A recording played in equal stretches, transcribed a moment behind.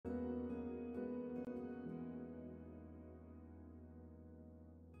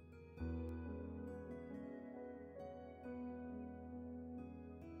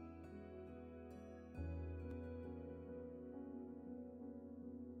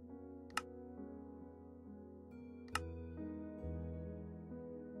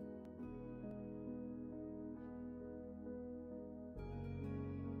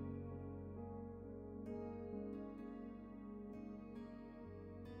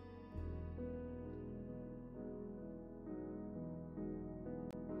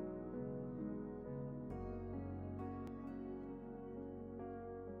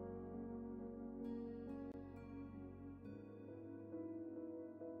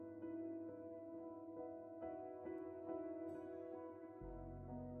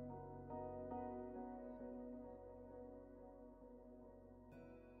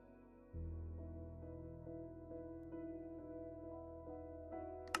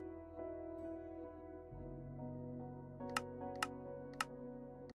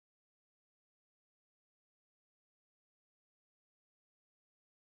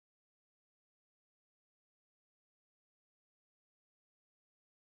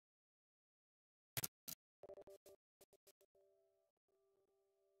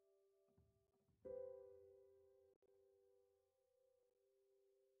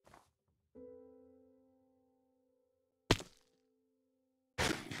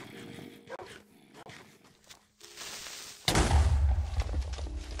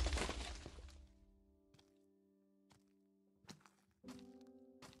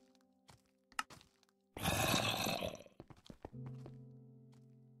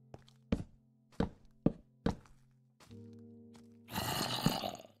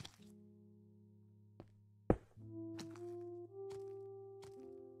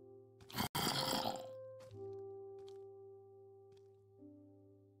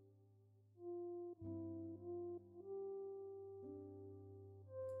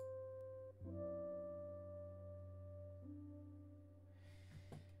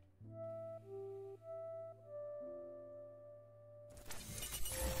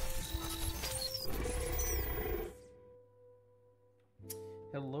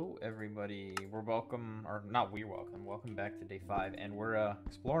everybody. We're welcome, or not we're welcome. Welcome back to day 5, and we're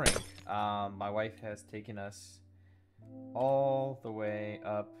exploring. My wife has taken us all the way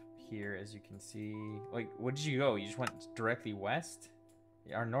up here, as you can see. Like, where did you go? You just went directly west?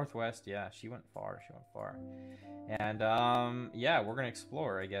 Or northwest? Yeah, she went far. She went far. And yeah, we're gonna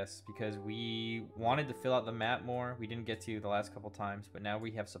explore, I guess, because we wanted to fill out the map more. We didn't get to the last couple times, but now we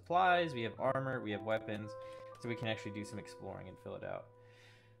have supplies, we have armor, we have weapons, so we can actually do some exploring and fill it out.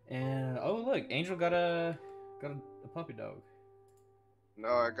 And oh look, Angel got a puppy dog. No,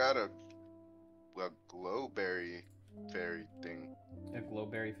 I got a glowberry fairy thing. A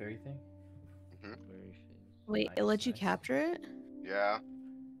glowberry fairy thing? Mm-hmm. Wait, Nice, it let you nice. capture it? Yeah.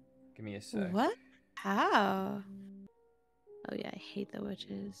 Give me a sec. What? How? Oh yeah, I hate the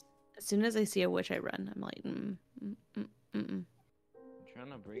witches. As soon as I see a witch, I run. I'm like, I'm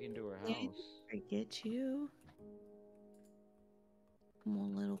trying to break into her house. Forget you. Come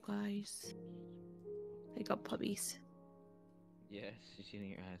on, little guys. They got puppies. Yes, she's getting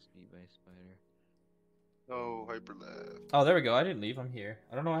her ass beat by a spider. No, HyperLath. Oh, there we go. I didn't leave. I'm here.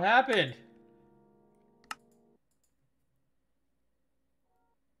 I don't know what happened.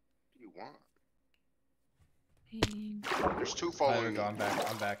 What do you want? Dang. There's two Oh, there following we me. go. I'm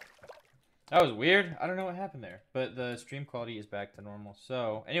back. I'm back. That was weird. I don't know what happened there, but the stream quality is back to normal.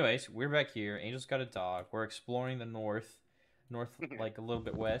 So, anyways, we're back here. Angel's got a dog. We're exploring the north, like a little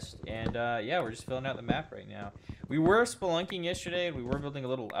bit west, and yeah, we're just filling out the map right now. We were spelunking yesterday. We were building a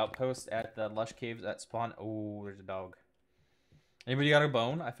little outpost at the lush caves at spawn. Oh, there's a dog. Anybody got a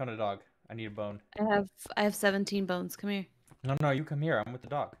bone? I found a dog. I need a bone. I have 17 bones. Come here. No, you come here. I'm with the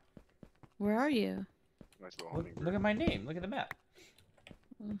dog. Where are you? Nice little Look hummingbird. at my name. Look at the map.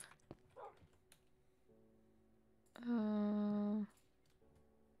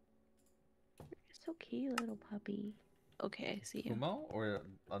 You're so cute, little puppy. Okay, I see you. Humo or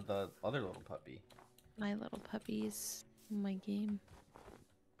the other little puppy? My little puppies. My game.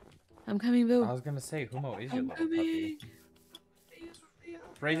 I'm coming, Boo. I was gonna say Humo is your I'm little coming. puppy.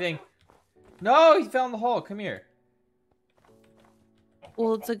 Raising. No, he fell in the hole. Come here.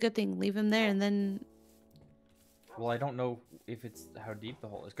 Well, it's a good thing. Leave him there, and then. Well, I don't know if it's how deep the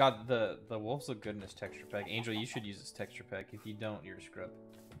hole is. God, the wolves look good in this texture pack. Angel, you should use this texture pack. If you don't, you're a scrub.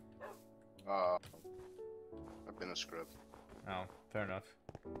 I've been a scrub. Oh, fair enough.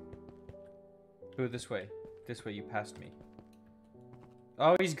 Ooh, this way. This way, you passed me.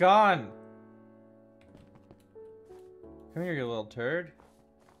 Oh, he's gone! Come here, you little turd.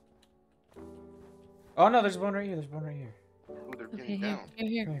 Oh no, there's one right here. There's one right here. Ooh, they're Okay, getting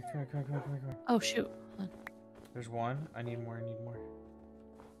here, down. here. Come here, come here. Oh shoot! Hold on. There's one. I need more.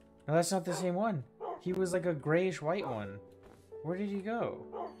 No, that's not the same one. He was like a grayish white one. Where did he go?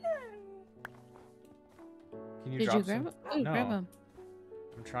 Can you Did drop you grab some? him? Ooh, No. grab him.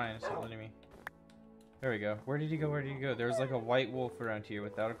 I'm trying. It's not letting me. There we go. Where did he go? Where did he go? There was like a white wolf around here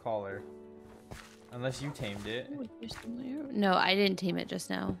without a collar. Unless you tamed it. Oh, there's somewhere. No, I didn't tame it just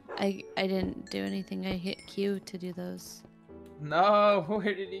now. I didn't do anything. I hit Q to do those. No,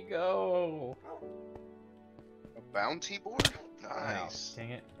 where did he go? A bounty board? Ow, Nice.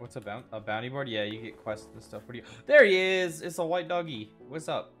 dang it. What's a bounty board? Yeah, you get quests and stuff. What do you? There he is. It's a white doggy. What's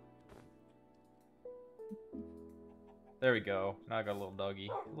up? There we go. Now I got a little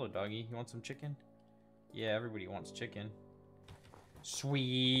doggy. Hello, doggy. You want some chicken? Yeah, everybody wants chicken.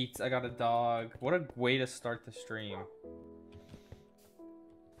 Sweet. I got a dog. What a way to start the stream.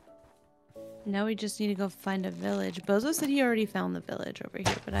 Now we just need to go find a village. Bozo said he already found the village over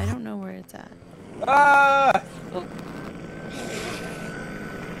here, but I don't know where it's at. Ah! Oh.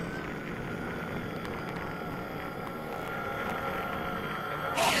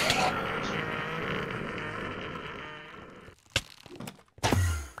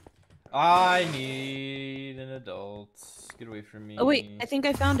 I need an adult. Get away from me. Oh wait, I think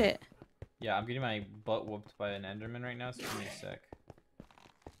I found it. Yeah, I'm getting my butt whooped by an enderman right now, so give me a sec.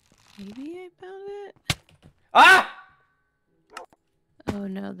 Maybe I found it. Ah! Oh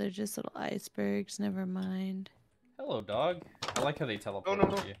no, they're just little icebergs. Never mind. Hello, dog. I like how they teleport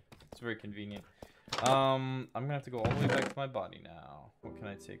no. to you. It's very convenient. I'm gonna have to go all the way back to my body now. What can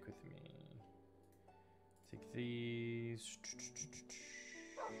I take with me? Take these.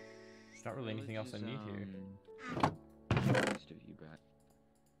 There's not really anything else I need here. Most of you back.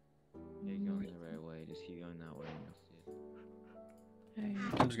 You're going the right way. Just keep going that way and you'll see it.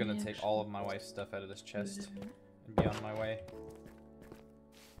 Alright, I'm just gonna yeah, take all of my wife's stuff out of this chest and be on my way.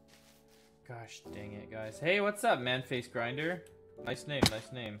 Gosh dang it, guys. Hey, what's up, Man-Face Grinder? Nice name,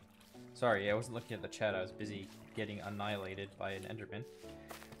 nice name. Sorry, I wasn't looking at the chat. I was busy getting annihilated by an enderman.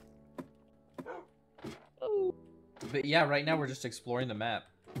 But yeah, right now we're just exploring the map.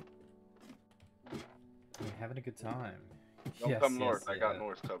 You're having a good time. Don't come north. I got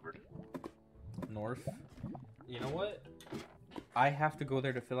north covered. North? You know what? I have to go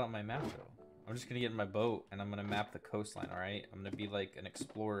there to fill out my map, though. I'm just gonna get in my boat, and I'm gonna map the coastline, alright? I'm gonna be like an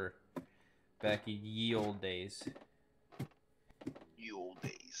explorer back in ye old days. Ye old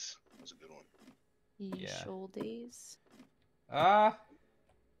days. That's a good one. Yeesh old days. What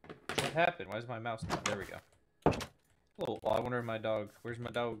happened? Why is my mouse not? There we go. Oh, well, I wonder if my dog. Where's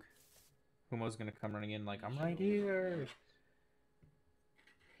my dog? Humo's gonna come running in like, I'm right here.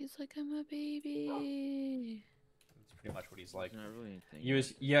 He's like, I'm a baby. That's pretty much what he's like. Not really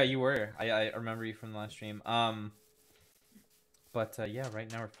anything. Yeah, you were. I remember you from the last stream. But yeah,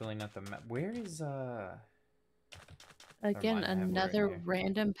 right now we're filling out the map. Where is Again, mind, I have it right another here.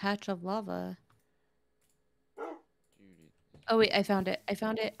 random patch of lava. Dude, Oh wait, I found it. I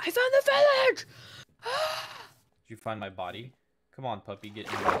found it. I found the village! Did you find my body? Come on, puppy, get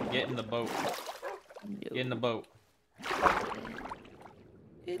in the boat. Get in the boat.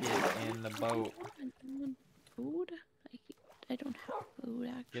 It's Get in the boat. food? I don't have food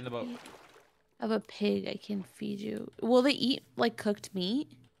actually. Get in the boat. I have a pig I can feed you. Will they eat like cooked meat?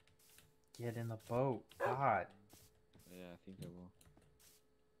 Get in the boat. God. yeah, I think I will.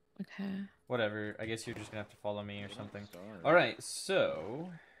 Okay. Whatever. I guess you're just gonna have to follow me or something. Sorry. All right. So.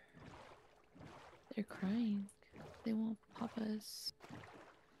 They're crying. They won't pop us.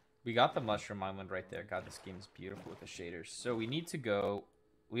 We got the mushroom island right there. God, this game is beautiful with the shaders. So we need to go.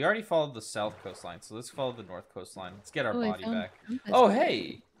 We already followed the south coastline, so let's follow the north coastline. Let's get our I body found back. compass. Oh,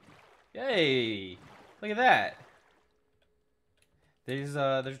 hey! Yay! Look at that. There's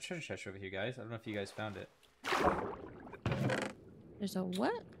a treasure chest over here, guys. I don't know if you guys found it. There's a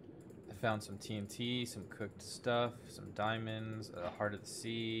what? I found some TNT, some cooked stuff, some diamonds, a heart of the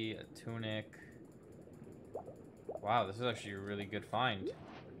sea, a tunic. Wow, this is actually a really good find.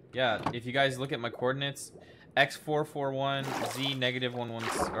 Yeah, if you guys look at my coordinates, x441, z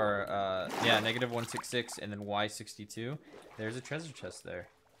 -11 or yeah, -166, and then y62. There's a treasure chest there.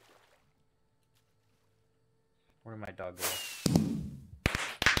 Where did my dog go?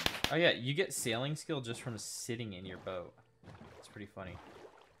 Oh yeah, you get sailing skill just from sitting in your boat. It's pretty funny.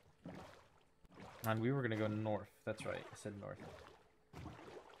 And we were gonna go north. That's right, I said north.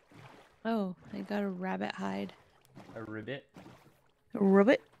 Oh, I got a rabbit hide. A ribbit. A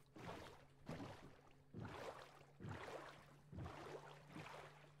rabbit?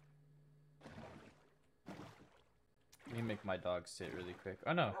 Let me make my dog sit really quick.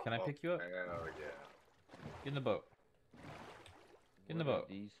 Oh no, can I pick you up? Oh yeah. Get in the boat. Get in the What are boat.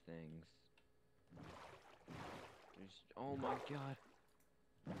 These things. Oh my god.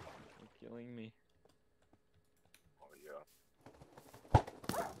 They're killing me. Oh yeah.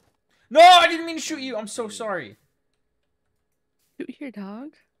 No, I didn't mean to shoot you. I'm so sorry. Shoot your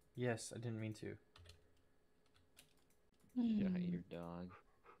dog? Yes, I didn't mean to. Shut Hmm. your dog.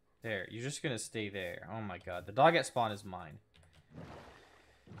 There, you're just gonna stay there. Oh my god, the dog at spawn is mine.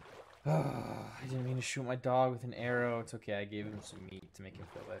 I didn't mean to shoot my dog with an arrow. It's okay, I gave him some meat to make him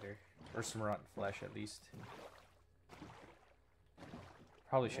feel better. Or some rotten flesh, at least.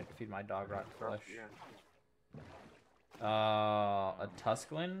 Probably shouldn't feed my dog rotten flesh. Yeah. A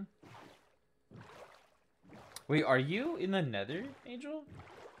Tusklin? Wait, are you in the Nether, Angel?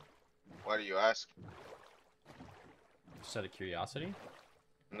 Why do you ask? Just out of curiosity.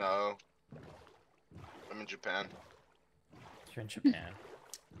 No. I'm in Japan. You're in Japan.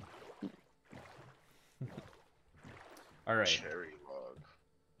 Alright. Cherry log.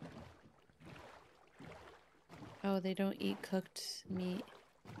 Oh, they don't eat cooked meat.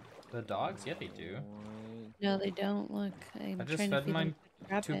 The dogs? Yeah, they do. What? No, they don't. Look, I'm I just trying to fed feed mine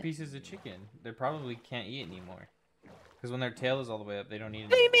them 2 rabbit. pieces of chicken. They probably can't eat anymore. Because when their tail is all the way up, they don't eat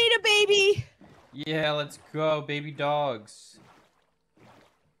They anymore. made a baby! Yeah, let's go, baby dogs.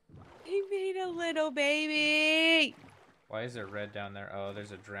 They made a little baby! Why is there red down there? Oh,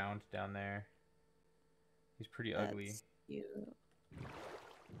 there's a drowned down there. He's pretty ugly. That's cute.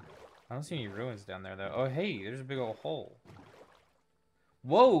 I don't see any ruins down there, though. Oh, hey, there's a big old hole.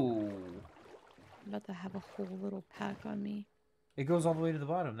 Whoa! I'm about to have a whole little pack on me. It goes all the way to the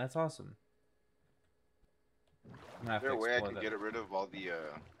bottom. That's awesome. I'm gonna have Is there to a way I explore can that. get rid of all the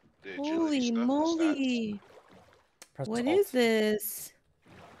agility Holy stuff? the stats? moly! Press What Alt. is this?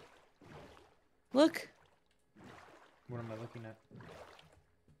 Look! What am I looking at?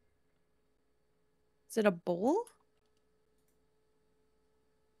 Is it a bowl?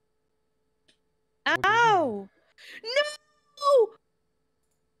 What are you Ow! No!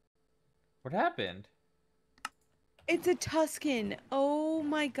 What happened? It's a Tuscan. Oh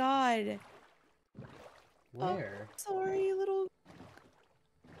my god. Where? Sorry, little.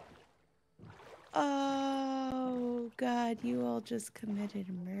 Oh, God, you all just committed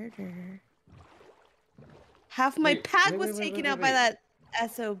murder. Half my Wait, pack wait, was wait, wait, taken wait, out by wait.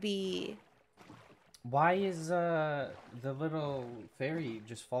 that SOB. Why is the little fairy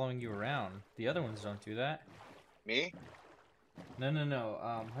just following you around? The other ones don't do that. Me?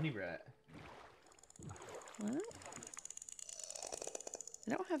 No. Honey Rat. What?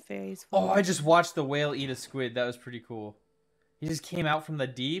 I don't have fairies. Oh, I following just me. watched the whale eat a squid. That was pretty cool. He just came out from the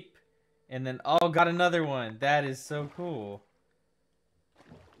deep, and then oh, got another one. That is so cool.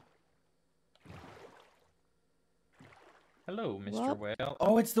 Hello, Mr. Well, Whale.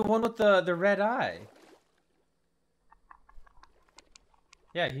 Oh, it's the one with the red eye.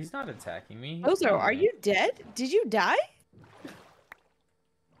 Yeah, he's not attacking me. He's Ozo, are following. you dead? Did you die?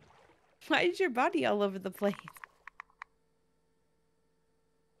 Why is your body all over the place?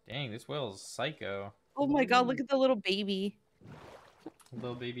 Dang, this whale's psycho. Oh my God, look at the little baby.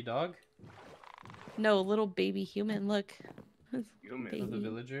 Little baby dog. No, little baby human. Look. Human. Oh, the Baby.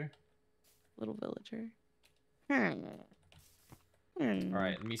 villager. Little villager. All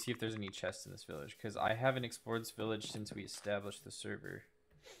right, let me see if there's any chests in this village, because I haven't explored this village since we established the server.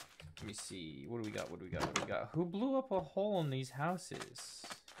 Let me see. What do we got? What do we got? What do we got? Who blew up a hole in these houses?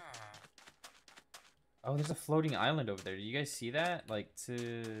 Oh, there's a floating island over there. Do you guys see that? Like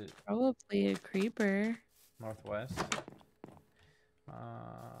to Probably a creeper. northwest.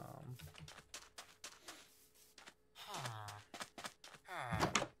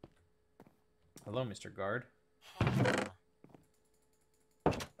 Hello, Mr. Guard. How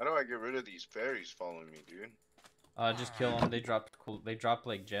do I get rid of these fairies following me, dude? Just kill them. They dropped cool. They drop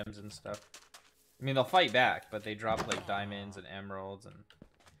like gems and stuff. I mean, they'll fight back, but they drop like diamonds and emeralds and.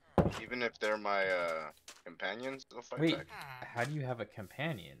 Even if they're my companions, they'll fight Wait, back. how do you have a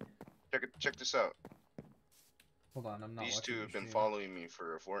companion? Check this out. Hold on, I'm not. These watching two your have been stream. following me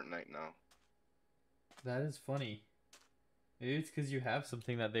for a fortnight now. That is funny. Maybe it's because you have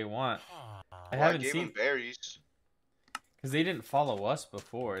something that they want. I Well, I haven't gave seen them berries. because they didn't follow us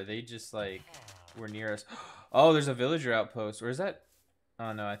before. They just like were near us. Oh, there's a villager outpost. Or is that?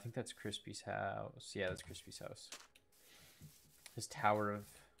 Oh no, I think that's Crispy's house. Yeah, that's Crispy's house. His tower of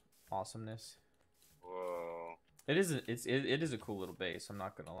awesomeness. Whoa. It is a cool little base. I'm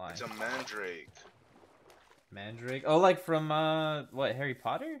not gonna lie. It's a mandrake. Mandrake. Oh, like from what, Harry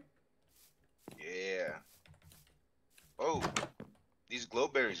Potter? Yeah. Oh, these glow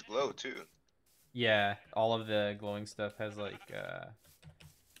berries glow too. Yeah, all of the glowing stuff has like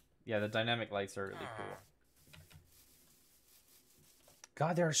yeah, the dynamic lights are really cool.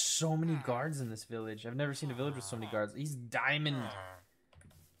 God, there are so many guards in this village. I've never seen a village with so many guards. He's diamond.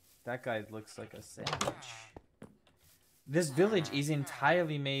 That guy looks like a savage. This village is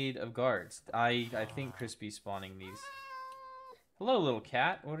entirely made of guards. I think Crispy's spawning these. Hello, little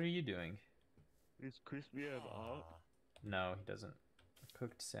cat. What are you doing? Is Crispy have art? No, he doesn't.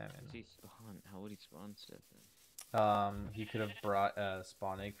 Cooked salmon. Does he spawn? How would he spawn stuff then? He could have brought a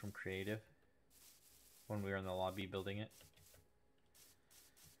spawn egg from creative when we were in the lobby building it.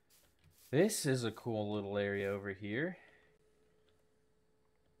 This is a cool little area over here.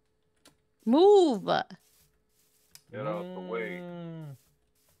 Move! Get out the way.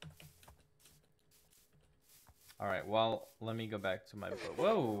 Alright, well, let me go back to my boat.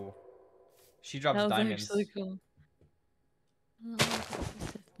 Whoa! She drops That was diamonds. actually cool. Oh,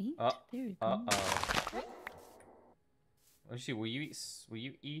 piece of meat. Oh, There we go. uh-oh. Let's see, will you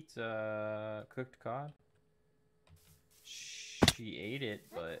eat cooked cod? She ate it,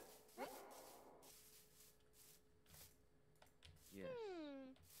 but Yes.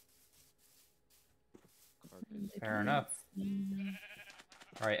 fair enough.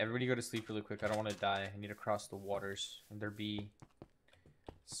 Alright, everybody go to sleep really quick. I don't want to die. I need to cross the waters. And there be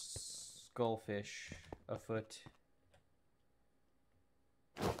skullfish afoot.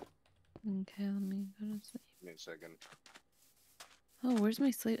 Okay, let me go to sleep. Give me a second. Oh, where's my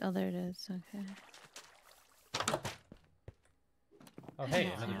sleep? Oh, there it is. Okay. Oh,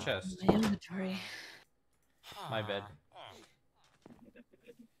 hey, another chest. My inventory. My bed.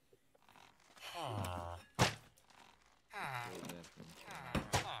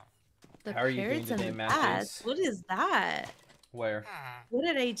 The How are you doing parrots and today, the Matt bats. Face? What is that? Where? What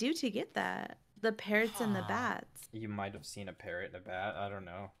did I do to get that? The parrots and the bats. You might have seen a parrot and a bat. I don't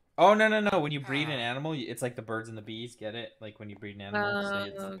know. Oh, no. When you breed an animal, it's like the birds and the bees. Get it? Like when you breed an animal, say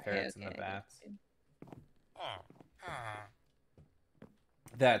it's the parrots and the bats.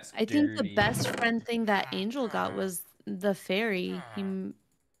 That's I think the dirty. best friend thing that Angel got was the fairy. He made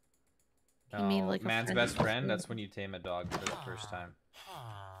like a man's friend best with the friend. fairy. That's when you tame a dog for the first time.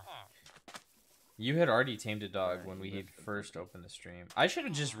 You had already tamed a dog when we had first opened the stream. I should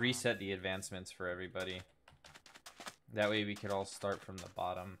have just reset the advancements for everybody. That way we could all start from the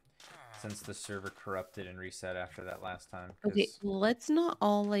bottom, since the server corrupted and reset after that last time. Okay, let's not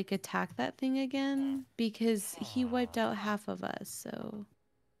all like attack that thing again because he wiped out half of us. So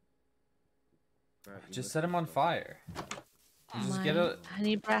just set him on fire. Just get a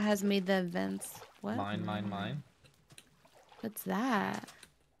Honey Brat has made the events. What? mine. What's that?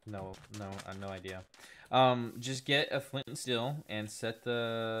 No, no idea. Just get a flint and steel and set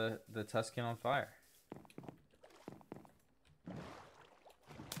the Tuscan on fire.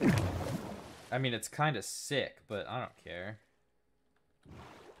 I mean, it's kind of sick, but I don't care.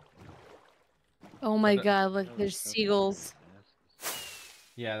 Oh my god, look, there's seagulls.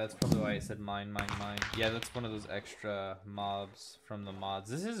 Yeah, that's probably why I said mine. Yeah, that's one of those extra mobs from the mods.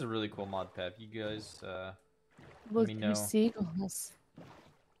 This is a really cool mod, Pep. You guys, Look, let me know. there's seagulls.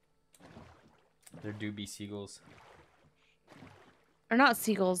 There do be seagulls. Or not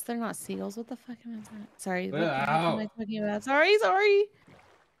seagulls. They're not seagulls. What the fuck am I talking? Sorry. What the heck Ow. am I talking about? Sorry. I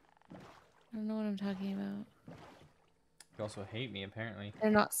don't know what I'm talking about. You also hate me, apparently. They're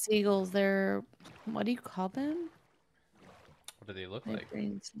not seagulls. They're... What do you call them? What do they look My like?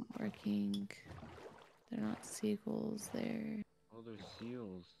 brain's not working. They're not seagulls. They're... Oh, they're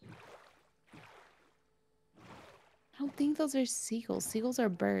seals. I don't think those are seagulls. Seagulls are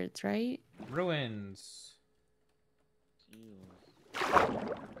birds, right? Ruins. Seals.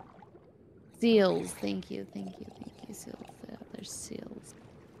 Seals. Thank you. Seals. Yeah, they're seals.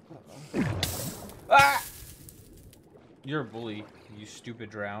 Ah! You're a bully, you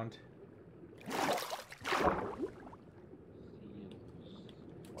stupid drowned.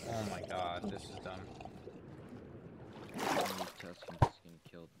 Oh my god, this is dumb. Tuscan's gonna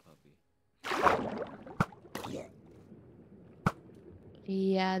kill the puppy.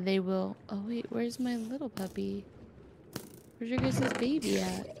 Yeah, they will. Oh wait, where's my little puppy? Where's your guys' baby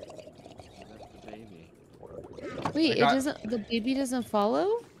at? That's the baby. Wait, got- it doesn't. The baby doesn't follow?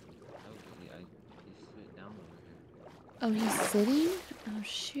 No, he's sit down over here. Oh, he's sitting? Oh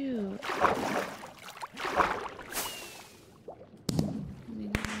shoot.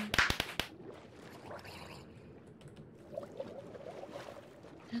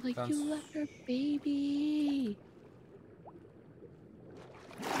 They're like, you left her baby.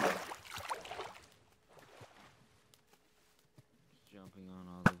 He's jumping on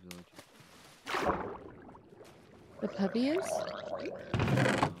all the villagers. The puppy is? No idea.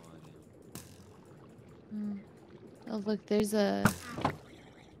 Oh, oh look, there's a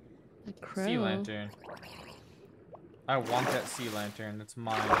crow. Sea lantern. I want that sea lantern. That's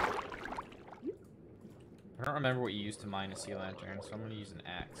mine. I don't remember what you used to mine a sea lantern, so I'm gonna use an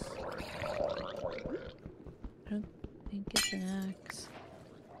axe. I don't think it's an axe.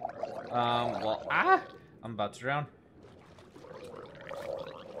 Well, I'm about to drown.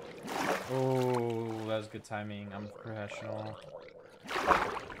 Oh, that was good timing. I'm professional.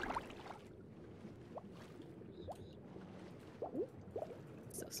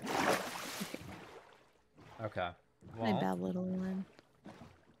 So smart. Okay. My Well, bad little one.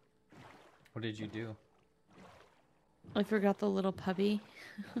 what did you do? I forgot the little puppy.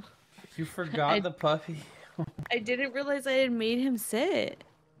 You forgot the puppy? I didn't realize I had made him sit.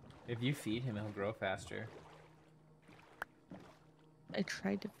 If you feed him, he'll grow faster. I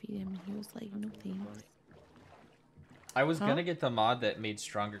tried to feed him and he was like, no thanks. I was Huh? gonna get the mod that made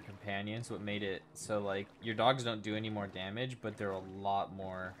stronger companions, what made it so like your dogs don't do any more damage, but they're a lot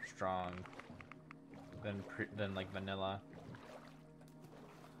more strong than like vanilla.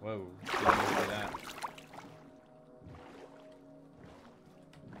 Whoa, didn't mean to do that.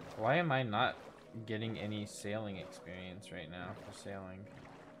 Why am I not getting any sailing experience right now for sailing?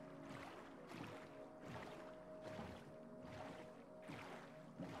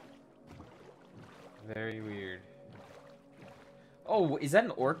 Very weird. Oh, is that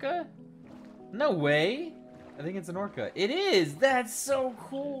an orca? No way! I think it's an orca. It is! That's so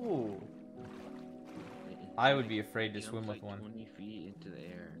cool! I would be afraid to It swim jumps, with like, one. 20 feet into the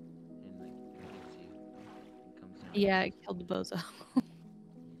air and like hits you. And comes down. Yeah, it killed the bozo.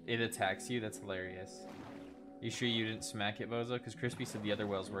 It attacks you? That's hilarious. You sure you didn't smack it, Bozo? Because Crispy said the other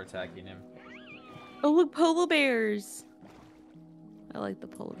whales were attacking him. Oh, look, polar bears. I like the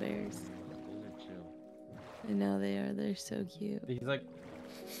polar bears. Those are chill. I know they are. They're so cute. He's like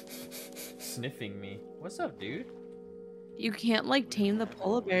sniffing me. What's up, dude? You can't like tame the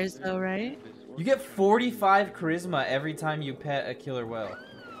polar bears though, right? You get 45 charisma every time you pet a killer whale.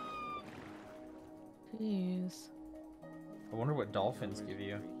 Jeez. I wonder what dolphins give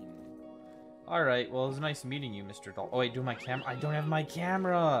you. Alright, well, it was nice meeting you, Mr. Dolphin. Oh, wait, do my camera? I don't have my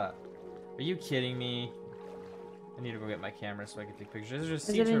camera! Are you kidding me? I need to go get my camera so I can take pictures. There's a Is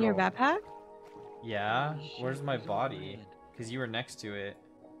sea it in your turtle. backpack? Yeah? Holy shit, Where's my he's all body? red. Because you were next to it.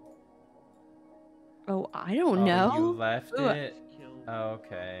 Oh, I don't Oh, know. you left Ooh, it? Just killed.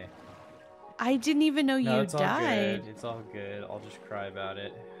 Okay. I didn't even know No, you it's all died. good. It's all good. I'll just cry about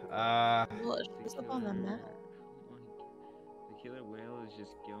it. Well, it The shows up on the killer. map. Oh my. The killer whale is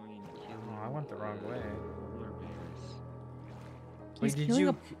just going and killing. I went the wrong way. Polar bears. He's Wait, did killing you...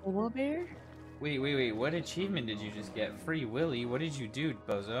 a polar bear? Wait. What achievement did you just get? Free Willy? What did you do,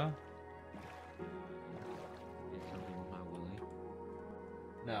 Bozo? Did something with my willy.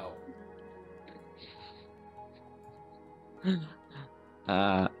 No.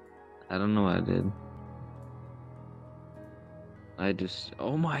 I don't know what I did. I just.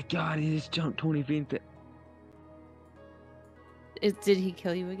 Oh my god, he just jumped 20 feet. Did he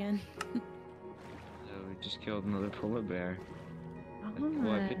kill you again? So we just killed another polar bear.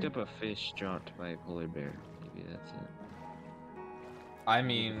 Well, I picked up a fish dropped by a polar bear. Maybe that's it. I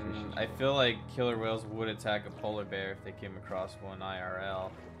mean, I feel like killer whales would attack a polar bear if they came across one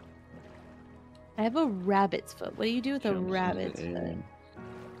IRL. I have a rabbit's foot. What do you do with a Jumps into the rabbit's air.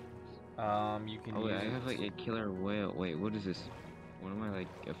 foot? You can Oh wait, use I have it like to- a killer whale. Wait, what is this? One of my like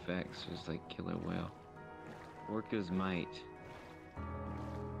effects was like killer whale. Orca's might.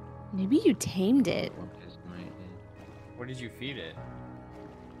 Maybe you tamed it. Orca's might. Yeah. What did you feed it?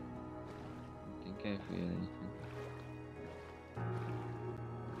 I think I feel anything.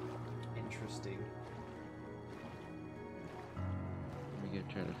 Interesting. Let me go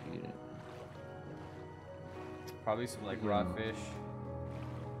try to feed it. Probably some like raw Yeah. fish.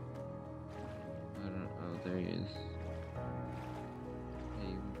 I don't. Oh, there he is.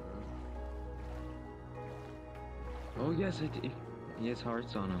 Hey, bro. Oh yes, I did. He has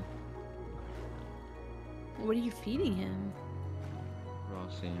hearts on him. What are you feeding him? Raw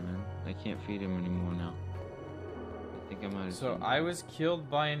salmon. I can't feed him anymore now. I think I might have. So I was killed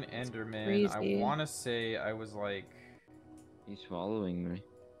by an Enderman. I crazy. want to say I was like... He's following me.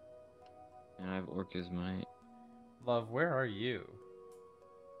 And I have Orca's might. Love, where are you?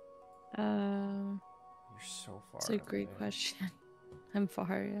 Uh, You're so far That's a over great there. question. I'm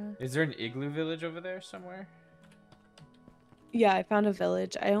far, yeah. Is there an igloo village over there somewhere? Yeah, I found a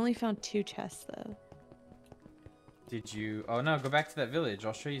village. I only found 2 chests though. Did you... Oh no, go back to that village.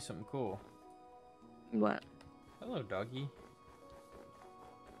 I'll show you something cool. What? Hello, doggy.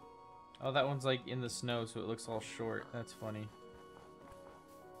 Oh, that one's like in the snow, so it looks all short. That's funny.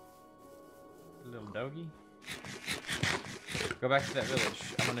 Little doggy. Go back to that village.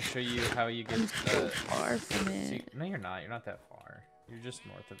 I'm gonna show you how you get. I'm so far from it. No, you're not. You're not that far. You're just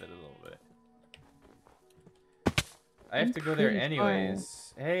north of it a little bit. I have I'm to go there pretty far.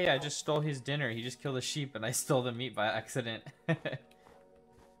 anyways. Hey, I just stole his dinner. He just killed a sheep, and I stole the meat by accident.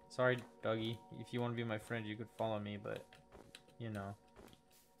 Sorry, doggy. If you want to be my friend, you could follow me, but you know,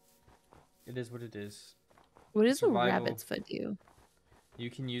 it is what it is. What does a Survival. rabbit's foot do? You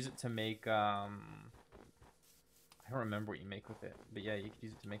can use it to make I don't remember what you make with it, but yeah, you can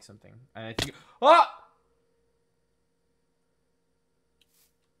use it to make something. And I think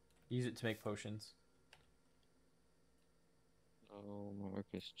use it to make potions. Oh,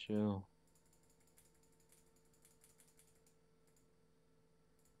 Marcus, chill.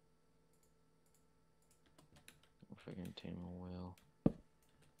 If I can tame a whale.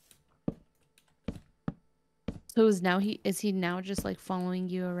 So is he now just like following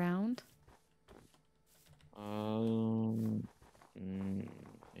you around?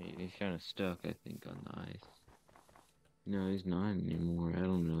 He's kind of stuck, I think, on the ice. No, he's not anymore. I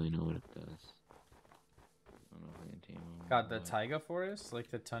don't really know what it does. I don't know if I can tame him. God, the or what. taiga forest,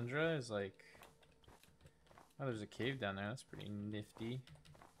 like the tundra, is like. Oh, there's a cave down there. That's pretty nifty.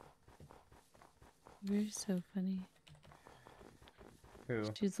 You're so funny. Who?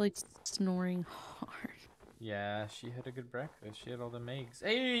 She's like snoring hard. Yeah, she had a good breakfast. She had all the eggs.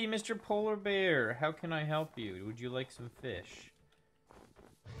 Hey, Mr. Polar Bear, how can I help you? Would you like some fish?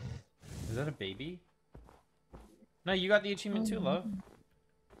 Is that a baby? No, you got the achievement too, love.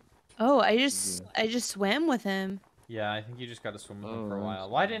 Oh, I just swam with him. Yeah, I think you just got to swim with him for a Oh, while.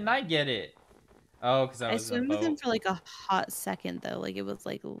 that's Why fine. didn't I get it? Oh, because I I was in a swam with him boat. for like a hot second though. Like it was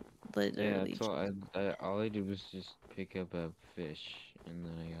like Yeah, literally. that's all I did was just pick up a fish, and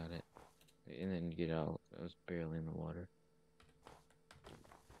then I got it. And then get out. I was barely in the water.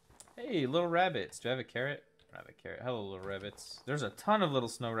 Hey, little rabbits. Do I have a carrot? I have a carrot. Hello, little rabbits. There's a ton of little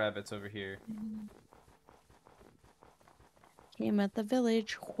snow rabbits over here. Came at the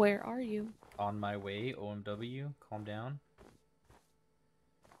village. Where are you? On my way, OMW. Calm down.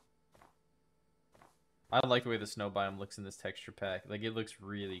 I like the way the snow biome looks in this texture pack. Like, it looks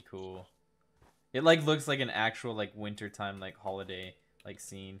really cool. It like looks like an actual like wintertime like holiday like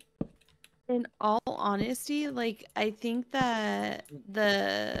scene. In all honesty, like I think that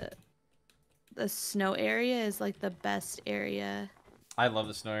the snow area is like the best area. I love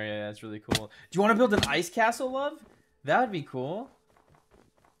the snow area. That's really cool. Do you want to build an ice castle, love? That would be cool.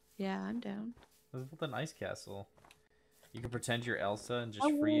 Yeah, I'm down. Let's build an ice castle. You can pretend you're Elsa and just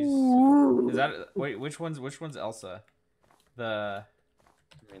freeze. Oh. Is that wait? Which one's Elsa? The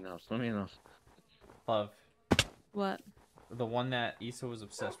Let me know. love. What? The one that Issa was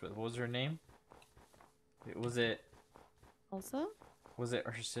obsessed with. What was her name? Was it Elsa?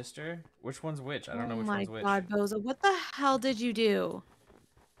 her sister? Which one's which? I don't know which one's which. Oh my god, Boza, what the hell did you do?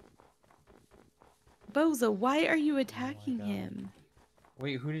 Boza, why are you attacking God. him?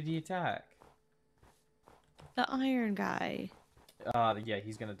 Wait, who did he attack? The iron guy. Yeah,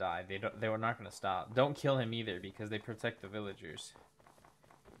 he's gonna die. They were not gonna stop. Don't kill him either because they protect the villagers.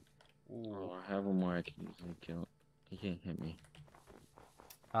 Ooh. Oh, I have him where I can easily kill. He can't hit me.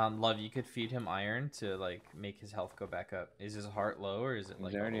 Love, you could feed him iron to like make his health go back up. Is his heart low or is it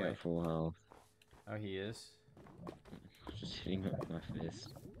like He's already all the way? at full health. Oh, he is. Just hitting him with my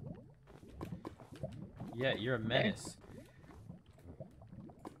fist. Yeah, you're a menace.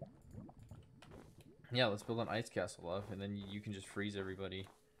 Yeah, let's build an ice castle, love, and then you can just freeze everybody.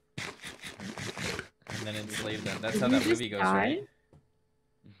 And then enslave them. That's how that movie goes, right?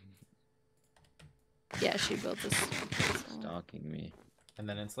 Yeah, she built this. Stalking me. And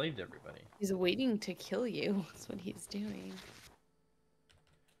then enslaved everybody. He's waiting to kill you. That's what he's doing.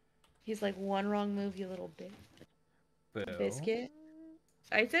 He's like, one wrong move, you little bitch. Boo. Biscuit?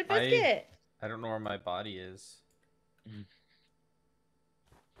 I said biscuit! I don't know where my body is.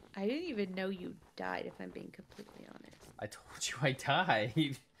 I didn't even know you died, if I'm being completely honest. I told you I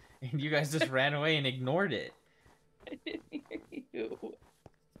died. And you guys just ran away and ignored it. I didn't hear you.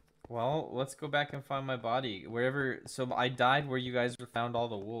 Well, let's go back and find my body. Wherever... So I died where you guys found all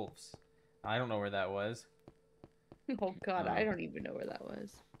the wolves. I don't know where that was. Oh god, I don't even know where that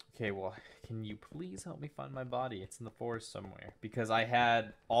was. Okay, well, can you please help me find my body? It's in the forest somewhere. Because I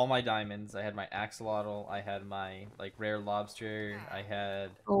had all my diamonds. I had my axolotl. I had my, like, rare lobster. I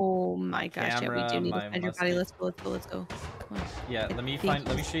had... Oh my gosh, camera, yeah, we do need to my find your body. Let's go, let's go, let's go. Come on. Yeah, let me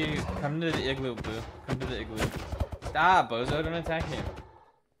show you. Come to the igloo, Boo. Come to the igloo. Stop, Bozo, don't attack him.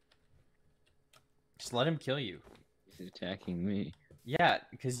 Just let him kill you. He's attacking me. Yeah,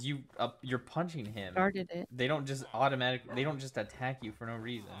 because you're punching him. Started it. They don't just attack you for no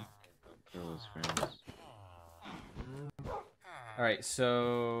reason. Kill his friends. Alright,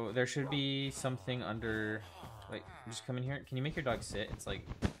 so there should be something under... Wait, just come in here. Can you make your dog sit? It's like...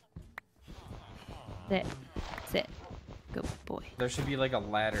 Sit. Sit. Good boy. There should be like a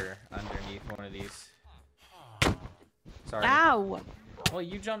ladder underneath one of these. Sorry. Ow! Well,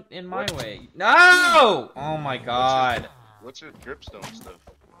 you jumped in my way. No! Oh my god. What's your dripstone stuff?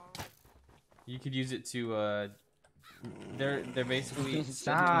 You could use it to, They're basically...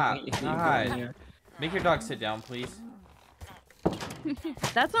 Stop! God. Make your dog sit down, please.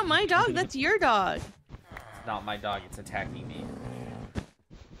 That's not my dog, that's your dog. It's not my dog, it's attacking me.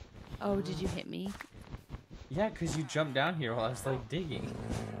 Oh, did you hit me? Yeah, because you jumped down here while I was, like, digging.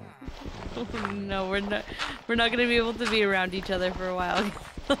 No, we're not gonna be able to be around each other for a while.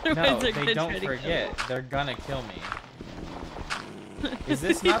 No, they don't forget. They're gonna kill me. Is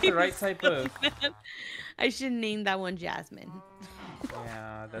this not the right type of... I should name that one Jasmine.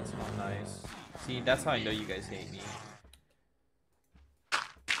 Yeah, that's not nice. See, that's how I know you guys hate me.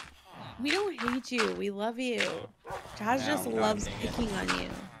 We don't hate you. We love you. Josh just loves picking on you.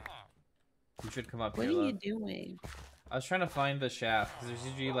 You should come up what here, are love. you doing? I was trying to find the shaft, because there's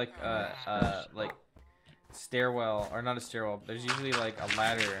usually like like stairwell, or not a stairwell, but there's usually like a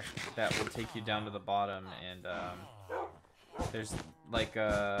ladder that will take you down to the bottom, and there's like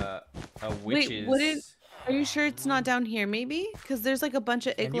a witch's... Wait, are you sure it's not down here, maybe? Because there's like a bunch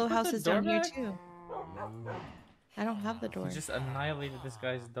of igloo houses down here too. I don't have the door. You just annihilated this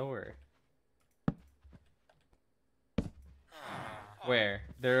guy's door. Where?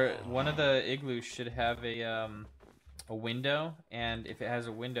 One of the igloos should have a window, and if it has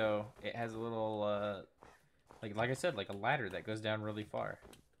a window, it has a little like I said, like a ladder that goes down really far.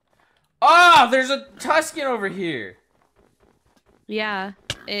 Oh, there's a Tuscan over here. Yeah,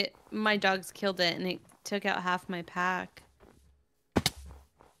 my dogs killed it and it took out half my pack.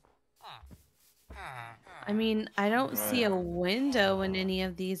 I mean, I don't see a window in any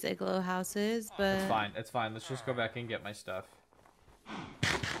of these igloo houses, but... It's fine, it's fine. Let's just go back and get my stuff.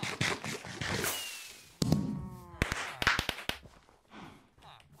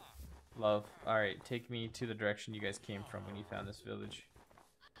 Love. Alright, take me to the direction you guys came from when you found this village.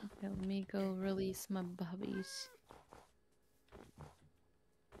 Okay, let me go release my puppies.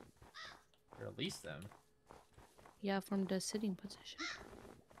 Release them Yeah, from the sitting position.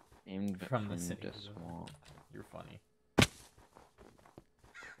 Aimed from the from city. the swamp. You're funny.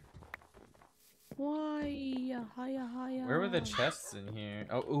 Why? Hiya, hiya. Where were the chests in here?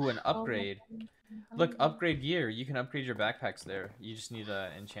 Oh, ooh, an Oh, upgrade. Look, upgrade gear. You can upgrade your backpacks there. You just need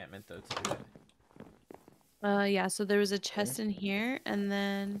an enchantment though to do it. Yeah, so there was a chest in here, and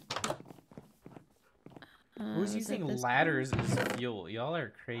then... Who's was it using this ladders as fuel? Y'all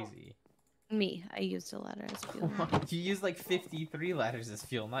are crazy. one? Me. I used a ladder as fuel. You use like 53 ladders as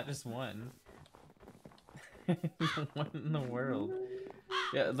fuel, not just one. What in the world?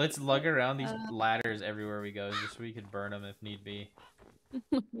 Yeah, let's lug around these ladders everywhere we go, just so we could burn them if need be.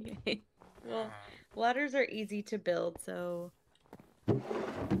 Okay. Well, ladders are easy to build, so...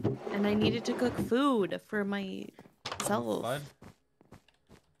 And I needed to cook food for myself. Flood?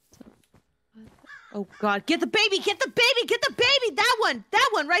 Oh god, get the baby! Get the baby! Get the baby! That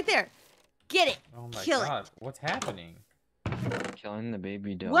one right there! Get it! Oh my Kill god, what's happening? Killing the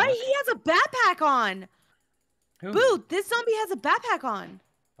baby dog. What? He has a backpack on! Who? Boo! This zombie has a backpack on!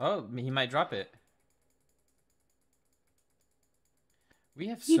 Oh, he might drop it. We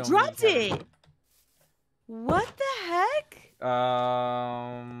have He so dropped many it! What the heck?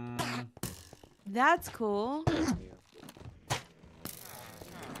 That's cool.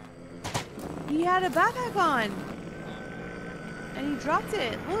 He had a backpack on! And he dropped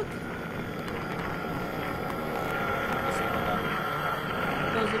it. Look!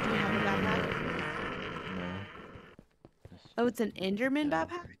 Those of you have a backpack? No. Oh, it's an Enderman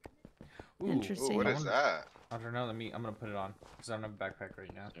backpack? Ooh, Interesting. Ooh, what is that? I don't know. I'm gonna put it on because I don't have a backpack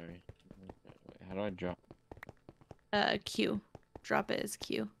right now. Sorry. Wait, how do I drop? Q. Drop it as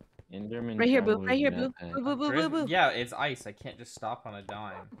Q. Enderman Right here, boo. Traveler's Right here, boo. backpack. Boo, boo, boo, boo, boo. Yeah, it's ice. I can't just stop on a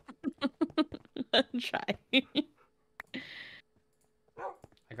dime. Try.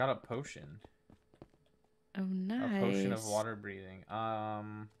 I got a potion. Oh, nice. A potion of water breathing. Oh,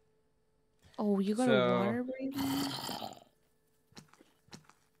 you got so- a water breathing?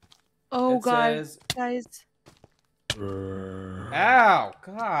 Oh, It God. says- Guys. Ow!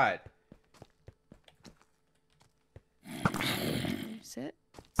 God. Sit.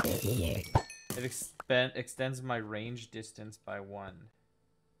 It extends my range distance by 1.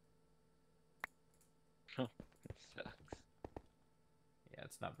 It sucks. Yeah,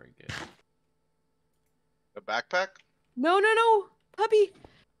 it's not very good. A backpack? No, no, no. Puppy.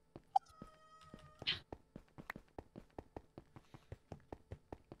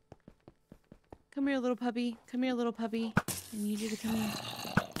 Come here, little puppy. Come here, little puppy. I need you to come here.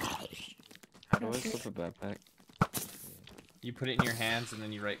 How do I flip a backpack? You put it in your hands and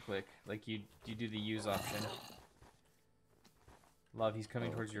then you right click. Like you do the use option. Love, he's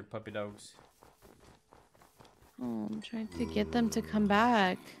coming towards your puppy dogs. Oh, I'm trying to get them to come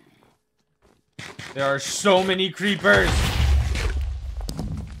back. There are so many creepers!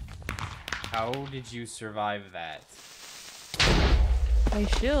 How did you survive that? My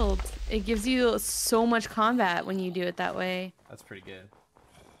shield. It gives you so much combat when you do it that way. That's pretty good.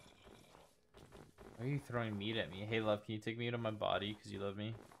 Why are you throwing meat at me? Hey, love, can you take me out of my body because you love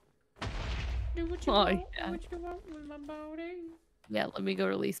me? Do what you want, yeah. do what you want with my body. Yeah, let me go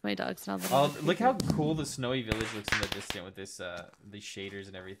release my dogs now. That Oh, look how cool the snowy village looks in the distance with this, these shaders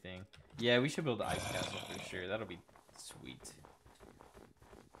and everything. Yeah, we should build an ice castle for sure. That'll be sweet.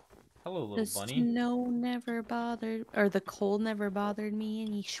 Hello, little the bunny. snow never bothered, or the cold never bothered me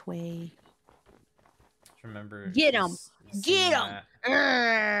any way. Just remember. Get 'em! sing Get 'em!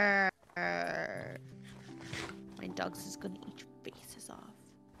 that. My dog's just gonna eat your faces off.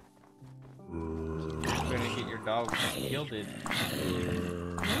 You're gonna get your dog shielded.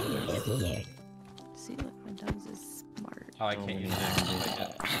 See, look, my dog's is smart. Oh, I can't use it. Like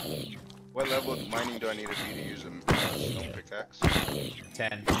that. What level of mining do I need to be to use a stone pickaxe?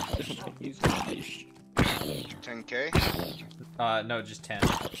 10. 10k? No, just 10.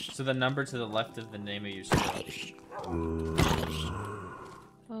 So the number to the left of the name of your skill.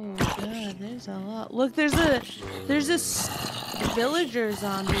 Oh god, there's a lot. Look, there's this villager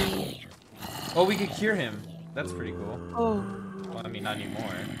zombie. Oh, we could cure him. That's pretty cool. Oh, Well, I mean, not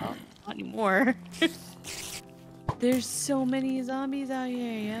anymore. not anymore. There's so many zombies out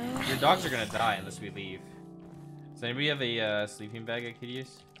here, yo. Your dogs are gonna die unless we leave. Does anybody have a sleeping bag I could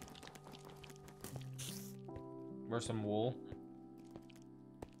use? Or some wool?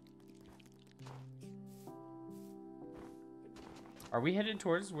 Are we headed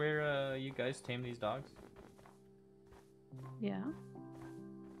towards where you guys tame these dogs? Yeah.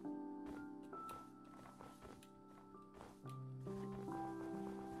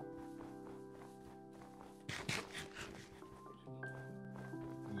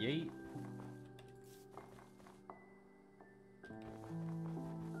 Yeet.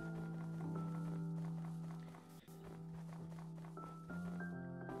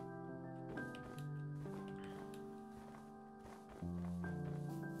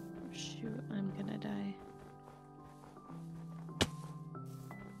 Shoot, I'm gonna die.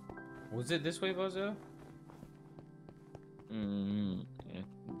 Was it this way, Bozo? I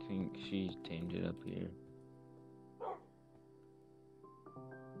think she tamed it up here.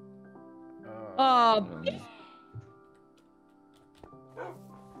 Oh,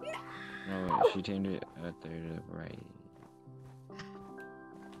 No, she tamed it out there to the right.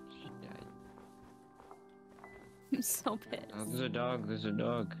 She died. I'm so pissed. Oh, there's a dog. There's a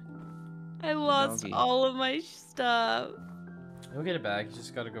dog. I lost doggy. all of my stuff. You'll get it back. You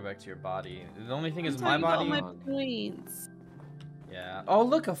just gotta go back to your body. The only thing I'm is my talking about body. my points. Yeah. Oh,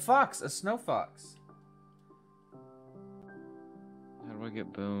 look, a fox, a snow fox. How do I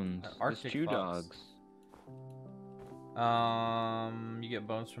get bones? There's Arctic 2 fox. dogs. You get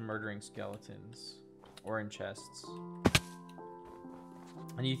bones from murdering skeletons, or in chests.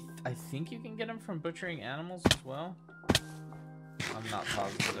 And I think you can get them from butchering animals as well. I'm not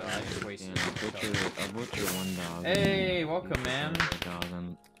positive though. I just wasted. I'll butcher 1 dog. Hey, welcome, man. Dog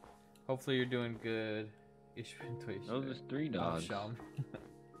on... Hopefully you're doing good. Oh, there's 3 dogs.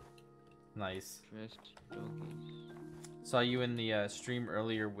 Nice. Dressed doggies. Saw you in the stream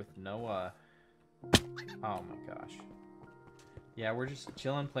earlier with Noah. Oh my gosh. Yeah, we're just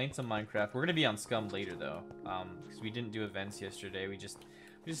chilling, playing some Minecraft. We're gonna be on Scum later though, because we didn't do events yesterday. We just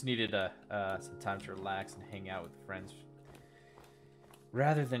needed some time to relax and hang out with friends,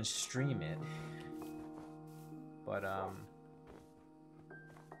 rather than stream it. But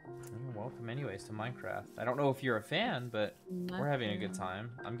welcome anyways to Minecraft. I don't know if you're a fan, but we're having a good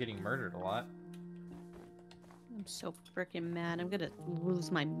time. I'm getting murdered a lot. I'm so freaking mad. I'm gonna lose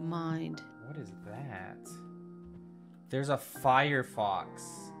my mind. What is that? There's a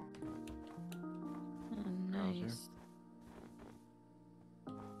firefox. Oh, nice.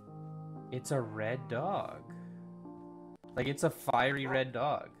 It's a red dog. Like, it's a fiery red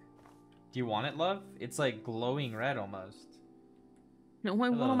dog. Do you want it, love? It's like glowing red almost. No, I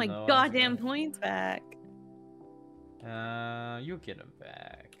want all my Noah. goddamn points back. You'll get them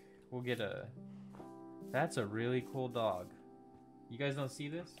back. We'll get a... That's a really cool dog. You guys don't see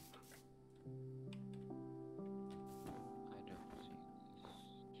this? I don't see this.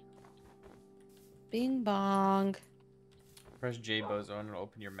 Bing bong. Press J Bozo and it'll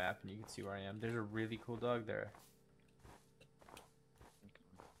open your map and you can see where I am. There's a really cool dog there.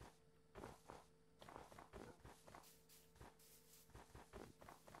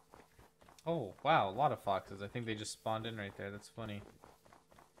 Oh, wow, a lot of foxes. I think they just spawned in right there. That's funny.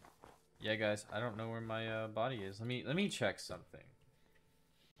 Yeah, guys, I don't know where my body is. Let me check something.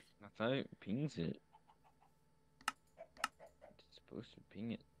 I thought it pings it. It's supposed to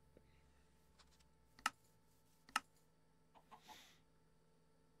ping it.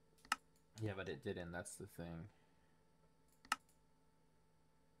 Yeah, but it didn't. That's the thing.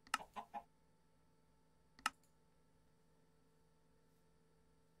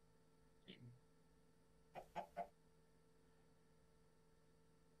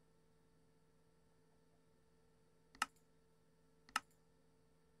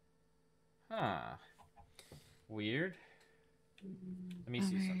 Huh. Weird. Let me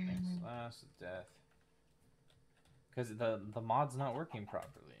see something. Last death. Because the mod's not working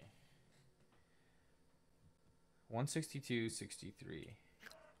properly. 162.63.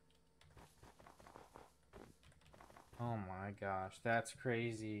 Oh my gosh, that's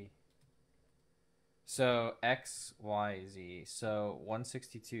crazy. So X, Y, Z. So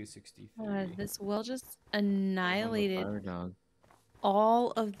 162.63. This will just annihilated Fire dog.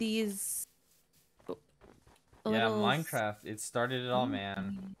 all of these. Yeah, little- Minecraft. It started it all,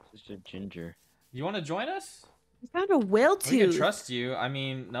 man. Just a ginger. You want to join us? I found a whale We can tooth. trust you. I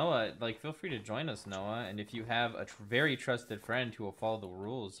mean, Noah, like, feel free to join us, Noah. And if you have a very trusted friend who will follow the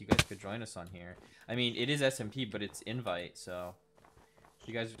rules, you guys could join us on here. I mean, it is SMP, but it's invite, so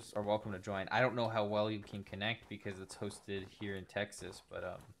you guys are welcome to join. I don't know how well you can connect because it's hosted here in Texas,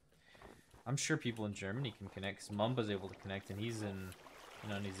 but I'm sure people in Germany can connect because Mumba's able to connect, and he's in,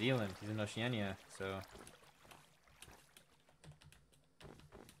 New Zealand. He's in Oceania, so.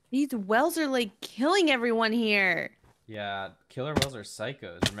 These whales are like killing everyone here. Yeah, killer whales are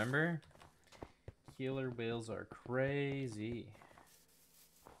psychos, remember? Killer whales are crazy.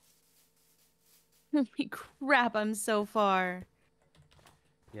 Holy crap, I'm so far.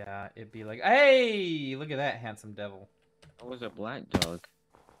 Yeah, it'd be like, hey, look at that handsome devil. That was a black dog.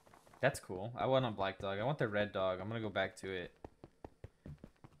 That's cool. I want a black dog. I want the red dog. I'm gonna go back to it.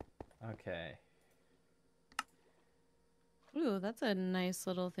 Okay. Ooh, that's a nice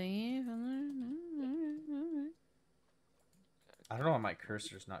little thingy. I don't know why my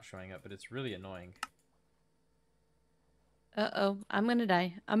cursor's not showing up, but it's really annoying. Uh-oh. I'm gonna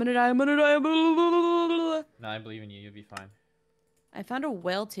die. I'm gonna die. I'm gonna die. No, I believe in you. You'll be fine. I found a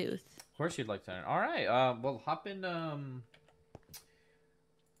whale tooth. Of course you'd like to learn. All right. Well, hop in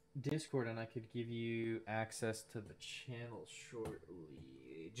Discord, and I could give you access to the channel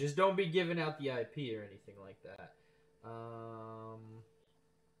shortly. Just don't be giving out the IP or anything like that.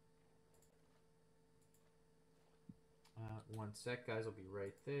 1 sec, guys. I'll be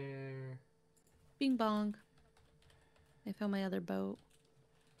right there. Bing bong. I found my other boat.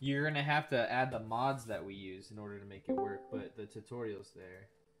 You're gonna have to add the mods that we use in order to make it work, but the tutorial's there.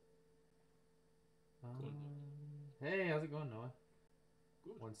 Hey, how's it going, Noah?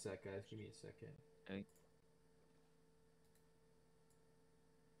 Good. 1 sec, guys. Give me a second. Okay.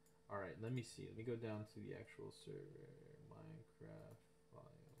 All right, let me see. Let me go down to the actual server. Minecraft files.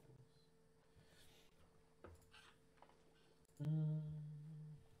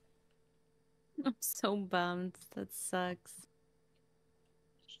 I'm so bummed. That sucks.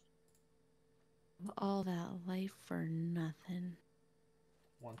 All that life for nothing.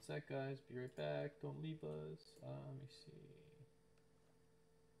 1 sec, guys. Be right back. Don't leave us. Let me see.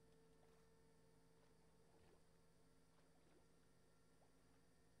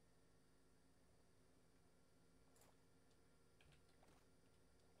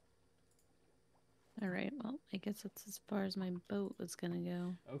 All right. Well, I guess that's as far as my boat was gonna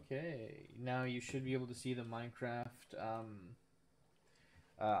go. Okay, now you should be able to see the Minecraft. Yeah,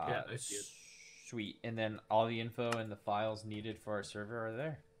 I see it. Sweet, and then all the info and the files needed for our server are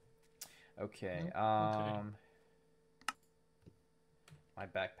there. Okay. Okay. My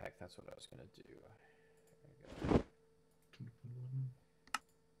backpack. That's what I was gonna do. There we go.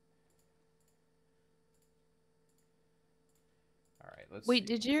 All right. Let's. Wait,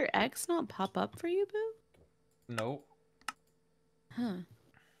 see. did your ex not pop up for you, Boo? Nope. Huh.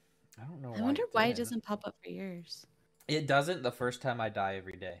 I don't know. I wonder why it didn't. doesn't pop up for yours. It doesn't the first time I die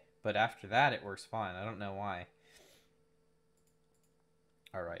every day, but after that it works fine. I don't know why.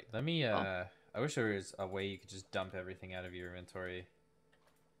 All right, let me. I wish there was a way you could just dump everything out of your inventory,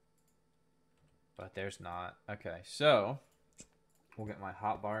 but there's not. Okay, so we'll get my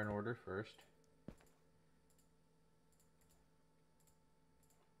hotbar in order first.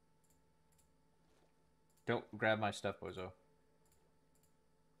 Don't grab my stuff, Bozo.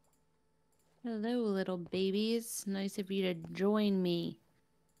 Hello, little babies. Nice of you to join me.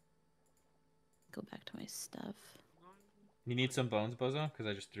 Go back to my stuff. You need some bones, Bozo? Because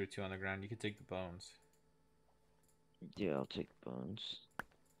I just threw 2 on the ground. You can take the bones. Yeah, I'll take bones.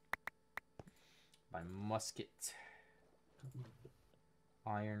 My musket.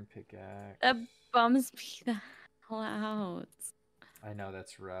 Iron pickaxe. That bums me the hell out. I know,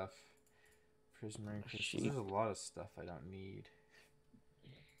 that's rough. Prismarine crystals. Sheep. There's a lot of stuff I don't need.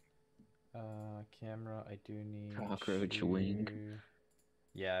 Camera, I do need. Cockroach wing.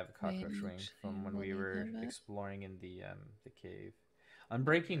 Yeah, I have a cockroach wing from when we were Wing. exploring in the cave.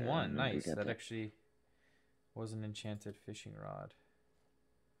 Unbreaking Yeah, I one, remember nice. you got That that. actually was an enchanted fishing rod.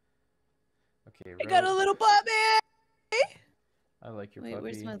 Okay, I got a little puppy! I like your Wait, puppy.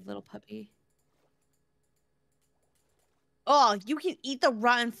 where's my little puppy? Oh, you can eat the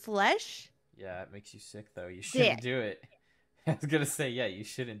rotten flesh? Yeah, it makes you sick though. You shouldn't do it. I was gonna say, yeah, you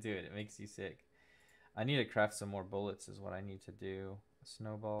shouldn't do it. It makes you sick. I need to craft some more bullets is what I need to do.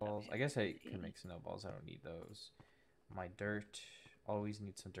 Snowballs. I guess I can make snowballs. I don't need those. My dirt. Always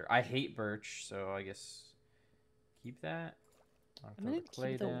need some dirt. I hate birch, so I guess keep that. I'm gonna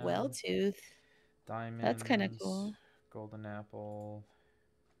keep the whale tooth. Diamonds. That's kind of cool. Golden apple.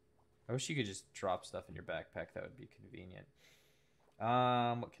 I wish you could just drop stuff in your backpack. That would be convenient.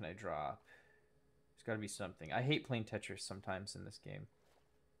 What can I drop? There's got to be something. I hate playing Tetris sometimes in this game.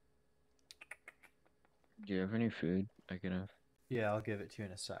 Do you have any food I can have? Yeah, I'll give it to you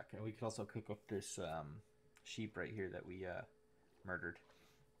in a sec. And we could also cook up this sheep right here that we murdered.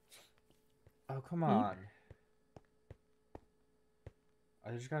 Oh, come on.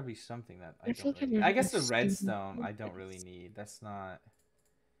 There's got to be something that I don't really need. I guess the redstone I don't really need. That's not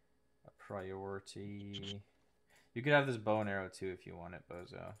a priority. You could have this bow and arrow too if you want it,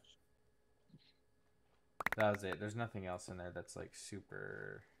 Bozo. That was it. There's nothing else in there that's like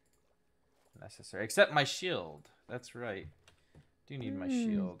super necessary. Except my shield. That's right. Do need my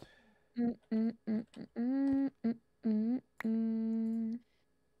shield.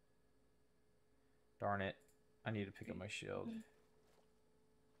 Darn it. I need to pick up my shield.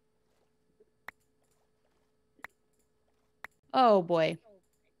 Oh boy.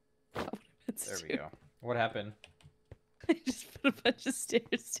 Oh, There we go. What happened? I just put a bunch of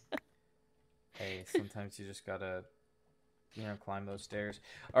stairs down. Hey, sometimes you just gotta, climb those stairs.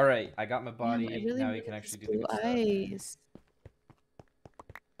 All right, I got my Damn, body. I really Now we need can these actually do the blue good stuff. eyes.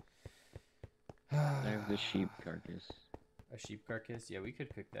 I have the sheep carcass. A sheep carcass? Yeah, we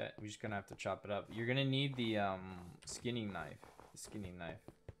could cook that. We're just gonna have to chop it up. You're gonna need the skinning knife. The skinning knife.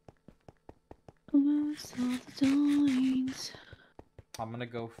 Amongst all the dawns. I'm gonna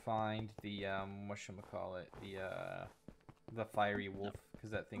go find the whatchamacallit, the fiery wolf,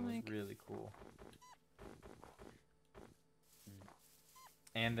 because that thing was really cool.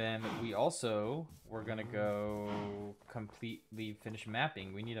 And then we're gonna go completely finish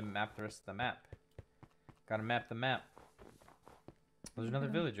mapping. We need to map the rest of the map. Gotta map the map. There's another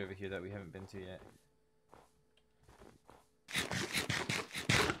village over here that we haven't been to yet.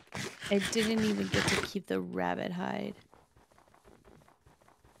 I didn't even get to keep the rabbit hide.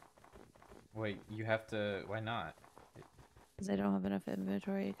 Wait, you have to... Why not? Because I don't have enough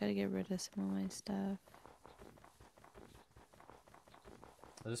inventory. I gotta get rid of some of my stuff.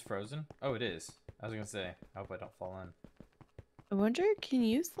 Is this frozen? Oh, it is. I was gonna say, I hope I don't fall in. I wonder, can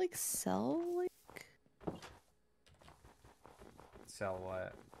you, like, sell, like... Sell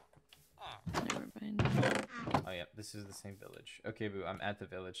what? Never mind. Oh, yeah, this is the same village. Okay, boo, I'm at the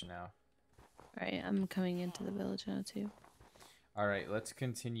village now. Alright, I'm coming into the village now, too. Alright, let's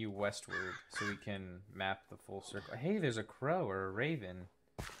continue westward so we can map the full circle. Hey, there's a crow or a raven.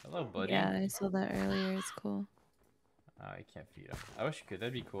 Hello, buddy. Yeah, I saw that earlier. It's cool. Oh, you can't feed him. I wish you could.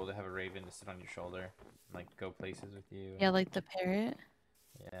 That'd be cool to have a raven to sit on your shoulder. And, like, go places with you. Yeah, like the parrot.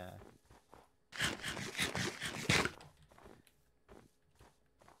 Yeah.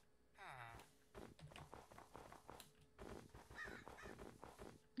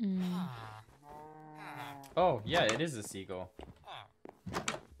 Mm. Oh, yeah, it is a seagull.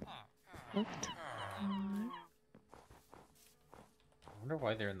 What? I wonder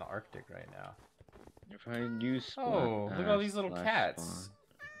why they're in the Arctic right now. If I use Oh, look at all these little slash cats. spawn.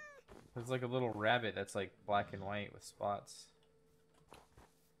 There's like a little rabbit that's like black and white with spots.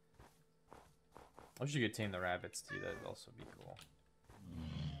 I wish you could tame the rabbits too. That'd also be cool.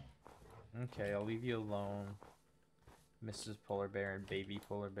 Okay, I'll leave you alone, Mrs. Polar Bear and Baby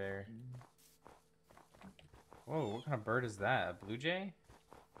Polar Bear. Whoa, what kind of bird is that? A blue jay?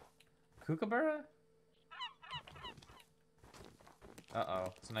 Kookaburra?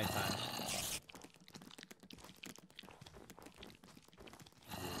 Uh-oh, it's nighttime.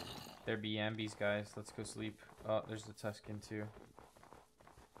 There be ambies, guys. Let's go sleep. Oh, there's the Tuscan too.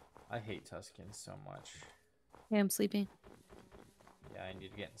 I hate Tuscans so much. Yeah, I'm sleeping. Yeah, I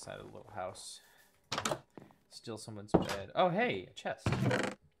need to get inside a little house. Steal someone's bed. Oh, hey, a chest.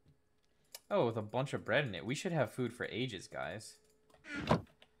 Oh, with a bunch of bread in it. We should have food for ages, guys.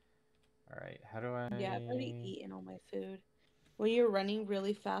 Alright, how do I... Yeah, I've already eaten all my food. Well, you're running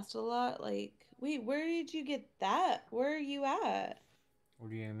really fast a lot. Like, wait, where did you get that? Where are you at? What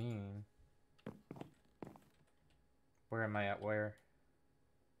do you mean? Where am I at? Where?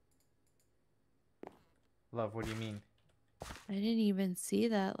 Love, what do you mean? I didn't even see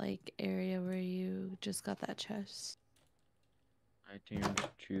that, like, area where you just got that chest. I tamed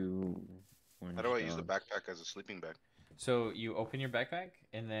two orange How do I use the dogs. backpack as a sleeping bag? So you open your backpack,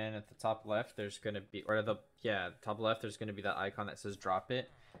 and then at the top left, there's gonna be, or top left, there's gonna be that icon that says drop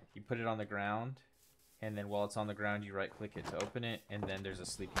it. You put it on the ground, and then while it's on the ground, you right click it to open it, and then there's a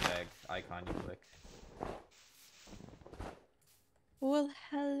sleeping bag icon you click. Well,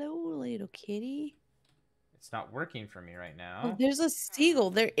 hello, little kitty. It's not working for me right Oh, now. there's a seagull.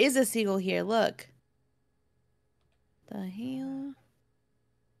 There is a seagull here. Look. The hell?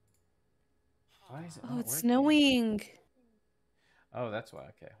 Why is it Oh, not it's working? snowing. Oh, that's why.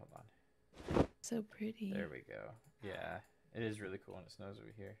 Okay, hold on. So pretty. There we go. Yeah, it is really cool when it snows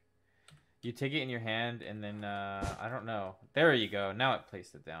over here. You take it in your hand, and then, I don't know. There you go. Now it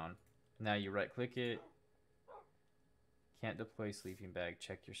placed it down. Now you right-click it. Can't deploy sleeping bag.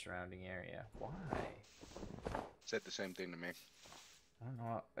 Check your surrounding area. Why? Said the same thing to me. I don't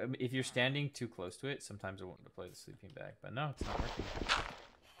know. If you're standing too close to it, sometimes it won't deploy the sleeping bag. But no, it's not working.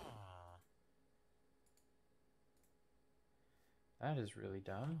 That is really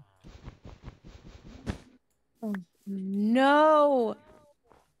dumb. Oh, no.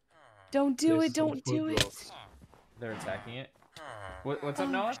 Don't do Place it. some Don't food do it. blocks. They're attacking it. What's up,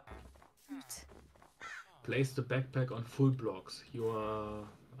 Noah? Place the backpack on full blocks. You are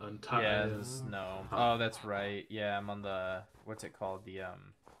entire Yeah, the snow. Oh, that's right. Yeah, I'm on the, what's it called? The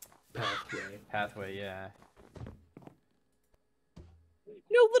pathway. pathway. Yeah.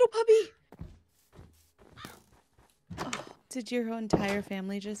 No, little puppy. Oh, Did your whole entire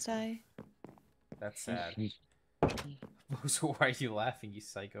family just die? That's sad. So why are you laughing, you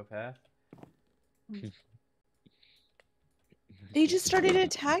psychopath? They just started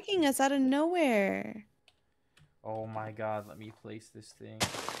attacking us out of nowhere. Oh my god, let me place this thing. Come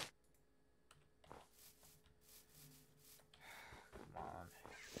on.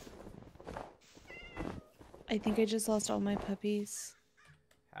 I think I just lost all my puppies.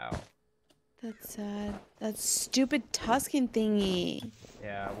 How? That's sad. That stupid Tuscan thingy.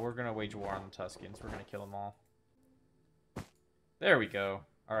 Yeah, we're gonna wage war on the Tuscans. We're gonna kill them all. There we go.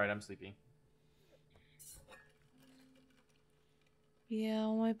 Alright, I'm sleeping. Yeah,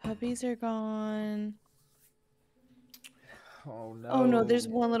 all my puppies are gone. Oh no. Oh no, there's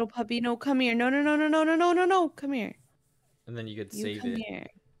one little puppy. No, come here. No, no, no, no, no, no, no, no, no. Come here. And then you could You save come it. here.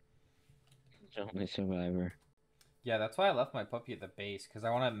 It's the only survivor. Yeah, that's why I left my puppy at the base, because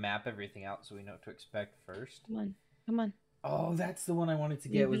I want to map everything out so we know what to expect first. Come on. Come on. Oh, that's the one I wanted to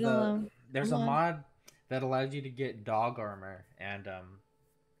get. Leave Was it alone. there's Come a on. mod that allows you to get dog armor and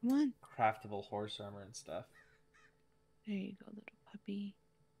Come on. craftable horse armor and stuff. There you go, little puppy.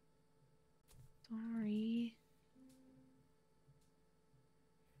 Sorry.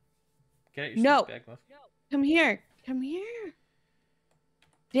 Get out your No. sleep bag, love. Come here. Come here.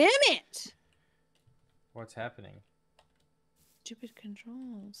 Damn it. What's happening? Stupid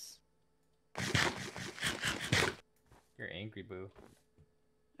controls. You're angry, boo.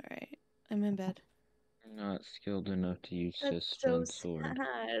 Alright. I'm in bed. You're not skilled enough to use this That's so stone sword.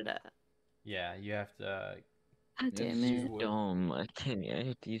 sad. Yeah, you have to. God damn Use it. wood. Dumb. I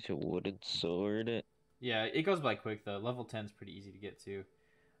have to use a wooden sword. Yeah, it goes by quick though. Level 10 is pretty easy to get to.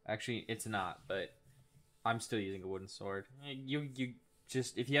 Actually, it's not, but I'm still using a wooden sword. You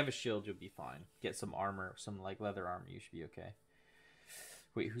just if you have a shield, you'll be fine. Get some armor, some like leather armor. You should be okay.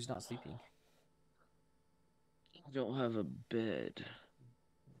 Wait, who's not sleeping? I don't have a bed.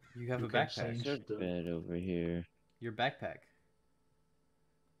 You have You a can backpack. change There's a the- bed over here. Your backpack.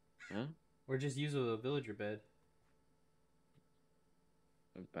 Huh? Or just use a villager bed.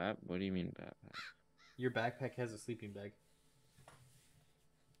 What do you mean backpack? Your backpack has a sleeping bag.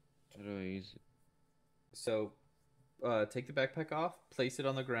 How do I use it? So, take the backpack off, place it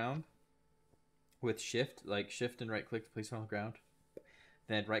on the ground with shift, like shift and right click to place it on the ground.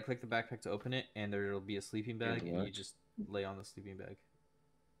 Then right click the backpack to open it, and there'll be a sleeping bag, and you what? just lay on the sleeping bag.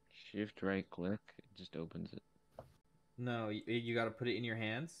 Shift right click, it just opens it. No, you got to put it in your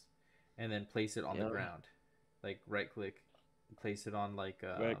hands, and then place it on the Yeah. ground. Like right click, place it on like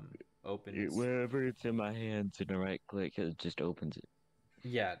Right. open. Wherever it's in my hands and a right click, it just opens it.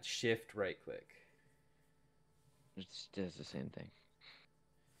 Yeah, shift right click. It does the same thing.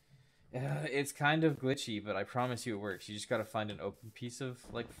 It's kind of glitchy, but I promise you it works. You just gotta find an open piece of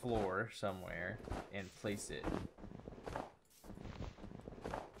like floor somewhere and place it.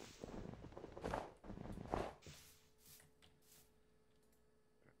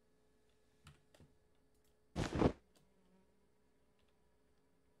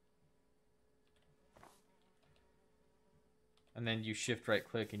 And then you shift right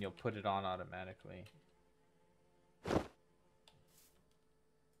click and you'll put it on automatically.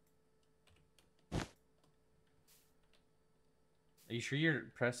 Are you sure you're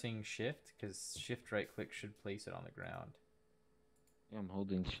pressing shift? Because shift right click should place it on the ground. Yeah, I'm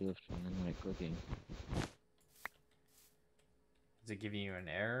holding shift and then right clicking. Is it giving you an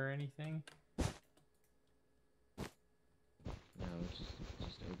error or anything? No, it just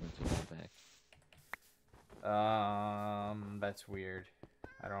opens it right back. That's weird.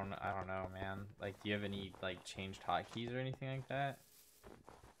 I don't know, man. Like, do you have any like changed hotkeys or anything like that?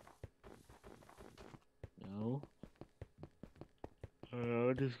 No.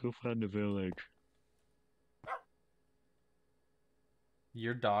 I'll just go find the village.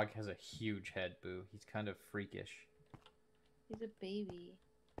 Your dog has a huge head, Boo. He's kind of freakish. He's a baby.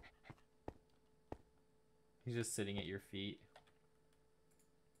 He's just sitting at your feet.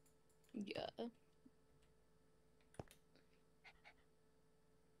 Yeah.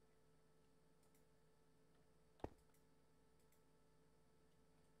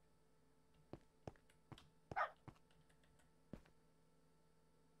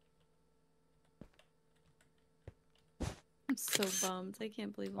 I'm so bummed. I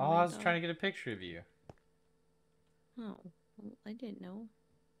can't believe. Oh, I was trying to get a picture of you. Oh, well, I didn't know.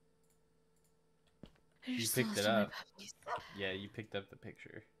 I You just picked lost it all my up. puppies. Yeah, you picked up the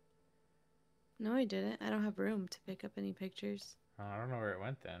picture. No, I didn't. I don't have room to pick up any pictures. Oh, I don't know where it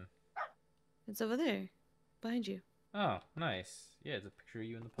went then. It's over there, behind you. Oh, nice. Yeah, it's a picture of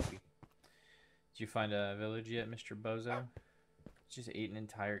you and the puppy. Did you find a village yet, Mr. Bozo? Just ate an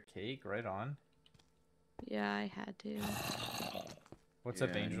entire cake. Right on. Yeah, I had to. What's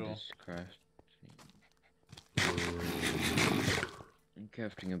up, Yeah, Angel? I'm just I'm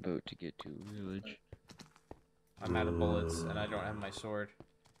crafting a boat to get to a village. I'm out of bullets, and I don't have my sword.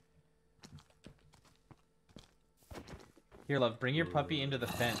 Here, love, bring your puppy into the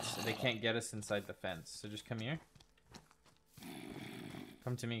fence. They can't get us inside the fence, so just come here.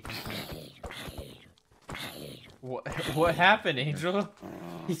 Come to me, come to me. What happened, Angel?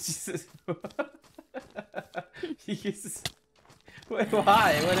 He just... he just... Why?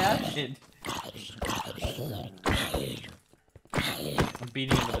 What happened? I'm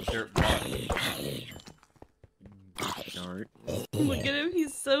beating him with a dirt block. Start. Look at him,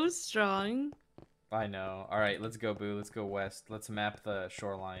 he's so strong. I know. Alright, let's go, Boo. Let's go west. Let's map the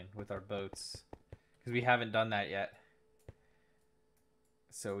shoreline with our boats. Because we haven't done that yet.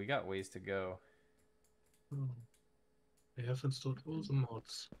 So we got ways to go. Oh. I have installed all the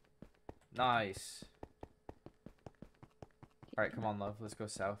mods. Nice. Alright, come on, love. Let's go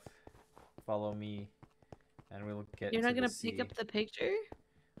south. Follow me. And we'll get You're to not gonna the pick sea. up the picture?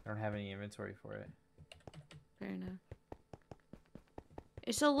 I don't have any inventory for it. Fair enough.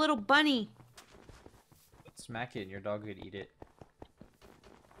 It's a little bunny. Smack it and your dog could eat it.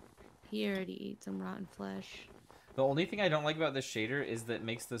 He already ate some rotten flesh. The only thing I don't like about this shader is that it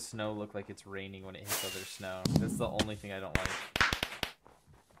makes the snow look like it's raining when it hits other snow. That's the only thing I don't like.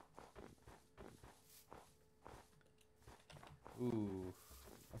 Ooh.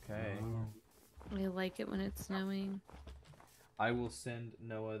 Okay. I like it when it's snowing. I will send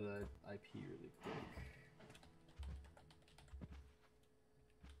Noah the IP really quick.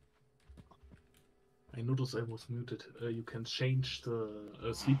 I noticed I was muted. You can change the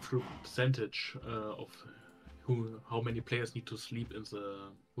sleep through percentage of how many players need to sleep in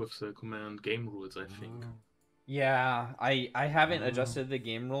with the command game rules, I think. Yeah, I haven't adjusted the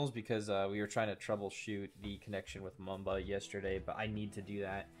game rules because we were trying to troubleshoot the connection with Mumba yesterday, but I need to do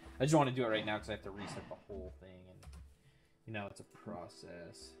that. I just want to do it right now because I have to reset the whole thing, and you know, it's a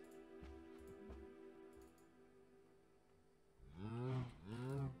process.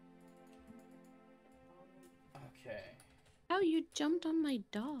 Okay. How you jumped on my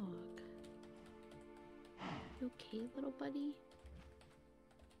dog? You okay, little buddy?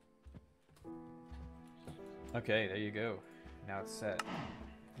 Okay, there you go. Now it's set.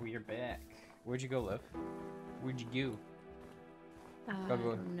 We are back. Where'd you go, Liv? Where'd you go? I Go.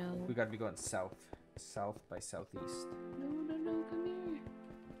 don't know. We gotta be going south. South by southeast. No, come here.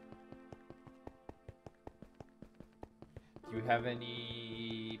 Do you have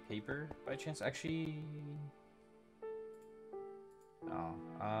any paper by chance? Actually... Oh,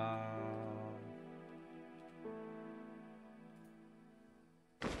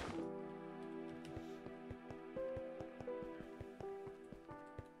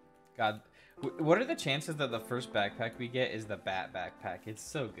 God, what are the chances that the first backpack we get is the bat backpack? It's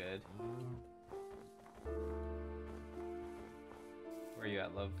so good. Where are you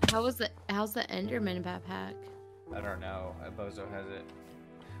at, love? How's the Enderman backpack? I don't know. Bozo has it.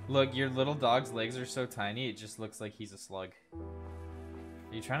 Look, your little dog's legs are so tiny, it just looks like he's a slug.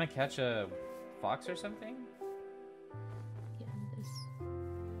 Are you trying to catch a fox or something? Yeah, this.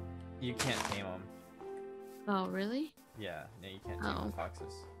 You can't tame them. Oh, really? Yeah, no, you can't tame Oh. the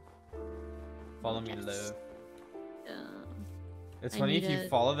foxes. Follow me, guess. love. Um, It's I funny if need you to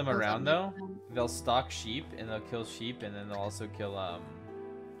follow them look up around my though. phone. They'll stalk sheep and they'll kill sheep and then they'll also kill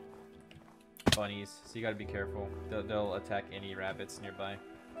bunnies. So you gotta be careful. They'll attack any rabbits nearby.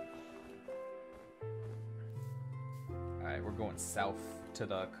 All right, we're going south to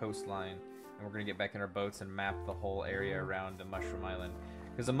the coastline, and we're gonna get back in our boats and map the whole area around the Mushroom Island,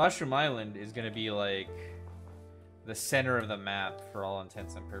 because the Mushroom Island is gonna be like the center of the map for all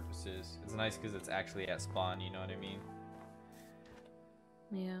intents and purposes. It's nice because it's actually at spawn. You know what I mean?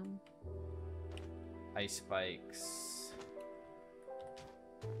 Yeah. Ice spikes.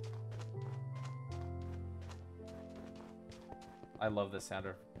 I love the sound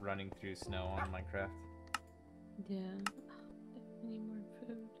of running through snow on Minecraft. Yeah. I need more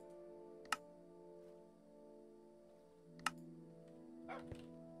food.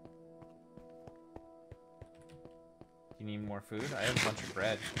 You need more food? I have a bunch of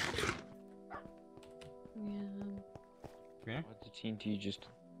bread. Yeah. Come here. What the TNT just?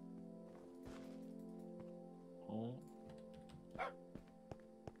 Oh.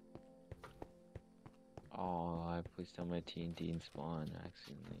 Oh, I placed on my TNT and spawn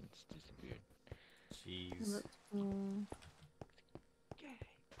accidentally. It's disappeared. Jeez. That's cool.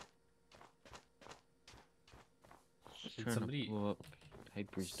 Just Did trying somebody- to blow up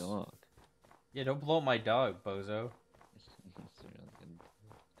Hyper's dog. Yeah, don't blow up my dog, bozo. It's really good.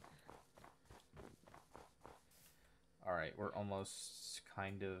 Alright, we're almost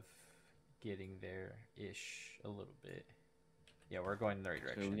kind of getting there-ish a little bit. Yeah, we're going in the right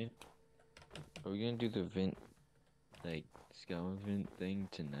So direction. are we gonna do the vent, like, scout vent thing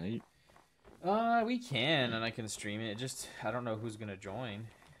tonight? We can, and I can stream it. Just, I don't know who's gonna join.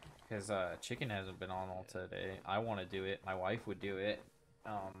 Because, Chicken hasn't been on all today. I want to do it. My wife would do it.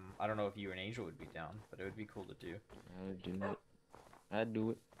 I don't know if you and Angel would be down, but it would be cool to do. I'd do it. I'd do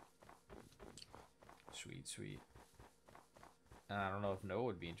it. Sweet, sweet. I don't know if Noah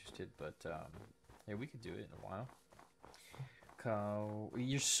would be interested, but, yeah, we could do it in a while.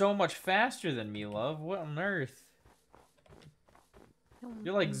 You're so much faster than me, love. What on earth?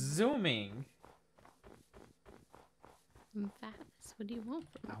 You're like zooming. I'm fast. What do you want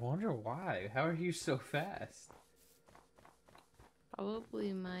from me? I wonder why. How are you so fast?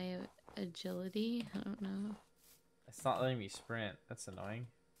 Probably my agility. I don't know. It's not letting me sprint. That's annoying.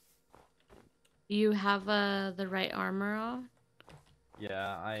 You have the right armor on?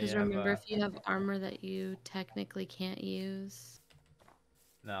 Yeah, I Because have, remember, if you have armor that you technically can't use.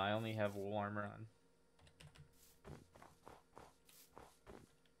 No, I only have wool armor on.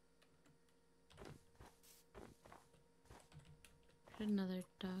 Another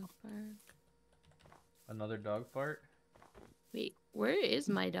dog bark. Another dog fart? Wait, where is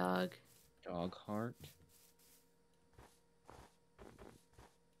my dog? Dog heart.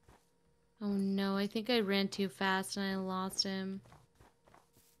 Oh no, I think I ran too fast and I lost him.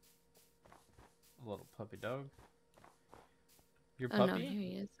 A little puppy dog. Your Oh puppy? no, here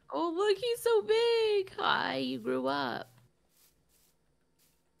he is. Oh look, he's so big! Hi, you grew up.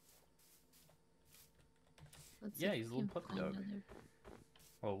 Let's see Yeah, if he's a we little can puppy find dog. another-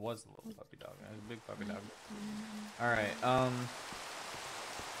 Well, it was a little puppy dog. It was a big puppy dog. Mm. Alright,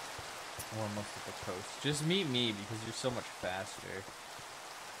 we're almost at the coast. Just meet me because you're so much faster.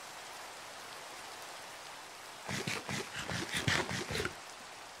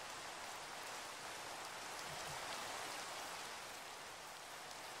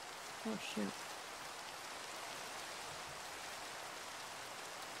 Oh shoot.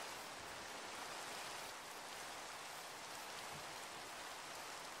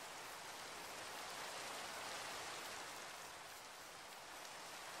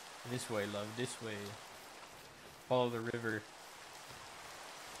 This way, love, this way. Follow the river.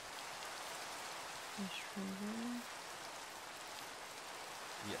 Fish river.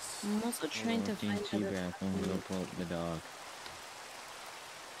 Yes. I'm also trying to find T other back. I'm gonna go puppies. pull up the dog.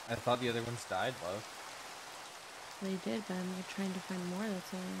 I thought the other ones died, love. They did, but I'm trying to find more.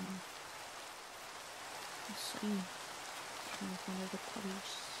 That's all. Let's see. Trying to find other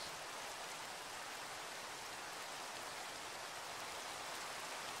puppies.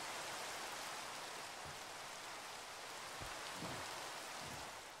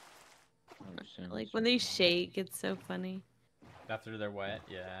 Like when they shake, it's so funny. After they're wet,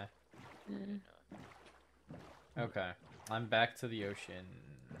 yeah. Yeah. Okay. I'm back to the ocean.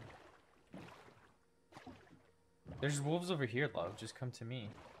 There's wolves over here, love. Just come to me.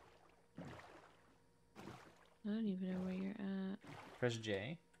 I don't even know where you're at. Press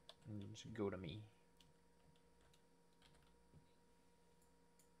J. And just go to me.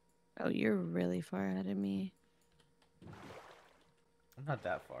 Oh, you're really far ahead of me. I'm not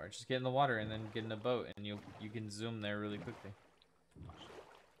that far. Just get in the water and then get in a boat and you can zoom there really quickly.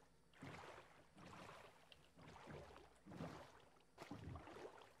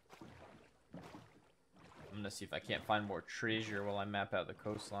 I'm gonna see if I can't find more treasure while I map out the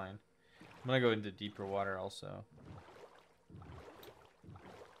coastline. I'm gonna go into deeper water also.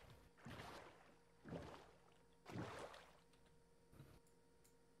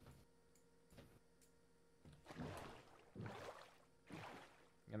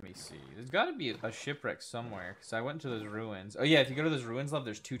 Let me see. There's got to be a shipwreck somewhere because I went to those ruins. Oh yeah, if you go to those ruins, love,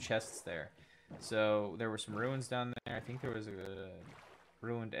 there's 2 chests there. So there were some ruins down there. I think there was a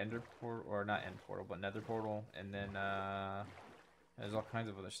ruined ender portal, or not end portal, but nether portal, and then there's all kinds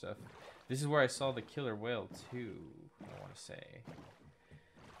of other stuff. This is where I saw the killer whale too, I want to say.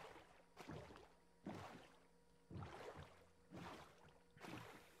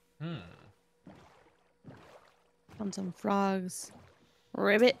 Found some frogs.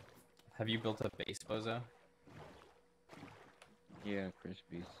 Ribbit. Have you built a base, Bozo? Yeah,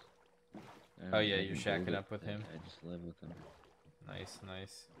 Crispies. Oh yeah, you're shacking up with him? I just live with him. Nice,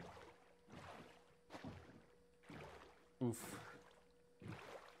 nice. Oof.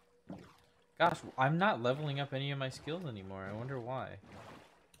 Gosh, I'm not leveling up any of my skills anymore. I wonder why.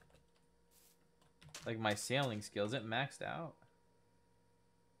 Like my sailing skill, is it maxed out?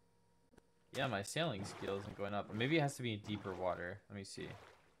 Yeah, my sailing skill isn't going up. Maybe it has to be in deeper water. Let me see.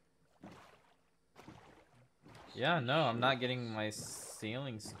 Yeah, no, I'm not getting my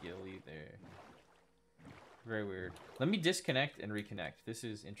sailing skill either. Very weird. Let me disconnect and reconnect. This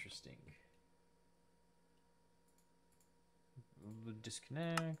is interesting.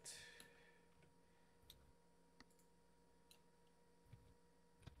 Disconnect.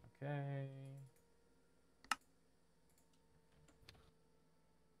 Okay.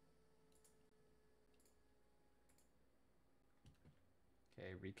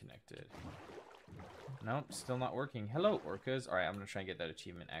 Okay, reconnected. Nope, still not working. Hello, orcas. Alright, I'm gonna try and get that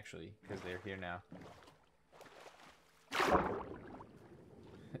achievement, actually, because they're here now.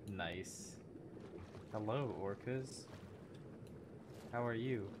 Nice. Hello, orcas. How are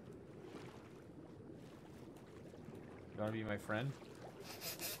you? You wanna be my friend?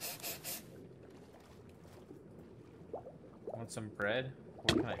 Want some bread?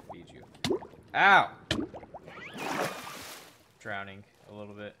 What can I feed you? Ow! Drowning a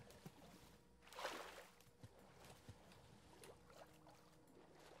little bit.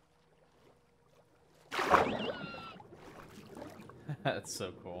 That's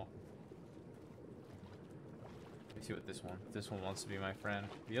so cool. Let me see what this one wants to be my friend.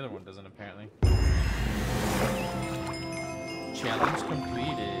 The other one doesn't, apparently. Challenge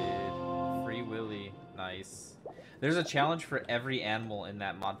completed. Free Willy. Nice. There's a challenge for every animal in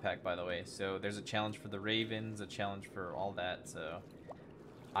that mod pack, by the way. So there's a challenge for the ravens, a challenge for all that. So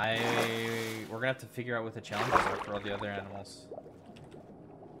we're gonna have to figure out what the challenges are for all the other animals.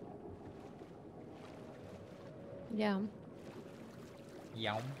 Yeah.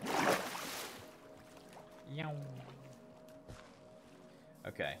 Yum. Yum.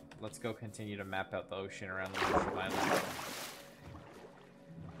 Okay, let's go continue to map out the ocean around the Mushroom Island.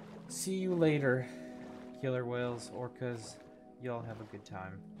 See you later, killer whales, orcas. Y'all have a good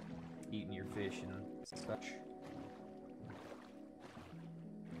time eating your fish and such.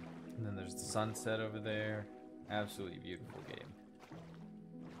 And then there's the sunset over there. Absolutely beautiful game.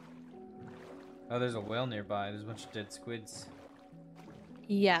 Oh, there's a whale nearby. There's a bunch of dead squids.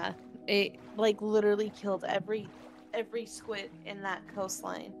 Yeah. It like literally killed every squid in that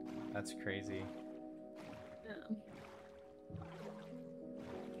coastline. That's crazy. Yeah.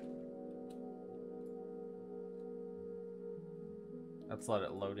 Let's let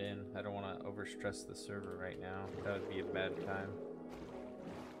it load in. I don't want to overstress the server right now. That would be a bad time.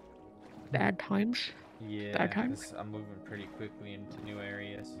 Bad times. Yeah, Bad times. I'm moving pretty quickly into new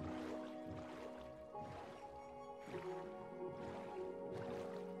areas.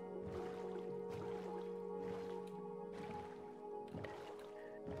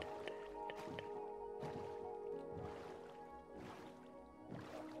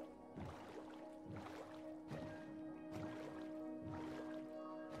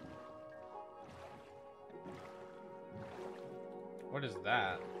 What is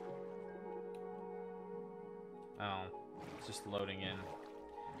that? Oh, it's just loading in.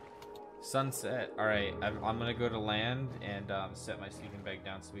 Sunset. Alright, I'm gonna go to land and set my sleeping bag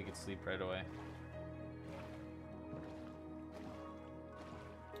down so we can sleep right away.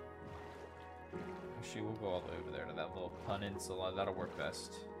 Actually, we'll go all the way over there to that little peninsula. That'll work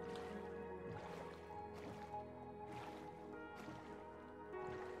best.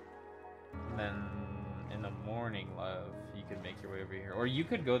 And then in the morning, love, you can make your way over here. Or you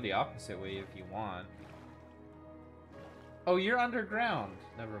could go the opposite way if you want. Oh, you're underground.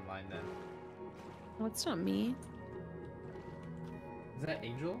 Never mind then. Oh, it's not me. Is that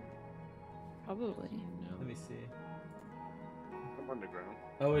Angel? Probably. Let me see. I'm underground.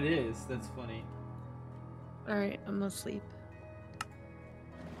 Oh, it is. That's funny. Alright, I'm asleep.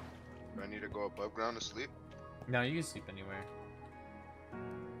 Do I need to go above ground to sleep? No, you can sleep anywhere.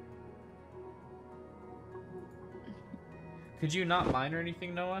 Could you not mine or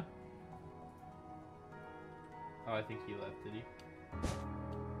anything, Noah? Oh, I think he left, did he?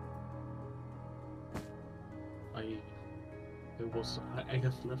 I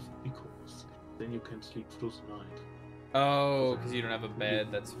have left because then you can sleep through the night. Oh, because you don't have a bed.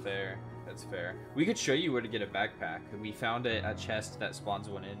 That's fair. That's fair. We could show you where to get a backpack. We found a chest that spawns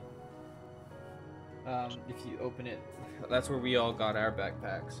one in. If you open it, that's where we all got our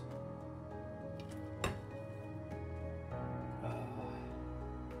backpacks.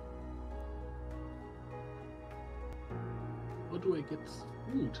 How do I get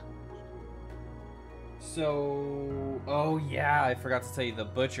food? So, oh yeah, I forgot to tell you the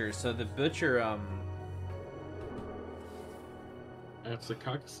butcher. So the butcher, I have the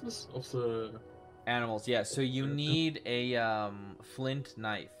carcasses of the animals, yeah. So you need a flint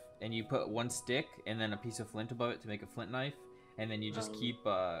knife, and you put one stick and then a piece of flint above it to make a flint knife, and then you just keep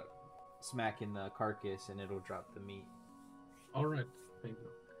smacking the carcass, and it'll drop the meat. All right, thank you.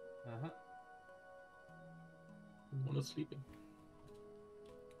 was sleeping.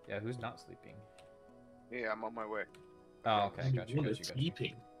 Yeah, who's not sleeping? Yeah, I'm on my way. Oh, okay, Only gotcha, one gotcha, is gotcha.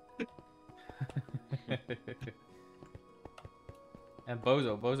 sleeping. And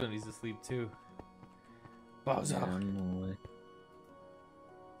Bozo needs to sleep too. Bozo! Yeah, I'm on my way.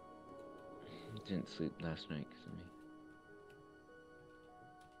 Didn't sleep last night because of me.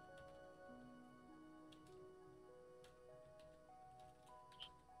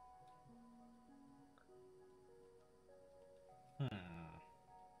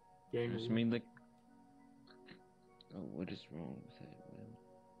 Game I just over. made like. Oh, what is wrong with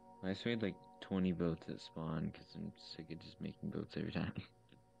it? I just made like 20 boats at spawn because I'm sick of just making boats every time.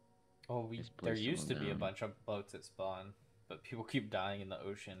 Oh, Just there place used to them be a down. bunch of boats at spawn, but people keep dying in the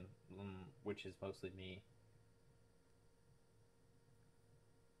ocean, which is mostly me.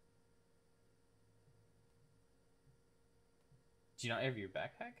 Do you not have your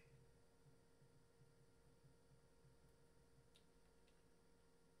backpack?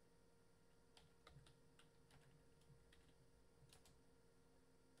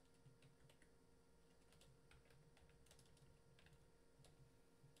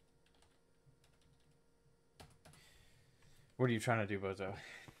 What are you trying to do, Bozo?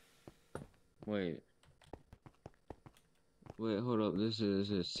 Wait. Wait, hold up. This is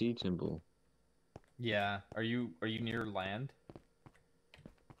a sea temple. Yeah, are you near land?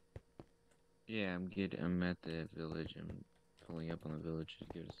 Yeah, I'm at the village. I'm pulling up on the village to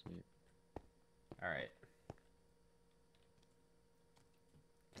go to sleep. All right.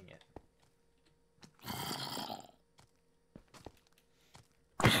 Dang it.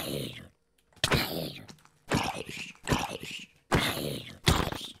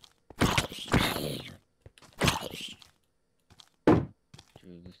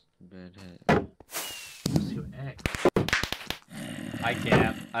 Dude, this bed hat. What's your axe? I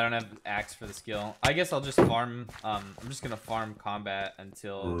can't. I don't have axe for the skill. I guess I'll just farm. I'm just gonna farm combat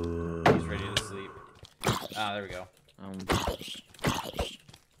until he's ready to sleep. Ah, there we go.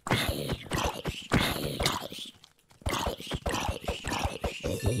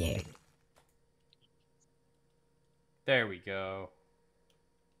 There we go.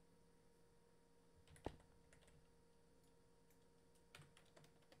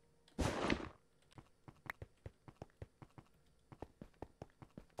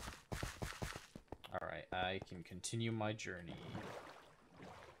 Alright, I can continue my journey.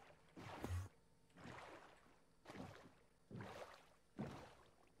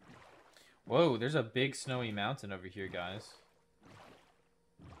 Whoa, there's a big snowy mountain over here, guys.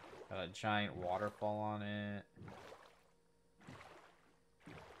 Got a giant waterfall on it.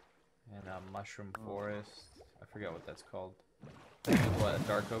 And a mushroom forest. I forget what that's called. What, a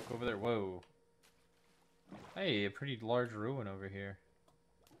dark oak over there? Whoa. Hey, a pretty large ruin over here.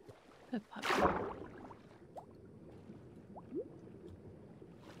 Good puppy.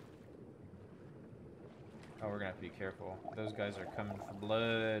 Oh, we're gonna have to be careful. Those guys are coming for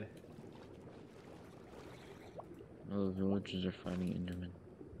blood. Oh, the villagers are fighting Enderman.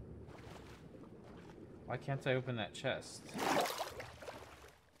 Why can't I open that chest?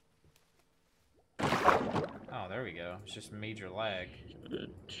 Oh, there we go. It's just major lag.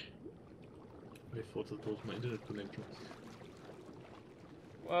 I thought that was my internet connection.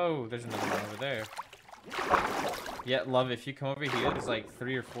 Whoa, there's another one over there. Yeah, love, if you come over here, there's like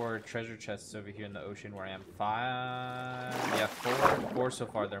 3 or 4 treasure chests over here in the ocean where I am. 5... Yeah, 4 so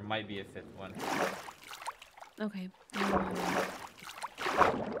far. There might be a 5th one. Okay.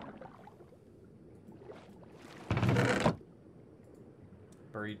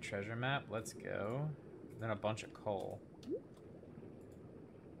 Buried treasure map. Let's go. Then a bunch of coal.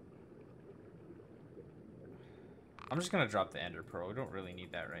 I'm just gonna drop the ender pearl. We don't really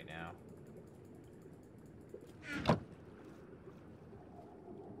need that right now.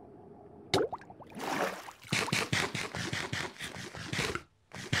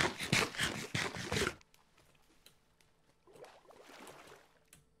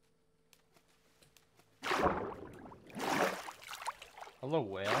 Hello,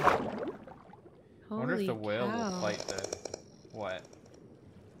 whale. I wonder if the whale will fight the... What?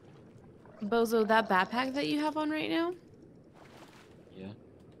 Bozo, that backpack that you have on right now, Yeah.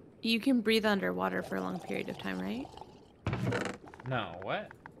 you can breathe underwater for a long period of time, right? No, what?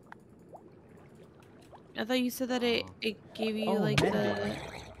 I thought you said that it gave you Oh, like mending.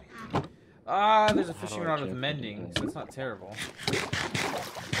 the... Ah, there's a How fishing do I rod with check mending, it? so it's not terrible.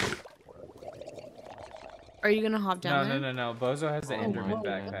 Are you gonna hop down No, there? no, no. Bozo has the Oh Enderman my God.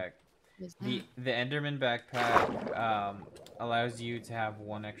 backpack. What is The Enderman backpack allows you to have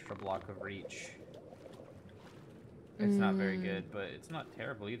 1 extra block of reach. It's not very good, but it's not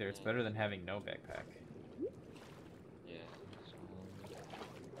terrible either. It's better than having no backpack.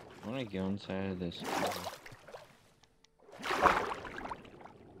 I wanna go inside of this. Very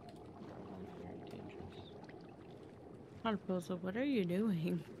dangerous. Proposal, what are you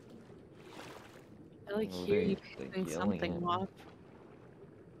doing? I like Well, hear you they doing yelling something at me. off.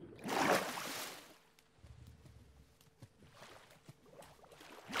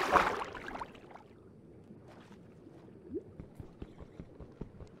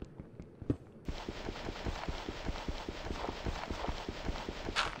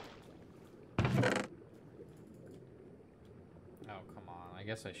 Oh, come on. I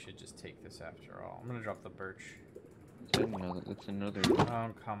guess I should just take this after all. I'm gonna drop the birch. That's another. Oh,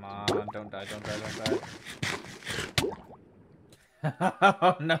 come on. Don't die, don't die, don't die.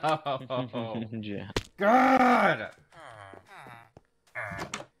 Oh, no. Yeah. God!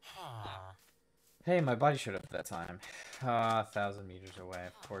 Hey, my body showed up that time. 1,000 meters away.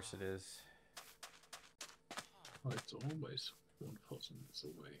 Of course it is. Oh, it's always 1,000 meters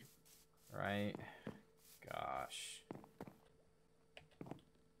away. Right? Gosh.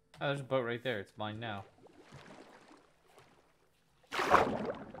 Oh, there's a boat right there. It's mine now.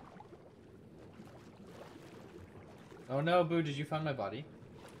 Oh no, Boo, did you find my body?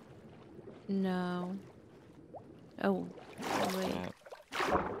 No. Oh, wait. Yeah.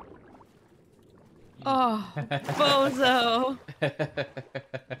 Oh, bozo.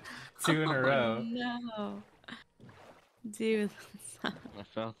 2 in a row. No. Dude.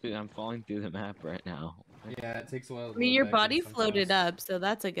 I'm falling through the map right now. Yeah, it takes a while to I mean, load your back body in floated sometimes. up, so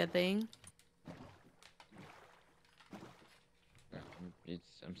that's a good thing.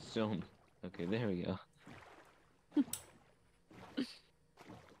 I'm still. Okay, there we go.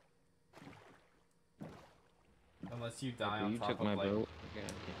 Unless you die Okay, on you top took of my like... boat.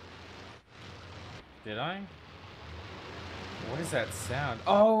 Did I? What is that sound?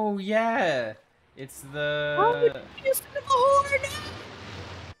 Oh, yeah! It's the... Oh, you son of a whore!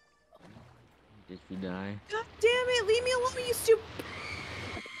 Did you die? God damn it! Leave me alone, you stupid!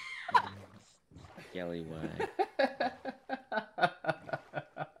 Scallywag.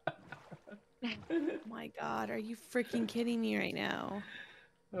 Oh my god, are you freaking kidding me right now?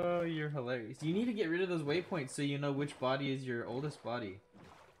 Oh, you're hilarious. You need to get rid of those waypoints so you know which body is your oldest body.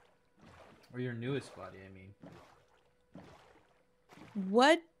 Or your newest body, I mean.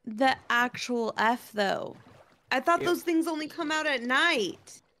 What the actual F, though? I thought those things only come out at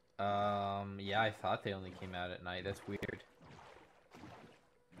night. Yeah, I thought they only came out at night. That's weird.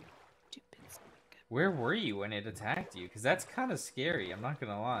 Stupid son of a- Where were you when it attacked you? Because that's kind of scary, I'm not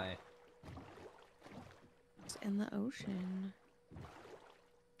gonna lie. It's in the ocean.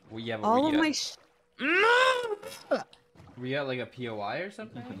 Well, yeah, but All were of you my were you at like a POI or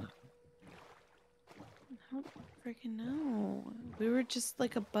something? I don't freaking know. We were just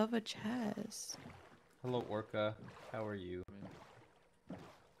like above a chest. Hello, Orca. How are you?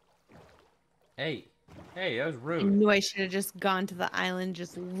 Hey. Hey, that was I rude. knew I should have just gone to the island,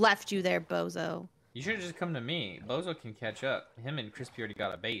 just left you there, bozo. You should have just come to me. Bozo can catch up. Him and Crispy already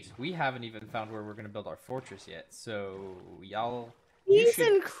got a base. We haven't even found where we're going to build our fortress yet. So, y'all... you Peas should...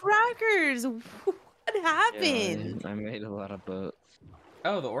 and crackers! What happened? Yeah, I made a lot of boats.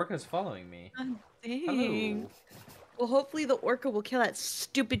 Oh, the Orca's following me. God dang. Hello. Well, hopefully the orca will kill that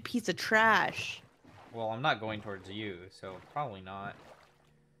stupid piece of trash. Well, I'm not going towards you, so probably not.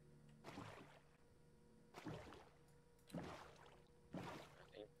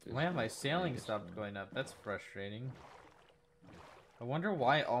 Why my sailing stopped going up? That's frustrating. I wonder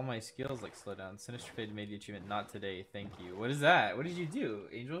why all my skills like slow down. Sinister Fate made the achievement not today. Thank you. What is that? What did you do,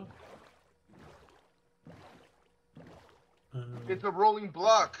 Angel? It's a rolling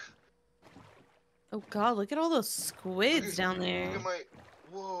block. Oh god, look at all those squids Look at- down there. Look at my.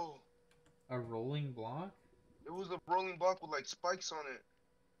 Whoa. A rolling block? It was a rolling block with like spikes on it.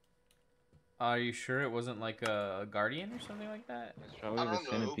 Are you sure it wasn't like a guardian or something like that? It's probably I the don't know.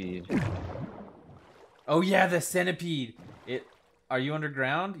 centipede. Oh yeah, the centipede. It. Are you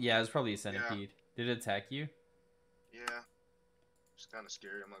underground? Yeah, it's probably a centipede. Did it attack you? Yeah. It's kind of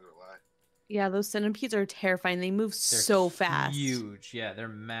scary. I'm not gonna lie. Yeah, those centipedes are terrifying. They move They're so fast. Huge. Yeah, they're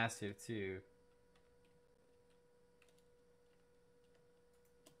massive too.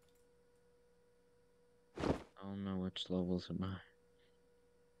 I don't know which levels am I.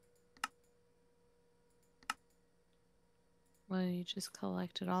 Well, you just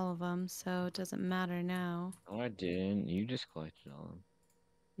collected all of them, so it doesn't matter now. Oh, I didn't. You just collected all of them.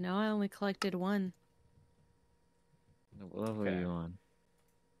 No, I only collected one. What level are you on?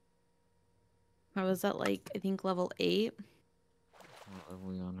 I was at like, I think level 8. What level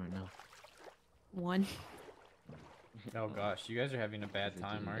are you on right now? 1. Oh gosh, you guys are having a bad Is it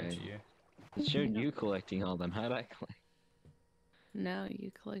time, getting aren't bad? you? It showed you collecting all of them. How'd I collect? No,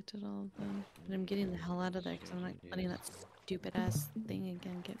 you collected all of them. And I'm getting the hell out of there because I'm not letting that stupid ass thing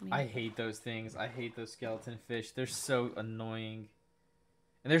again get me. I hate those things. I hate those skeleton fish. They're so annoying.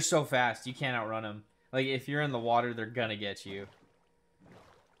 And they're so fast. You can't outrun them. Like, if you're in the water, they're gonna get you.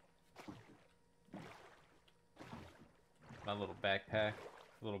 My little backpack.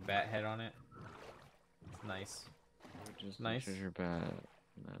 A little bat head on it. It's nice. Just Nice. Treasure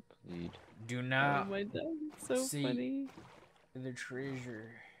map, lead. Do Oh not my god, it's so see funny. the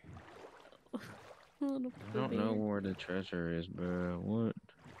treasure. Little I don't Pooh know Bear. where the treasure is, bro. What?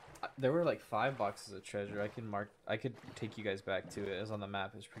 There were like 5 boxes of treasure. I could take you guys back to it. It was on the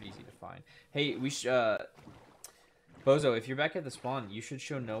map. It's pretty easy to find. Hey, we should Bozo, if you're back at the spawn, you should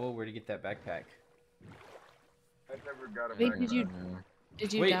show Noah where to get that backpack. I never got a Wait, backpack.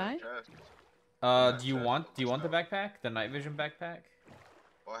 did you Wait. die? Chest. Do you want the backpack? The night vision backpack?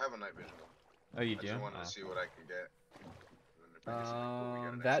 Well, I have a night vision. Oh, you I do? just wanted Oh. to see what I can get. And then if I get something cool, we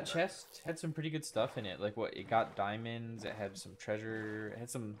get an That extra backpack. chest had some pretty good stuff in it. Like what? It got diamonds. It had some treasure. It had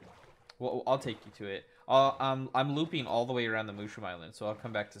some. Well, I'll take you to it. I'm looping all the way around the Mushroom Island, so I'll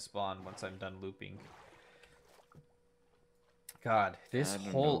come back to spawn once I'm done looping. God, this I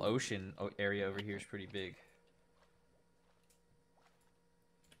don't whole know. ocean area over here is pretty big.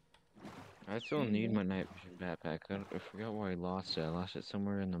 I still need my night vision backpack. I forgot where I lost it. I lost it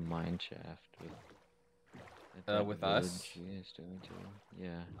somewhere in the mine shaft. At that With us? village you guys went to.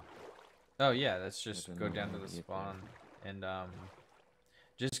 Yeah. Oh yeah, let's just don't go know down how to the to get there. spawn and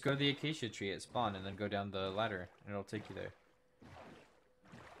just go to the acacia tree at spawn and then go down the ladder and it'll take you there.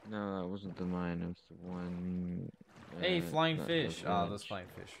 No, that wasn't the mine. It was the one. Hey, flying the fish! Oh, those village. flying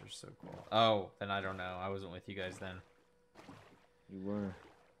fish are so cool. Oh, then I don't know. I wasn't with you guys then. You were.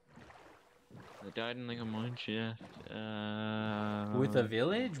 I died in like a mine shaft. With a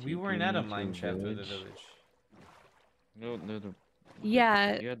village? We took weren't me at a to mine shaft with a village. village. No, the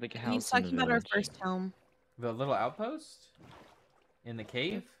Yeah, you had like a house he's in the talking about our village. first home. The little outpost? In the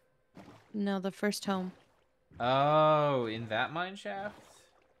cave? No, the first home. Oh, in that mine shaft?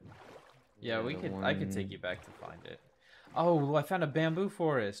 Yeah, we the could. I could take one- you back to find it. Oh, I found a bamboo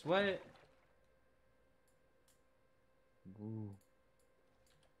forest. What? Ooh.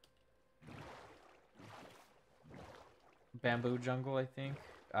 Bamboo jungle, I think.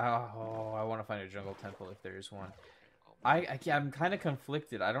 Oh, I want to find a jungle temple if there is one. I'm kind of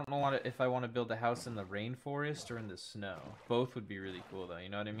conflicted. I don't know if I want to build a house in the rainforest or in the snow. Both would be really cool, though. You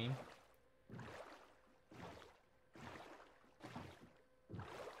know what I mean?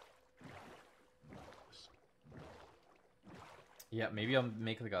 Yeah, maybe I'll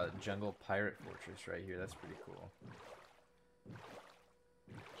make like a jungle pirate fortress right here. That's pretty cool.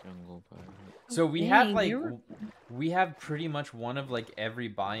 Jungle pirate. So we Dang, have like you're- we have pretty much one of like every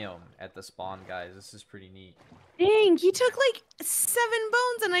biome at the spawn, guys. This is pretty neat. Dang, he took like 7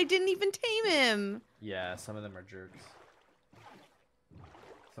 bones and I didn't even tame him. Yeah, some of them are jerks.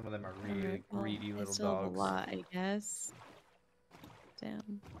 Some of them are really Alright, well, greedy I little still have dogs. a lot, I guess.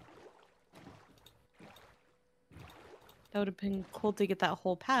 Damn. That would have been cool to get that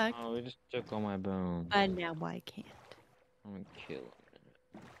whole pack, Oh, we just took all my bones. but now I can't. I'm gonna kill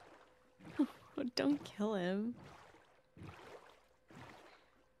him. Oh, don't kill him.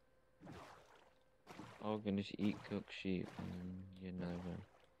 Oh, we can just eat cooked sheep and then get another one.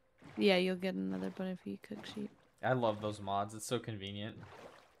 Yeah, you'll get another bone if you cook sheep. I love those mods. It's so convenient.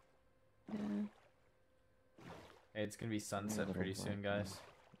 Yeah. Hey, it's gonna be sunset little pretty soon, black guys.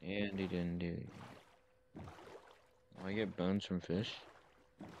 And he didn't do it. Oh, I get bones from fish?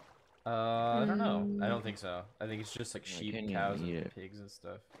 I don't know. I don't think so. I think it's just like I sheep, can't even cows, eat and it. pigs and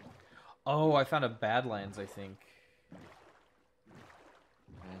stuff. Oh, I found a Badlands, I think.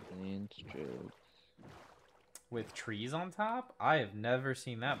 Badlands strokes. With trees on top? I have never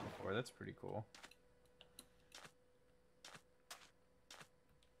seen that before. That's pretty cool.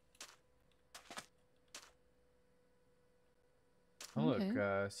 Oh, look,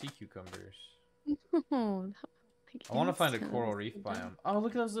 Okay. sea cucumbers. Oh, I want to find a sounds coral reef so biome. Oh,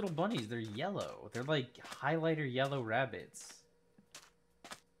 look at those little bunnies. They're yellow. They're like highlighter yellow rabbits.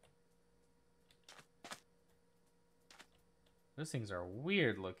 Those things are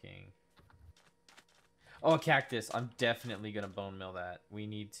weird looking. Oh, a cactus. I'm definitely going to bone mill that. We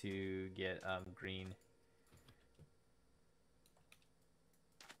need to get green.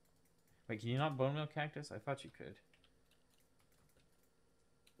 Wait, can you not bone mill cactus? I thought you could.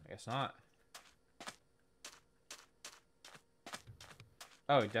 I guess not.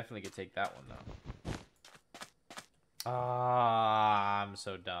 Oh, definitely could take that one, though. Ah, I'm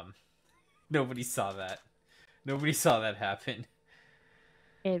so dumb. Nobody saw that. Nobody saw that happen.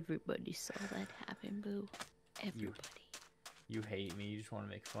 Everybody saw that happen, boo. Everybody. You hate me. You just want to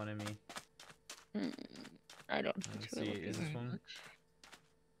make fun of me. I don't Let's think see. Is this one?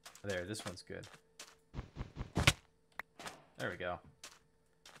 There. This one's good. There we go.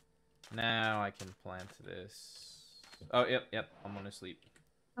 Now I can plant this. Oh, yep. I'm gonna sleep.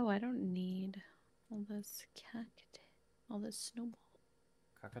 Oh, I don't need all this cactus, all this snowball.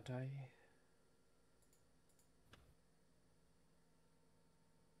 Kakatai.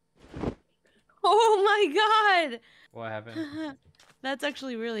 Oh my god! What happened? That's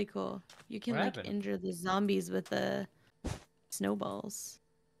actually really cool. You can What like happened? injure the zombies with the snowballs.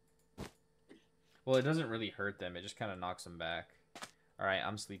 Well, it doesn't really hurt them. It just kind of knocks them back. All right,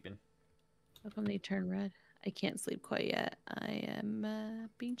 I'm sleeping. How come they turn red? I can't sleep quite yet. I am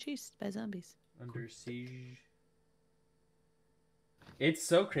being chased by zombies. Under siege. It's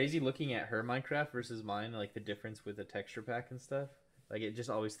so crazy looking at her Minecraft versus mine, like the difference with the texture pack and stuff. Like it just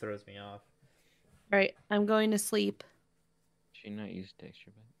always throws me off. Right, I'm going to sleep. She not use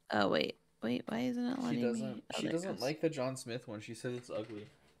texture pack. Oh wait, why isn't it She letting doesn't. me? Oh, She there it doesn't goes. like the John Smith one. She says it's ugly.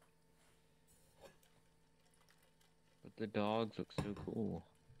 But the dogs look so cool.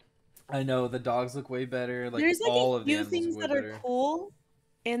 I know the dogs look way better. Like There's like all a of the few animals things look that way are better. cool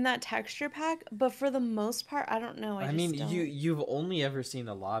in that texture pack, but for the most part, I don't know. I just mean, don't. you've only ever seen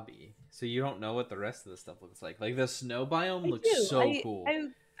the lobby, so you don't know what the rest of the stuff looks like. Like the snow biome I looks do. so cool.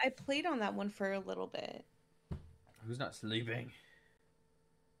 I played on that one for a little bit. Who's not sleeping?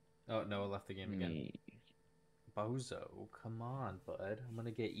 Oh, Noah left the game again. Me. Bozo, come on, bud. I'm gonna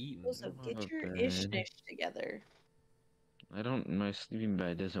get eaten. Also, not get a your bed. ish-nish together. I don't. My sleeping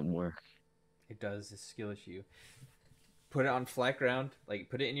bag doesn't work. It does. It's a skill issue. Put it on flat ground. Like,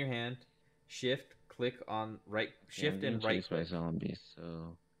 put it in your hand. Shift, click on right. Shift Yeah, I'm and being right chased by click. zombies,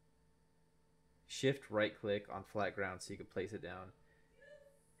 so Shift, right click on flat ground so you can place it down.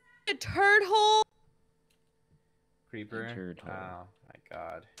 A turd hole. Creeper. turd hole. Oh my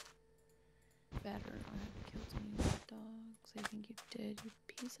god. Better not have killed any of the dogs. I think you did, you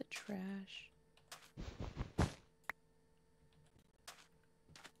piece of trash.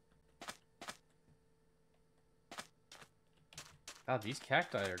 God, these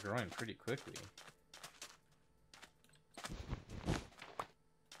cacti are growing pretty quickly.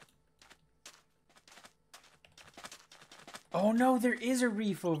 Oh no, there is a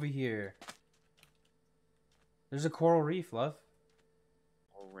reef over here. There's a coral reef, love.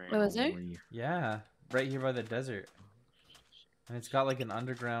 Oh, is there? Yeah, right here by the desert. And it's got like an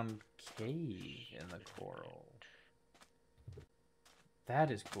underground cave in the coral. That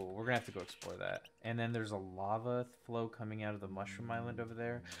is cool. We're gonna have to go explore that. And then there's a lava flow coming out of the mushroom island over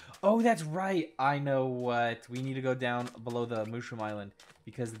there. Oh, that's right. I know what. We need to go down below the mushroom island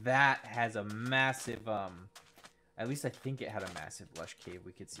because that has a massive, at least I think it had a massive lush cave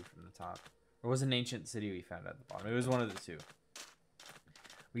we could see from the top. Or was it an ancient city we found at the bottom? It was one of the two.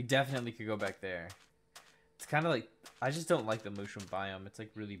 We definitely could go back there. It's kind of like, I just don't like the mushroom biome. It's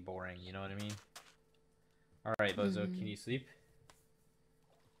like really boring, you know what I mean? Alright, Bozo, can you sleep?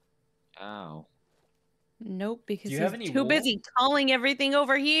 Ow. Nope, because Do you he's have any too wool? busy calling everything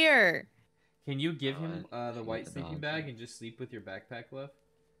over here. Can you give him I the white the sleeping dog bag food. and just sleep with your backpack left?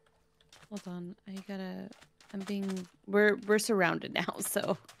 Hold on, we're surrounded now,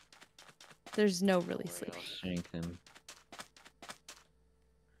 so there's no really sleeping. I'll shank them.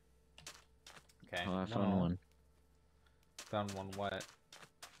 Okay. Oh, I found one. Found one what?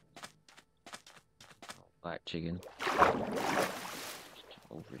 Black chicken.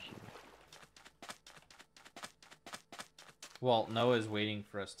 Over here. Well, Noah's waiting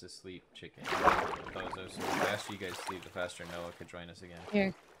for us to sleep, chicken. Bozo, so the faster you guys sleep, the faster Noah could join us again.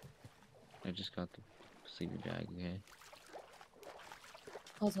 Here, I just got the sleeping bag, okay?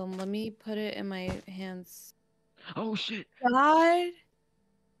 hold on, let me put it in my hands. Oh shit! God!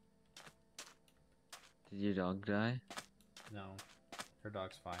 Did your dog die? No, her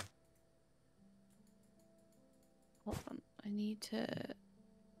dog's fine. Hold on, I need to...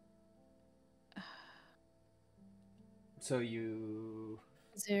 So you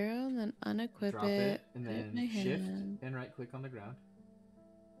 0, and then unequip drop it, it, and put it in my then shift hand. and right click on the ground.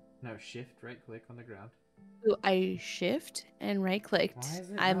 No, shift, right click on the ground. Ooh, I shift and right clicked. Why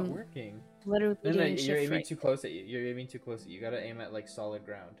is it I'm not working? literally No, doing you're shift aiming right. too close at you. You're aiming too close at you. You gotta aim at like solid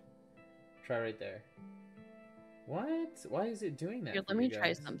ground. Try right there. What? Why is it doing that? Here, for let me you try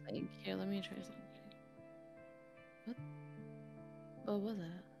guys? something. Here, let me try something. What? What was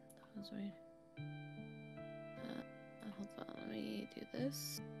that? That was weird. Hold on, let me do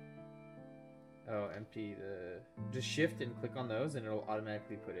this. Oh, empty the. Just shift and click on those, and it'll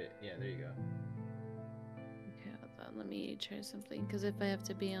automatically put it. Yeah, there you go. Okay, hold on, let me try something. Because if I have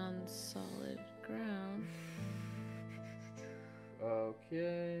to be on solid ground.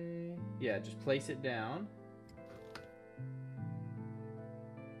 Okay. Yeah, just place it down.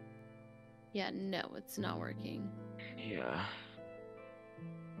 Yeah, no, it's not working. Yeah.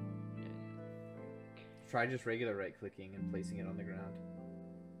 Try just regular right-clicking and placing it on the ground.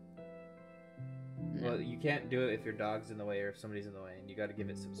 No. Well, you can't do it if your dog's in the way or if somebody's in the way, and you got to give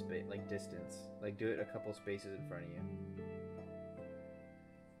it some space, like distance. Like do it a couple spaces in front of you.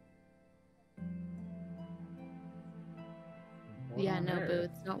 What Yeah, on no, earth? boo,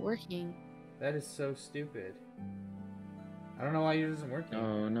 it's not working. That is so stupid. I don't know why yours isn't working.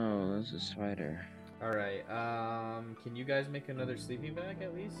 Oh no, that's a spider. Alright, can you guys make another sleeping bag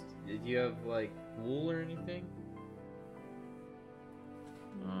at least? Do you have, like, wool or anything?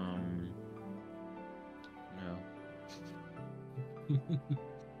 No.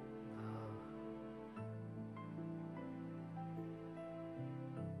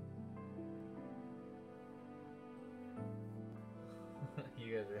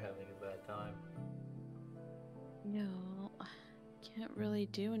 You guys are having a bad time. No, can't really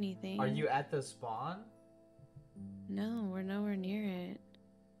do anything. Are you at the spawn? No, we're nowhere near it.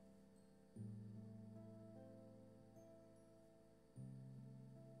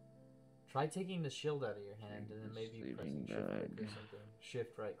 Try taking the shield out of your hand and then maybe pressing Sleeping shift click or bag. something.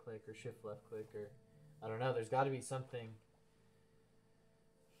 Shift right click or shift left click or... I don't know, there's got to be something.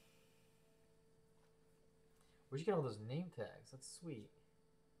 Where'd you get all those name tags? That's sweet.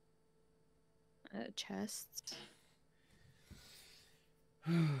 Chests.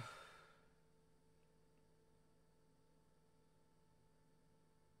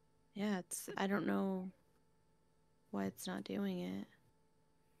 Yeah, it's. I don't know why it's not doing it.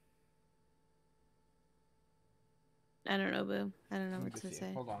 I don't know, boo. I don't know Let me what go to see.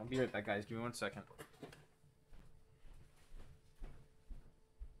 say. Hold on, I'll be right back, guys. Give me 1 second.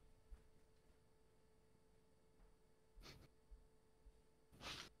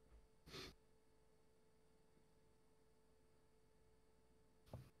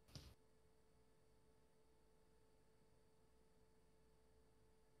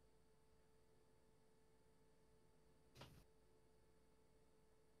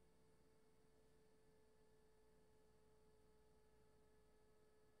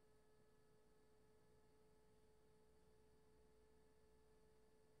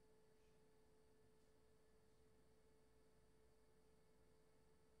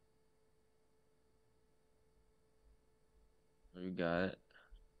 You got it.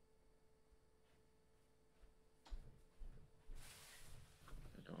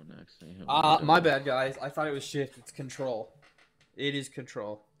 I don't actually have My bad, guys. I thought it was shift. It's control. It is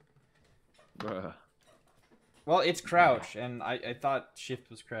control. Bruh. Well, it's crouch, and I thought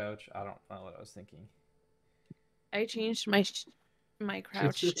shift was crouch. I don't know what I was thinking. I changed my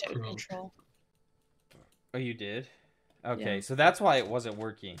crouch is to crouch. control. Oh, you did? Okay, Yeah. so that's why it wasn't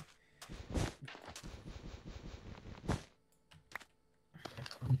working.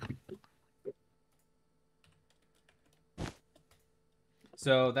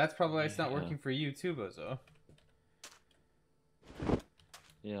 So that's probably why it's not Yeah. working for you too, Bozo.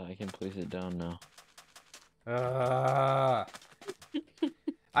 Yeah, I can place it down now.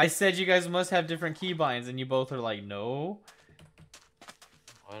 I said you guys must have different keybinds, and you both are like, no.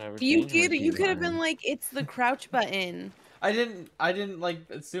 Whatever. You could have been like, it's the crouch button. I didn't like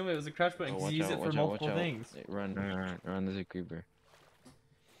assume it was a crouch button Oh, because you use it for multiple things. Run, there's a creeper.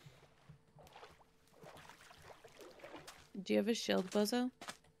 Do you have a shield, Bozo?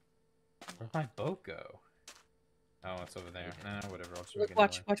 Where'd my boat go? Oh, it's over there. Nah, whatever. I'll just Look, make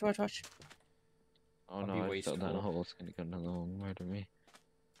watch. Oh I'll no, be I fell down wasteful. a hole. It's gonna go down the hole and murder me.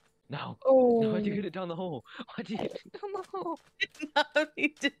 No! Oh, No, why'd you get it down the hole? Why'd you get it down the hole? not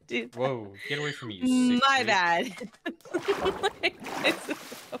need to do that. Whoa, get away from me, you sick My freak. bad.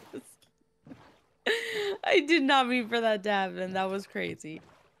 I did not mean for that to happen. That was crazy.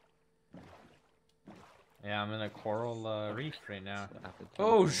 Yeah, I'm in a coral reef right now. At the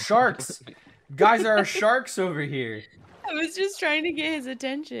Oh, temple. sharks! Guys, there are sharks over here. I was just trying to get his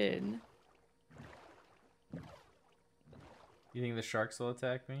attention. You think the sharks will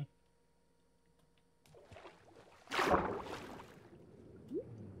attack me?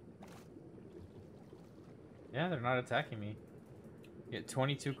 Yeah, they're not attacking me. You get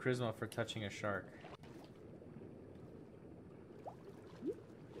 22 charisma for touching a shark.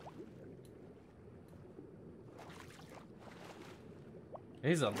 It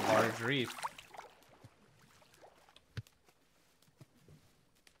is a large reef.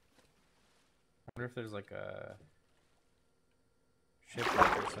 I wonder if there's like a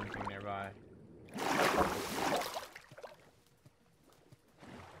shipwreck or something nearby.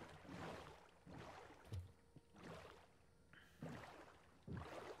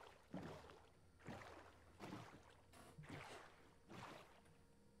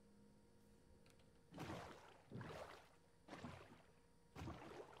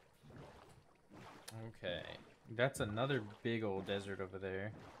 Okay. That's another big old desert over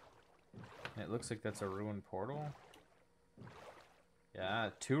there. And it looks like that's a ruined portal. Yeah,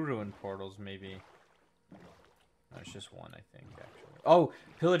 2 ruined portals maybe. No, it's just one, I think, actually. Oh,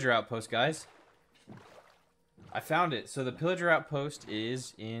 pillager outpost, guys. I found it. So the pillager outpost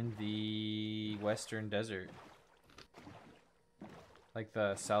is in the western desert. Like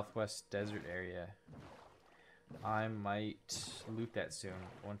the southwest desert area. I might loot that soon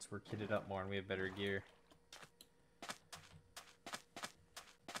once we're kitted up more and we have better gear.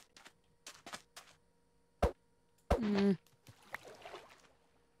 Mm.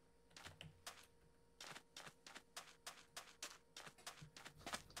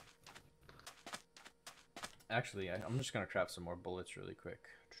 Actually, I'm just gonna craft some more bullets really quick.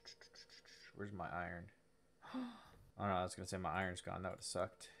 Where's my iron? Oh no, I was gonna say my iron's gone. That would've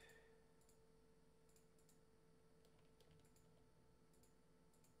sucked.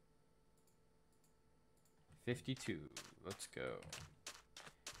 $52. Let's go.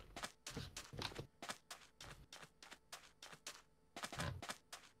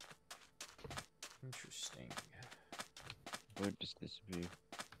 Interesting. Where does this be?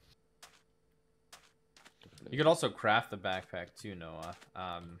 You could also craft the backpack too, Noah.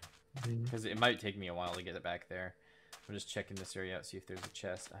 Because it might take me a while to get it back there. I'm just checking this area out, see if there's a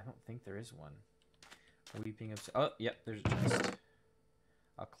chest. I don't think there is one. Weeping of... Oh, yep, there's a chest.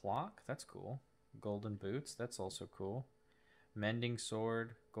 A clock? That's cool. Golden boots? That's also cool. Mending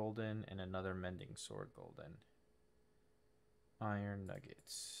sword, golden, and another mending sword, golden. Iron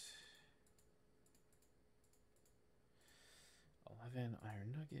nuggets. 11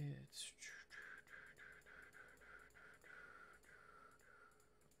 iron nuggets.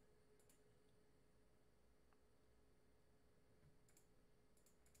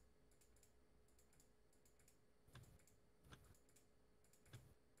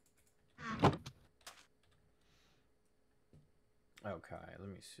 Okay, let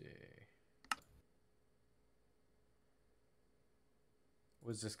me see.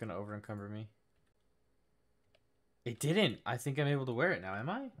 Was this gonna over encumber me? It didn't. I think I'm able to wear it now. Am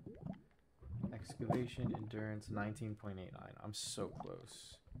I? Excavation endurance 19.89. I'm so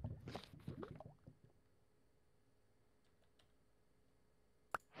close.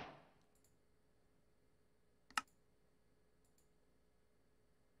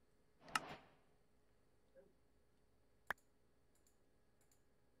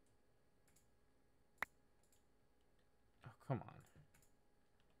 Oh, come on.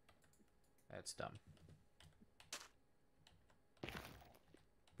 That's dumb.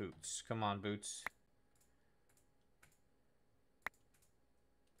 Boots. Come on, boots.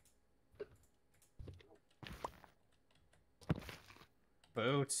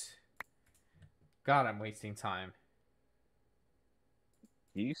 Boots. God, I'm wasting time.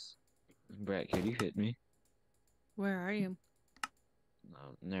 Use? Brett, could you hit me? Where are you? No,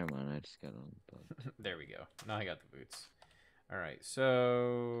 never mind. I just got on the boat. There we go. Now I got the boots. Alright,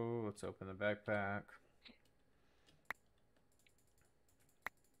 so let's open the backpack.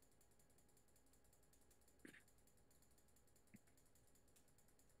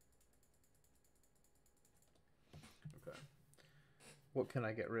 Okay. What can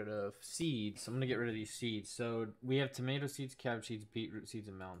I get rid of? Seeds. I'm going to get rid of these seeds. So we have tomato seeds, cabbage seeds, beetroot seeds,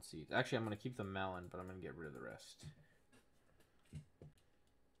 and melon seeds. Actually, I'm going to keep the melon, but I'm going to get rid of the rest.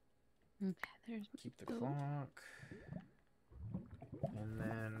 Okay, there's Keep the clock. And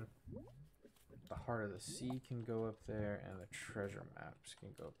then the heart of the sea can go up there, and the treasure maps can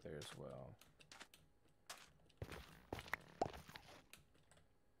go up there as well.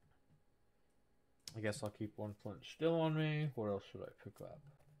 I guess I'll keep one flint still on me. What else should I pick up?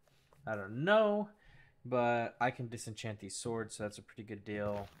 I don't know, but I can disenchant these swords, so that's a pretty good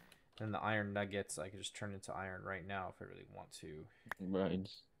deal. Then the iron nuggets, I can just turn into iron right now if I really want to. Right.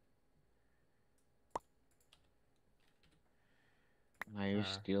 Are you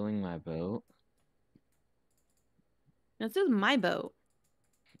stealing my boat? This is my boat.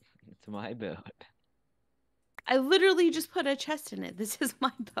 It's my boat. I literally just put a chest in it. This is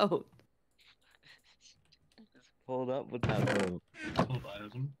my boat. Just pulled up with that boat. Gold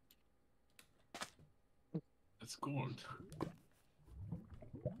item. It's gold.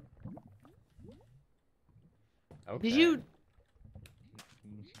 Okay. Did you?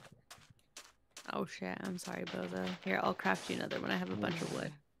 Oh shit! I'm sorry, Bozo. Here, I'll craft you another when I have a bunch of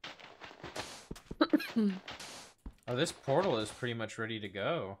wood. Oh, this portal is pretty much ready to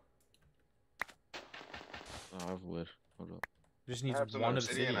go. Oh, I've wood. Hold up. Just I needs have some one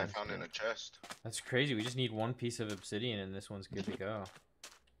obsidian obsidian. I found in a chest. That's crazy. We just need one piece of obsidian and this one's good to go.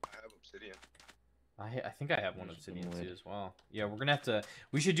 I have obsidian. I think I have one There's obsidian some too wood. as well. Yeah, we're gonna have to.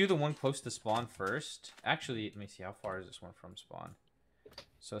 We should do the one close to spawn first. Actually, let me see. How far is this one from spawn?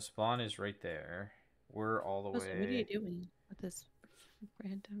 So spawn is right there. We're all the Bozo, what are you way. doing with this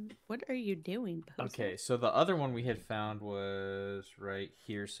random? What are you doing, Bozo? Okay, so the other one we had found was right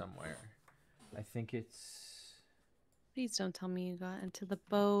here somewhere. I think it's. Please don't tell me you got into the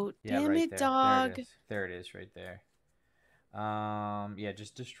boat. Yeah, Damn right it, there. dog. There it is. There it is, right there. Yeah,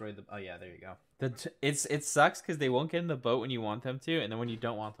 just destroy the. Oh yeah, there you go. It sucks because they won't get in the boat when you want them to, and then when you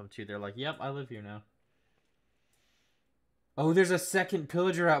don't want them to, they're like, "Yep, I live here now." Oh, there's a second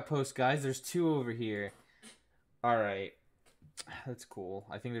pillager outpost, guys. There's two over here. All right, that's cool.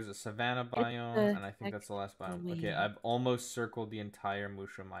 I think there's a savanna biome, the and I think that's the last biome. way. Okay, I've almost circled the entire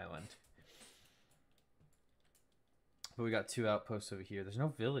Mushroom Island. But we got two outposts over here. There's no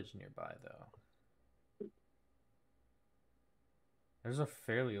village nearby, though. There's a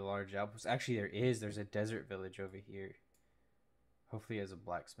fairly large outpost. Actually, there is. There's a desert village over here. Hopefully, he has a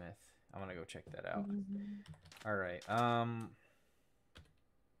blacksmith. I'm gonna go check that out. All right.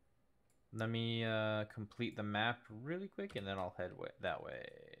 Let me complete the map really quick, and then I'll head that way.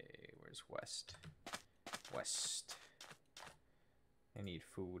 Where's west? West. I need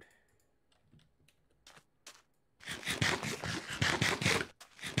food.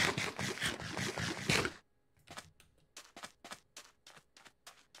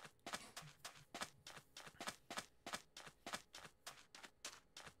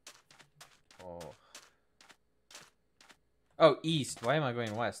 Oh, east. Why am I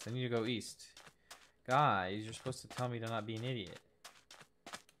going west? I need to go east. Guys, you're supposed to tell me to not be an idiot.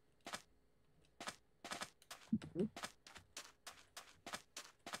 You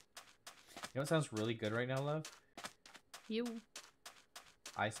know what sounds really good right now, love? You.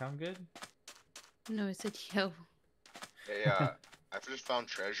 I sound good? No, I said yo. Hey, I just found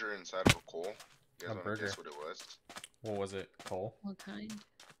treasure inside of a coal. You guys A want burger. to guess what it was? What was it? Coal? What kind?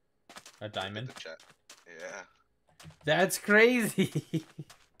 A diamond? Look at the chat. Yeah. That's crazy!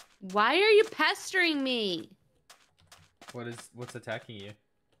 Why are you pestering me? What's attacking you?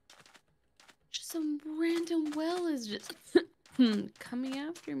 Just some random well is just coming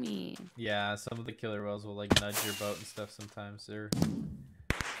after me. Yeah, some of the killer whales will like nudge your boat and stuff sometimes. They're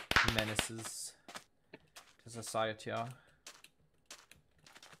menaces to society.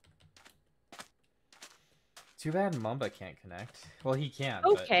 Too bad Mamba can't connect. Well, he can.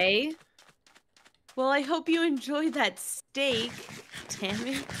 Okay. Well, I hope you enjoyed that steak. Damn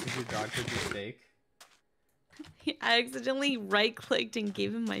it. But did your dog cook your steak? I accidentally right-clicked and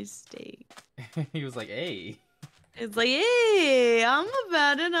gave him my steak. He was like, "Hey." It's like, hey, I'm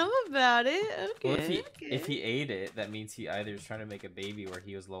about it. Okay. Well, if okay. he ate it, that means he either is trying to make a baby or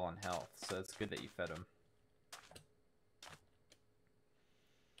he was low on health. So it's good that you fed him.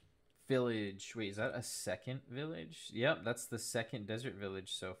 Village. Wait, is that a second village? Yep, that's the second desert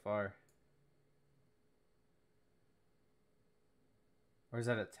village so far. Or is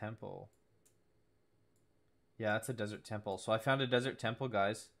that a temple? Yeah, that's a desert temple. So I found a desert temple,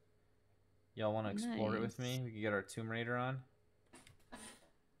 guys. Y'all want to explore it with me? Nice. We can get our Tomb Raider on.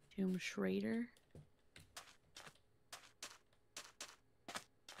 Tomb Schrader.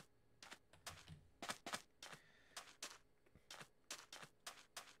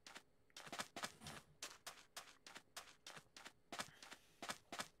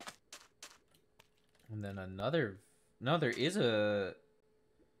 And then another... No, there is a...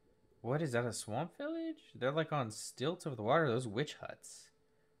 What is that, a swamp village? They're like on stilts over the water. Those witch huts.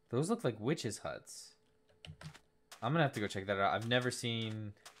 Those look like witches' huts. I'm gonna have to go check that out. I've never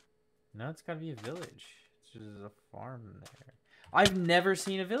seen... No, it's gotta be a village. It's just a farm there. I've never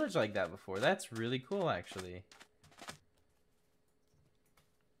seen a village like that before. That's really cool, actually.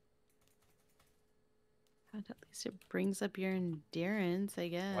 At least it brings up your endurance, I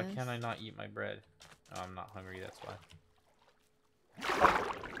guess. Why can't I not eat my bread? Oh, I'm not hungry, that's why.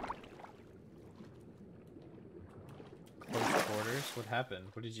 Close quarters? What happened?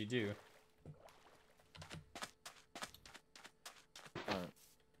 What did you do?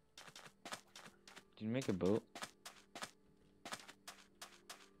 Did you make a boat?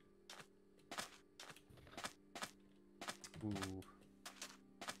 Ooh.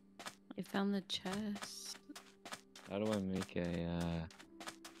 I found the chest. How do I make a,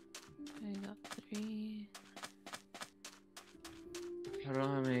 I got 3. how do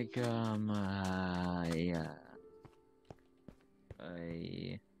I make, a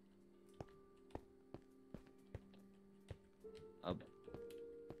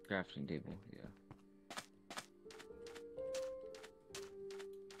crafting table, yeah.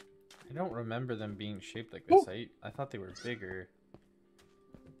 I don't remember them being shaped like this. I thought they were bigger.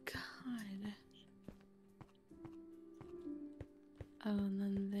 God. and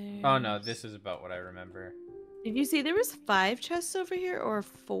then there. Oh no, this is about what I remember. Did you see there was 5 chests over here or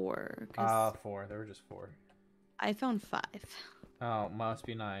 4? 'Cause 4. There were just 4. I found 5. Oh, must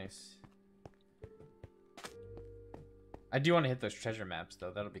be nice. I do want to hit those treasure maps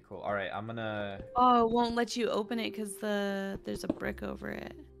though. That'll be cool. All right, I'm gonna. Oh, it won't let you open it because there's a brick over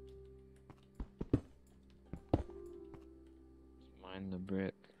it. Mine the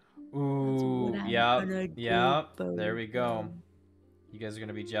brick. Ooh, I'm yep, gonna do, yep. There we go. Bozo. You guys are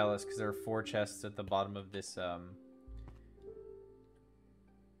gonna be jealous because there are 4 chests at the bottom of this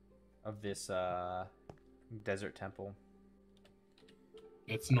desert temple.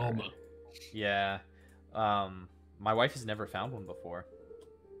 It's normal. Yeah. My wife has never found one before.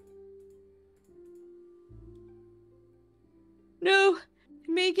 No,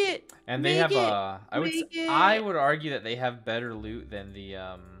 make it. And they Make have it. I would argue that they have better loot than the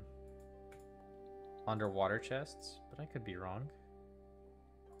underwater chests, but I could be wrong.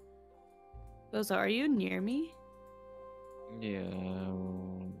 Bozo, are you near me? Yeah, I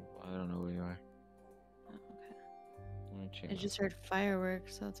don't know where you are. Oh, okay. I'm gonna check. I just heard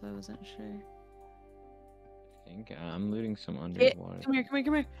fireworks, so that's why I wasn't sure. I think I'm looting some Come underwater. here.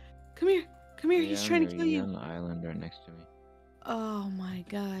 Come here. Yeah, He's trying to kill you're you. on the island right next to me. Oh my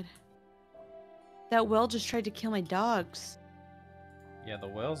god. That whale just tried to kill my dogs. Yeah, the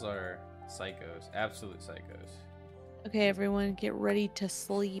whales are psychos, absolute psychos. Okay, everyone, get ready to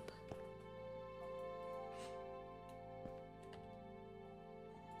sleep.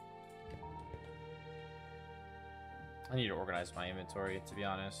 I need to organize my inventory, to be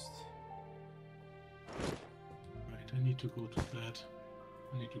honest. Right, I need to go to bed.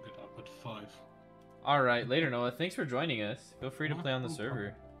 I need to get up at 5. All right, later, Noah. Thanks for joining us. Feel free to play on the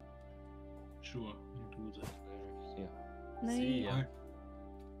server. Sure, you do that. See ya. See ya.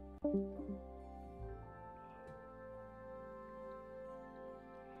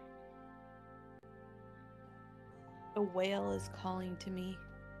 A whale is calling to me.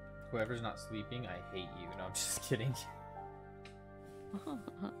 Whoever's not sleeping, I hate you. No, I'm just kidding.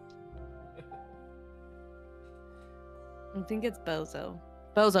 I think it's Bozo.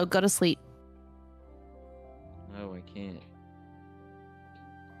 Bozo, go to sleep. No, I can't.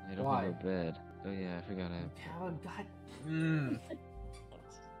 I don't Why? have a bed. Oh yeah, I forgot I have. God. Mm.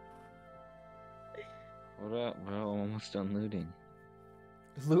 What up, bro? I'm almost done looting.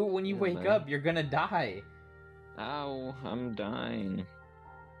 Loot when you Yeah, wake man. up. You're gonna die. Ow, I'm dying.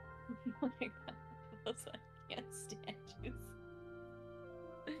 Oh my god, Bozo, I can't stand you.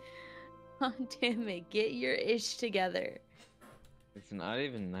 Oh, damn it. Get your ish together. It's not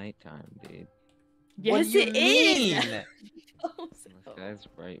even nighttime, dude. What Yes, do you it mean? is. This Bozo. guy's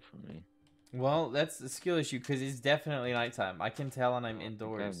bright for me. Well, that's a skill issue because it's definitely nighttime. I can tell when I'm I think I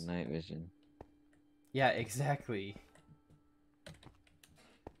indoors. have night vision. Yeah, exactly.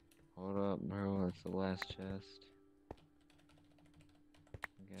 Hold up, bro. That's the last chest.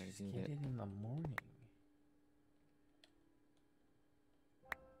 I gotta Just get get it. it in the morning.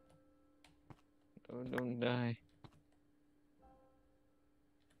 Oh, don't die.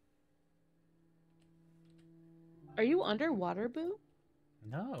 Are you underwater, Boo?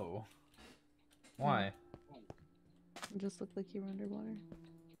 No. Why? It just looked like you were underwater.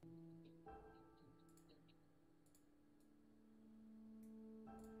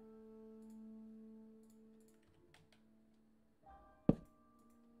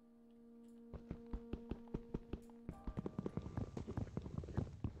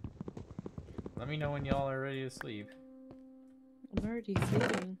 Let me know when y'all are ready to sleep. I'm already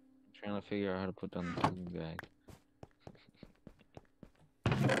sleeping. I'm trying to figure out how to put down the sleeping bag.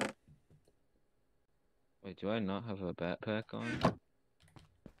 Wait, do I not have a backpack on? Did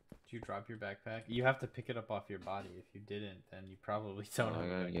you drop your backpack? You have to pick it up off your body. If you didn't, then you probably Oh, don't have I a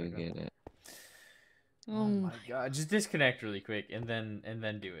gotta go backpack on. get it. Oh my god. Just disconnect really quick and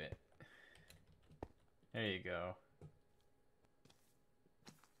then do it. There you go.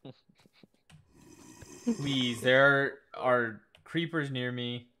 Please, there are creepers near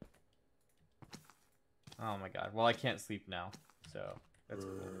me. Oh my god. Well, I can't sleep now. So, that's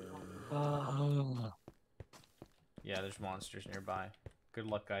cool. Yeah, there's monsters nearby. Good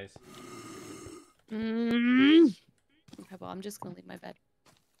luck, guys. Okay, well, I'm just gonna leave my bed.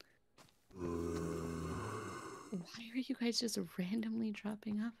 Why are you guys just randomly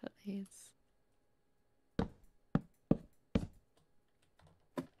dropping off at these?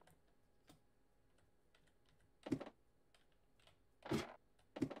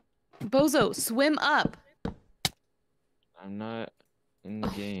 Bozo, swim up! I'm not in the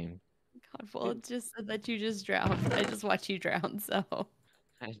game. God, well, it just said that you just drowned. I just watched you drown, so.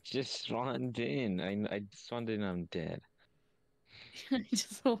 I just spawned in. I spawned in. I'm dead. I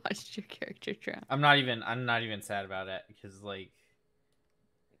just watched your character drown. I'm not even sad about it because like.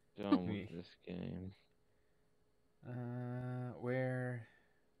 Done with this game. Where?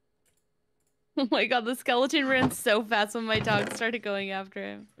 Oh my god, the skeleton ran so fast when my dog started going after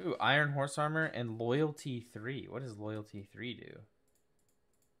him. Ooh, iron horse armor and loyalty 3. What does loyalty 3 do?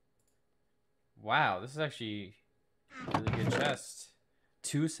 Wow, this is actually a really good chest.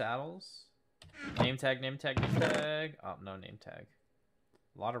 2 saddles. Name tag, name tag, name tag. Oh, no name tag.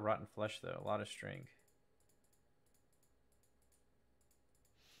 A lot of rotten flesh though, a lot of string.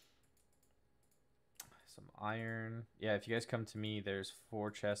 Some iron. Yeah, if you guys come to me, there's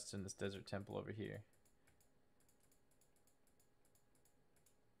 4 chests in this desert temple over here.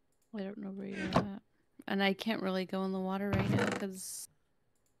 I don't know where you're at. And I can't really go in the water right now because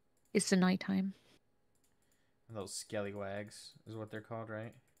it's the nighttime. And those scallywags is what they're called,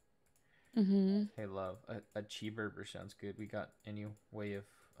 right? Mm-hmm. Hey, love. A cheeseburger sounds good. We got any way of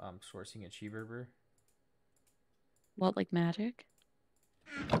sourcing a cheeseburger? What, like magic?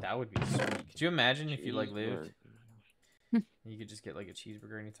 That would be sweet. Could you imagine if you like lived? You could just get like a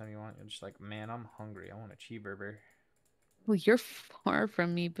cheeseburger anytime you want. You're just like, man, I'm hungry. I want a cheeseburger. Well, you're far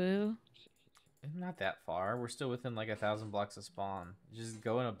from me, boo. It's not that far. We're still within like 1,000 blocks of spawn. Just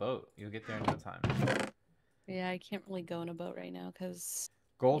go in a boat. You'll get there in no time. Yeah, I can't really go in a boat right now because...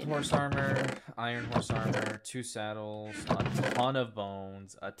 Gold horse armor, iron horse armor, 2 saddles, a ton of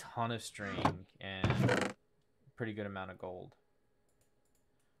bones, a ton of string, and a pretty good amount of gold.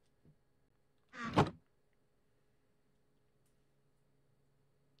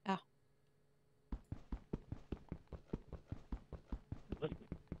 Ah. A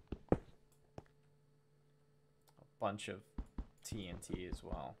bunch of TNT as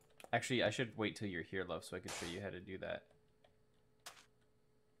well. Actually, I should wait till you're here, love, so I can show you how to do that.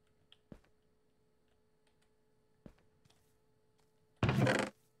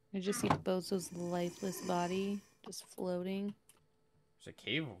 I just see Bozo's lifeless body just floating. There's a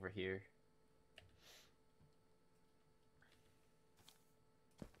cave over here.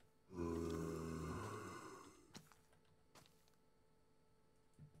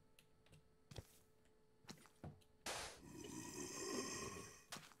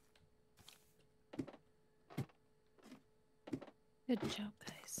 Good job,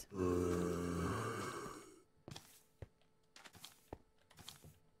 guys.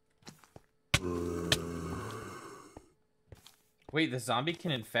 Wait, the zombie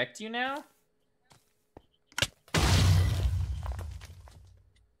can infect you now?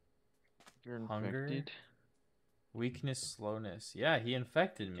 You're Hunger? infected. Weakness, slowness. Yeah, he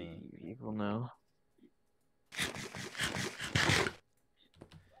infected me. You evil now.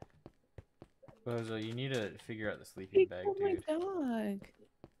 Bozo, you need to figure out the sleeping bag, Oh my dude. dog.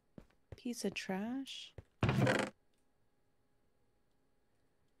 Piece of trash.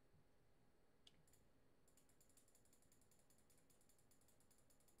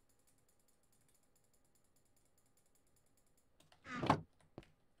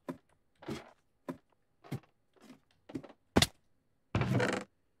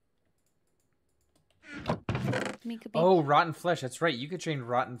 Oh, rotten flesh. That's right. You could trade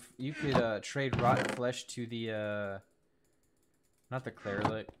rotten. You could trade rotten flesh to the not the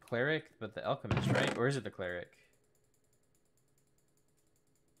cleric, but the alchemist, right? Or is it the cleric?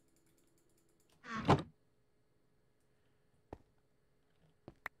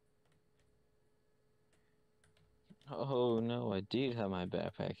 Oh no, I did have my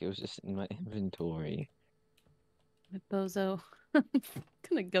backpack. It was just in my inventory. Bozo, I'm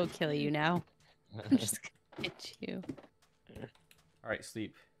gonna go kill you now. I'm just gonna hit you. All right,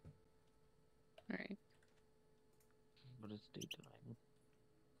 sleep. All right. What is daytime?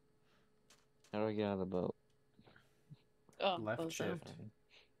 How do I get out of the boat? Oh, Left Bozo. shift.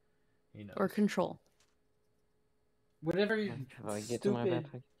 You know. Or control. Whatever your How do I get to my stupid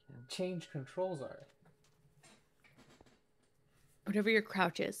backpack? change controls are. Whatever your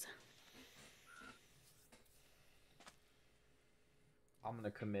crouch is. I'm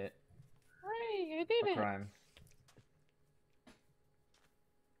gonna commit Hey, I did a crime.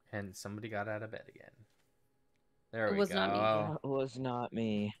 And somebody got out of bed again. There It we was go. not me. That was not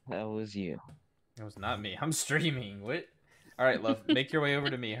me. That was you. It was not me. I'm streaming. What? All right, love. Make your way over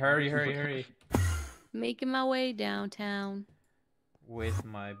to me. Hurry, hurry, hurry. Making my way downtown. With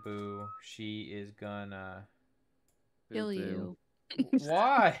my boo. She is gonna... Kill you.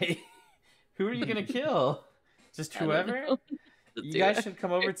 Why? Who are you gonna kill? Just I don't whoever? know. You guys should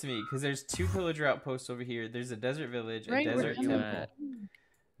come over to me, because there's 2 pillager outposts over here. There's a desert village, a Right, where desert you temple. at?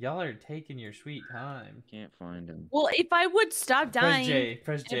 Y'all are taking your sweet time. Can't find him. Well, if I would stop Press dying, J.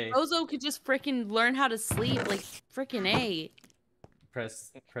 Press and J. Bozo could just freaking learn how to sleep, like freaking A.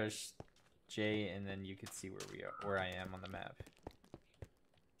 press J, and then you can see where I am on the map.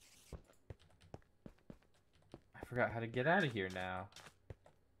 I forgot how to get out of here now.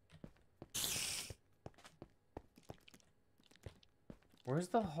 Where's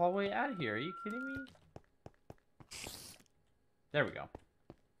the hallway out of here? Are you kidding me? There we go.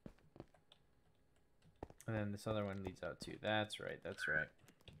 And then this other one leads out too. That's right, that's right.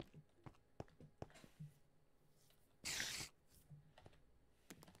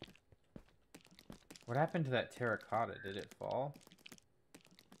 What happened to that terracotta? Did it fall?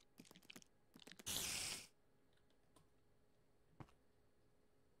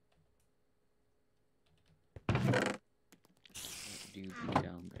 Do be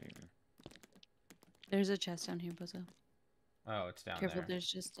down there. There's a chest down here, Bozo. Oh, it's down Careful, there.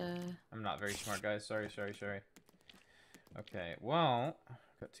 there's just a... I'm not very smart, guys. Sorry. Okay, well,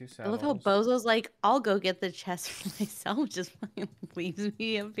 got 2 I saddles. love how Bozo's like, I'll go get the chest for myself, just fucking leaves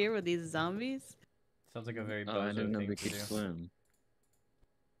me up here with these zombies. Sounds like a very Oh, I Bozo didn't know thing they to could do. swim.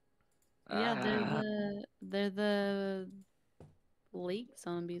 Yeah, Ah. they're the lake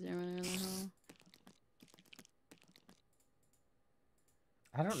zombies or whatever the hell.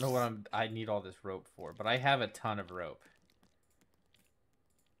 I don't know what I need all this rope for, but I have a ton of rope.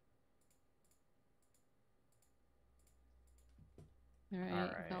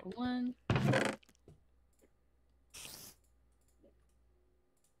 Alright, got one.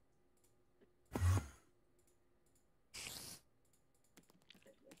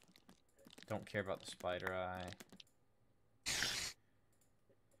 Don't care about the spider eye.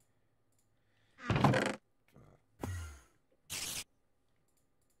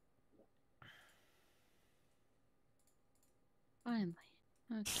 Finally.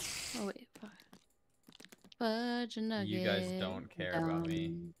 Okay. Oh wait, fudge nugget. You guys don't care about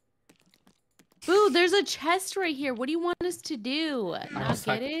me. Ooh, there's a chest right here. What do you want us to do? Not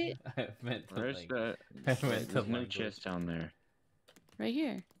Sorry. get it? I meant to Where's like, the? I meant to There's no language. chest down there. Right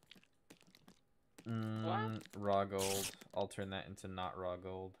here. Raw gold. I'll turn that into not raw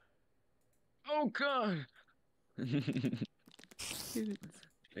gold. Oh god! The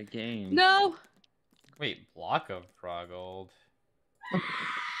game. No! Wait, block of raw gold.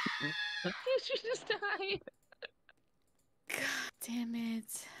 She just died. God damn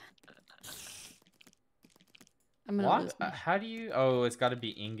it. I'm gonna lose Block? How do you? Oh, it's got to be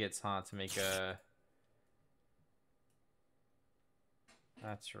ingots, huh? To make a.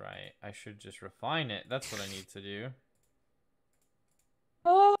 That's right. I should just refine it. That's what I need to do.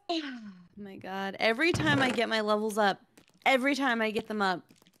 Oh my god. Every time I get my levels up, every time I get them up.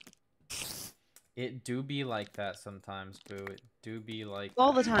 It do be like that sometimes, boo. It do be like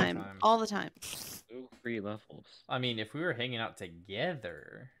All the that time. sometimes. All the time. Ooh, 3 levels. I mean, if we were hanging out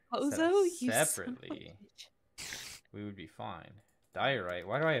together, instead Bozo, of you son of a separately, bitch. we would be fine. Diorite.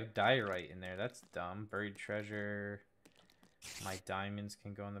 Why do I have diorite in there? That's dumb. Buried treasure. My diamonds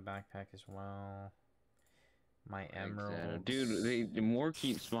can go in the backpack as well. My emeralds. Dude, the more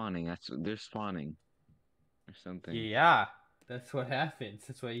keep spawning. That's they're spawning, or something. Yeah, that's what happens.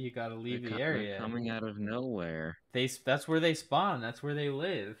 That's why you gotta leave the They're area. coming out of nowhere. That's where they spawn. That's where they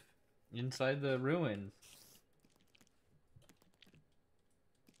live, inside the ruins.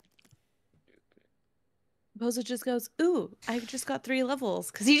 Bozo just goes, ooh, I just got 3 levels.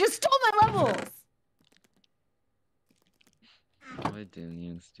 Because he just stole my levels! I didn't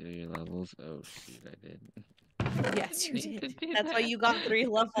even steal your levels. Oh shoot, I did. Yes, you did. That's why you got 3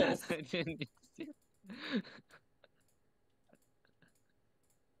 levels. I didn't steal.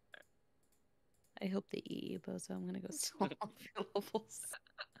 I hope they eat you, Bozo. I'm gonna go steal all of your levels.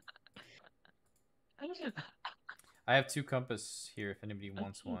 I have 2 compass here if anybody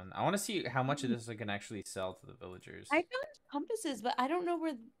wants one. I want to see how much of this I can actually sell to the villagers. I found compasses, but I don't know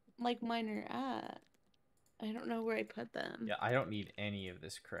where like mine are at. I don't know where I put them. Yeah, I don't need any of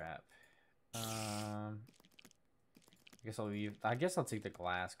this crap. I guess I'll take the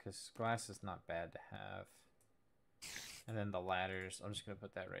glass because glass is not bad to have. And then the ladders, I'm just gonna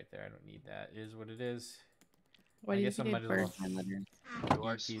put that right there. I don't need that. It is what it is. Why I do you guess I think I might as well burned my letters? Do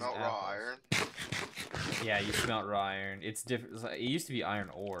I eat these smelt raw apples. iron? Yeah, you smelt raw iron. It's different. It used to be iron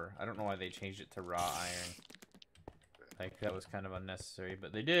ore. I don't know why they changed it to raw iron. Like that was kind of unnecessary,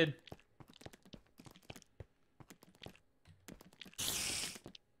 but they did.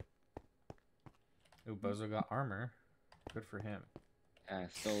 Ooh, Bozo got armor. Good for him. I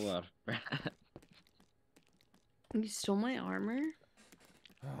stole a You stole my armor?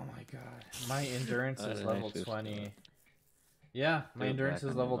 Oh my god. My endurance is I level just, 20. Yeah, my Go endurance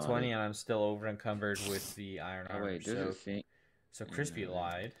back is on my level body. 20 and I'm still over encumbered with the iron Oh armor. wait, does it say? So Crispy Yeah.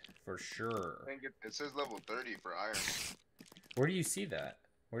 lied, for I sure. think it says level 30 for iron. Where do you see that?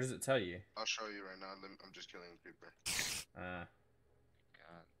 Where does it tell you? I'll show you right now. I'm just killing the creeper. God,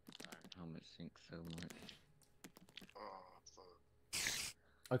 iron helmet sinks so much. Oh,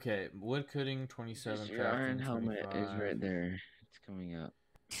 fuck. Okay, wood cutting 27, Your iron crafting helmet 25. is right there. It's coming up.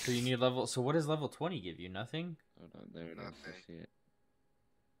 So you need level. So what does level 20 give you? Nothing. Hold on, there it is. I Nothing. see it.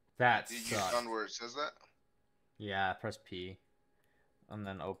 That You sucks. found where it says that? Yeah, press P, and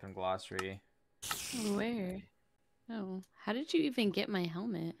then open glossary. Where? Oh, how did you even get my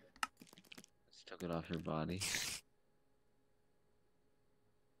helmet? Just took it off your body.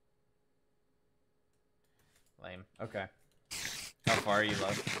 Lame. Okay. How far are you,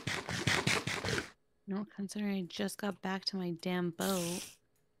 love? No, considering I just got back to my damn boat.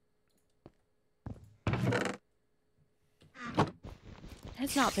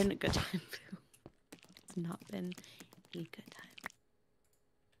 It's not been a good time. It's not been a good time.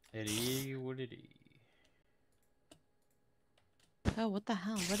 It is what it is. Oh, what the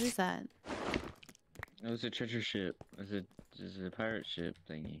hell? What is that? It was a treasure ship. It's a pirate ship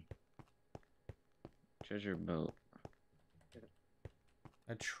thingy. Treasure boat.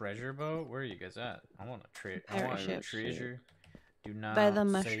 A treasure boat? Where are you guys at? I want a treasure. I Pirate want a ship. treasure. Do not By the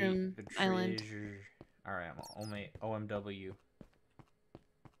say mushroom the island. treasure. All right, I'm only OMW.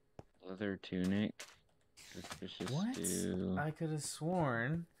 Leather tunic. Suspicious What? stew. I could have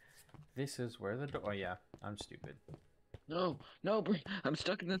sworn this is where the door. Oh yeah, I'm stupid. No, no, I'm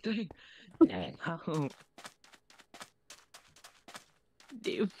stuck in the thing. No.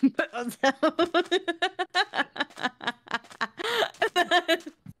 Dude.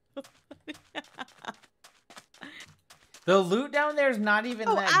 The loot down there is not even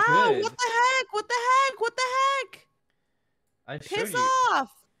Oh, that ow! good. What the heck? What the heck? What the heck? I showed Piss you. off!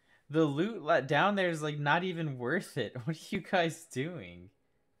 The loot let down there is like not even worth it. What are you guys doing?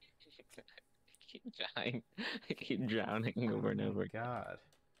 I keep drowning over and Oh over. my god.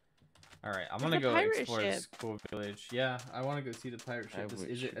 Alright, I'm It's gonna a go pirate explore ship. this cool village. Yeah, I wanna go see the pirate ship. Pirate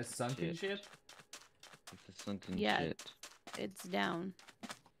Is it a sunken ship? It's a sunken Yeah. shit. It's down.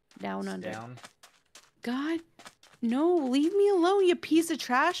 Down It's under. down. God, no, leave me alone, you piece of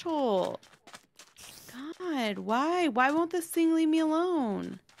trash hole. God, why? Why won't this thing leave me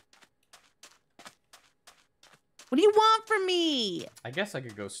alone? What do you want from me? I guess I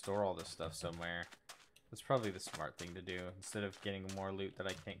could go store all this stuff somewhere. That's probably the smart thing to do, instead of getting more loot that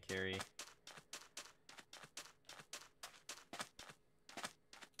I can't carry.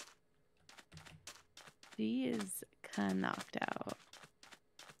 She is kinda knocked out.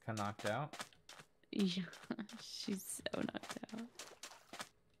 Kinda knocked out. Yeah, she's so knocked out.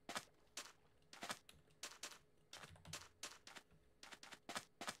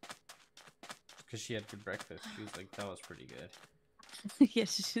 Because she had good breakfast. She was like, that was pretty good. Yeah,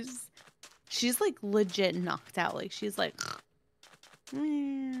 she's like legit knocked out. Like she's like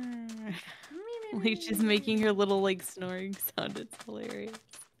like she's making her little like snoring sound. It's hilarious.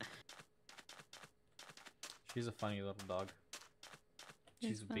 She's a funny little dog.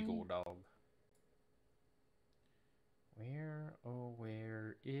 She's It's a big funny. old dog. Where, oh,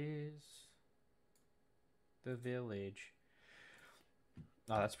 where is the village?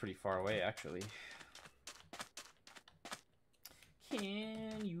 Oh, that's pretty far away, actually.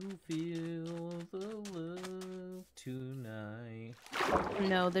 Can you feel the love tonight?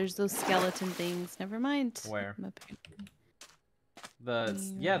 No, there's those skeleton things. Never mind. Where? I'm up here.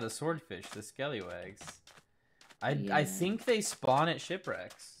 Yeah, the swordfish, the skellywags. I Yeah. think they spawn at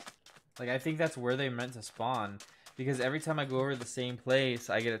shipwrecks. Like, I think that's where they meant to spawn. Because every time I go over the same place,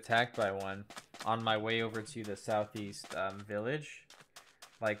 I get attacked by one on my way over to the southeast village.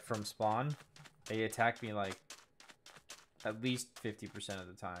 Like, from spawn. They attack me, like, at least 50% of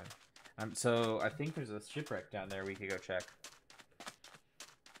the time. So, I think there's a shipwreck down there we could go check.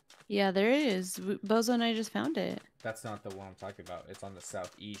 Yeah, there is. Bozo and I just found it. That's not the one I'm talking about. It's on the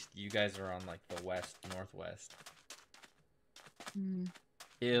southeast. You guys are on, like, the west, northwest. Hmm.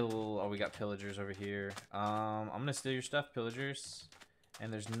 Oh, we got pillagers over here. I'm gonna steal your stuff, pillagers.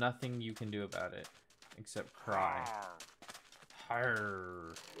 And there's nothing you can do about it. Except cry.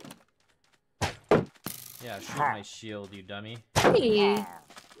 Arr. Yeah, shoot my shield, you dummy. Hey,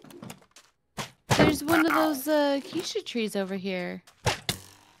 there's one of those Keisha trees over here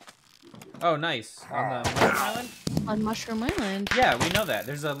Oh, nice. On the Mushroom Island? on Mushroom Island. Yeah, we know that.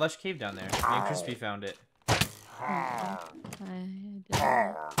 There's a lush cave down there. Me and Crispy found it. I didn't.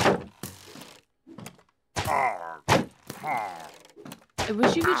 I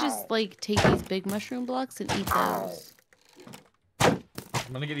wish you could just like take these big mushroom blocks and eat those. I'm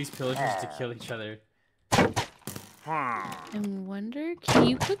gonna get these pillagers to kill each other. I wonder, can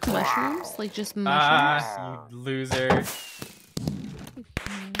you cook mushrooms? Like just mushrooms? Ah, you loser.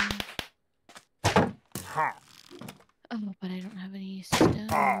 Oh, but I don't have any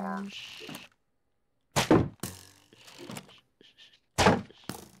stones.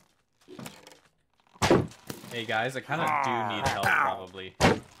 Hey guys, I kind of do need help probably.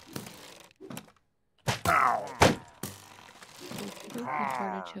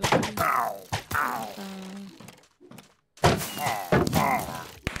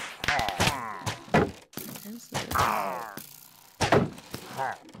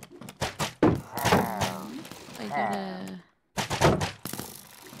 I gotta.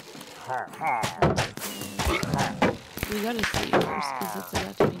 We gotta sleep first because it's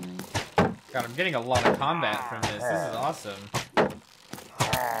about to be night. God, I'm getting a lot of combat from this. This is awesome.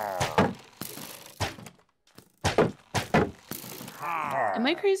 Am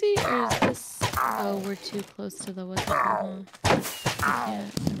I crazy or is this? Oh, we're too close to the what's it called? Huh? I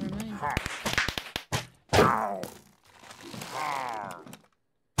can't. Never mind.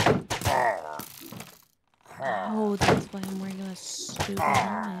 Oh, that's why I'm wearing a stupid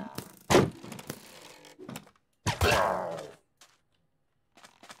helmet.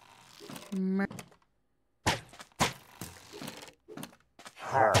 Maybe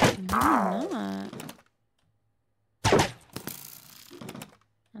not.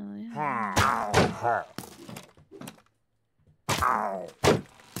 Oh yeah.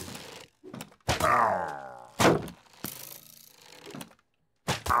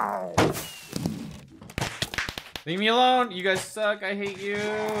 Leave me alone! You guys suck! I hate you!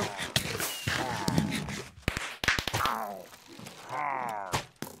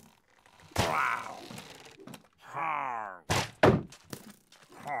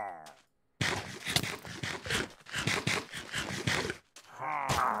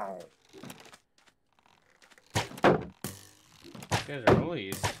 You guys are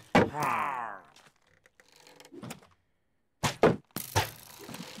bullies.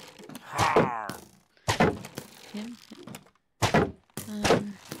 Yeah.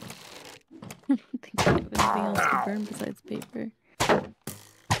 I think I have anything else to burn besides paper.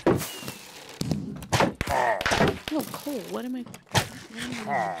 No, coal. What am I doing?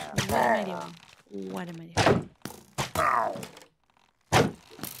 What am I doing?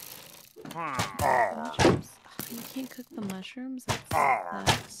 Mushrooms. You can't cook the mushrooms?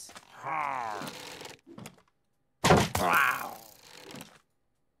 That's...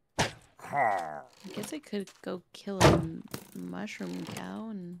 I guess I could go kill a mushroom cow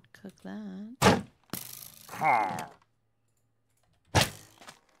and cook that.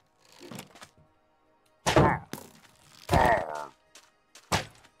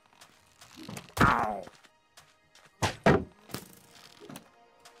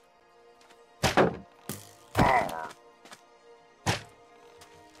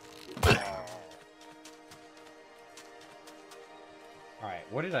 Alright,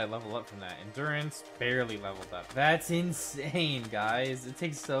 what did I level up from that? Endurance, barely leveled up. That's insane, guys. It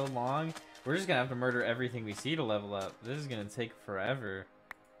takes so long. We're just gonna have to murder everything we see to level up. This is gonna take forever.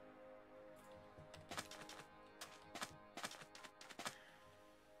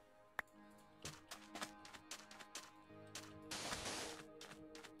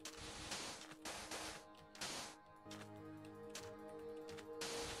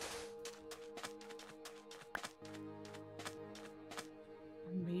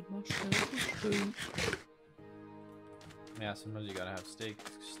 Yeah, sometimes you gotta have steak.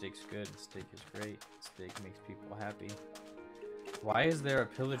 Steak's good. Steak is great. Steak makes people happy. Why is there a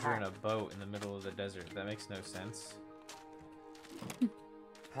pillager in a boat in the middle of the desert? That makes no sense.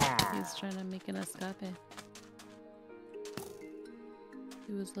 He's trying to make an escape.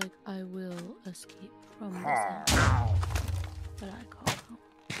 He was like, I will escape from this house, but I can't go.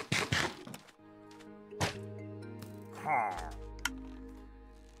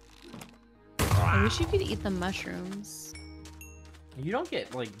 I wish you could eat the mushrooms. You don't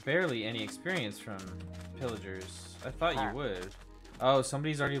get, like, barely any experience from pillagers. I thought you would. Oh,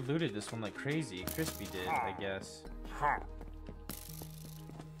 somebody's already looted this one like crazy. Crispy did, I guess.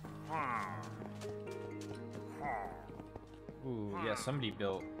 Ooh, yeah, somebody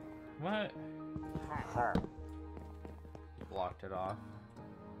built... What? Blocked it off.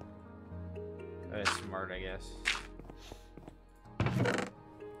 That is smart, I guess.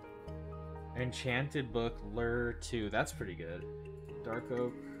 Enchanted Book, Lure 2. That's pretty good. Dark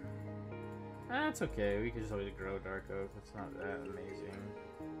Oak. That's okay. We can just always grow Dark Oak. It's not that amazing.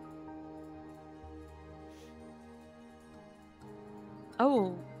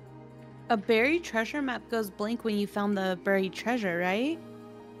 Oh. A buried treasure map goes blank when you found the buried treasure, right?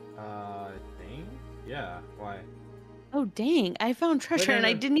 I think? Yeah. Why? Oh, dang. I found treasure and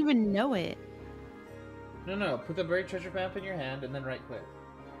I didn't even know it. No. Put the buried treasure map in your hand and then right click.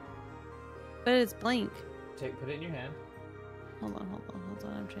 But it's blank. Put it in your hand. Hold on.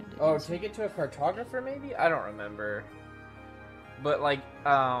 I'm trying to. Oh, take it to a cartographer, maybe? I don't remember. But like,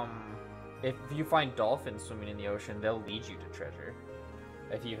 if you find dolphins swimming in the ocean, they'll lead you to treasure.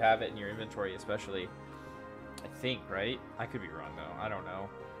 If you have it in your inventory, especially. I think, right? I could be wrong though. I don't know.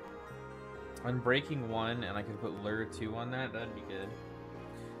 Unbreaking 1, and I could put Lure 2 on that. That'd be good.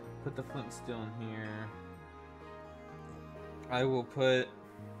 Put the flint steel in here. I will put...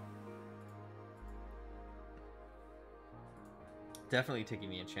 Definitely taking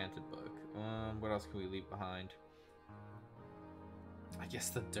the enchanted book. What else can we leave behind? I guess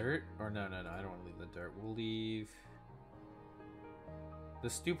the dirt? Or no, I don't want to leave the dirt. We'll leave... the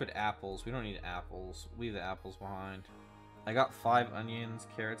stupid apples. We don't need apples. Leave the apples behind. I got 5 onions,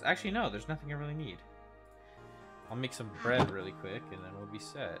 carrots. Actually, no, there's nothing I really need. I'll make some bread really quick, and then we'll be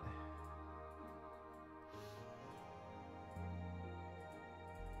set.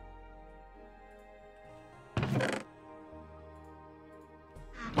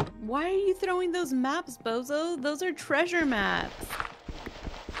 Why are you throwing those maps, Bozo? Those are treasure maps.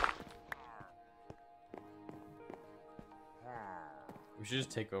 We should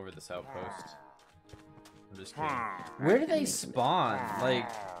just take over this outpost. I'm just kidding. Where do they spawn? Like...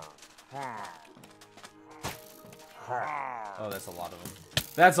 Oh, that's a lot of them.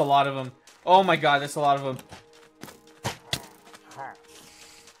 That's a lot of them. Oh my god, that's a lot of them.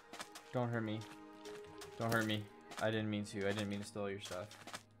 Don't hurt me. Don't hurt me. I didn't mean to. I didn't mean to steal your stuff.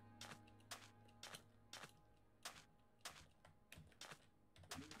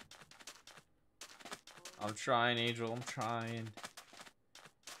 I'm trying, Angel. I'm trying.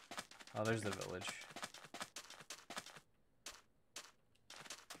 Oh, there's the village.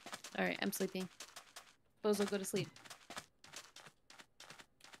 Alright, I'm sleeping. Bozo, go to sleep.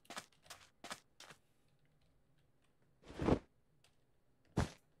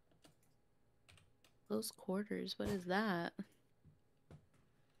 Close quarters, what is that?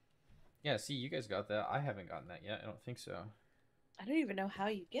 Yeah, see, you guys got that. I haven't gotten that yet. I don't think so. I don't even know how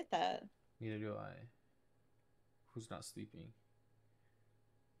you get that. Neither do I. Who's not sleeping?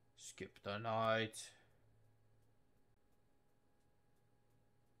 Skip the night.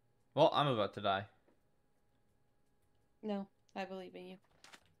 Well, I'm about to die. No, I believe in you.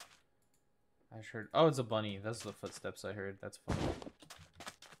 I just heard... Oh, it's a bunny. Those are the footsteps I heard. That's funny.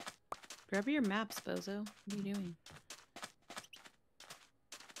 Grab your maps, Bozo. What are you doing?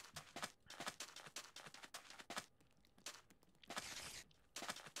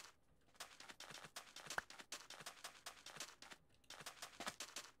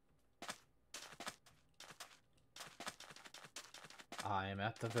 I am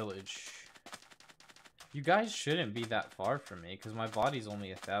at the village. You guys shouldn't be that far from me, because my body's only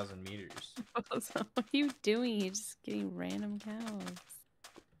 1,000 meters. Bozo, what are you doing? You're just getting random cows.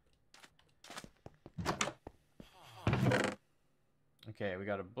 Okay, we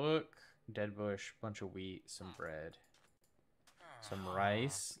got a book, dead bush, bunch of wheat, some bread, some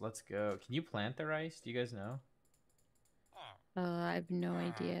rice. Let's go. Can you plant the rice? Do you guys know? I have no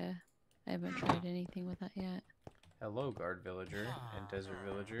idea. I haven't tried anything with that yet. Hello, guard villager and desert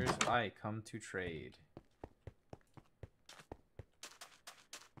villagers. I come to trade.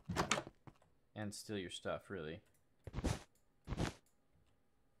 And steal your stuff, really.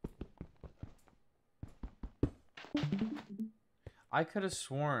 I could have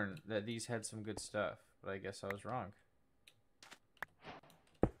sworn that these had some good stuff, but I guess I was wrong.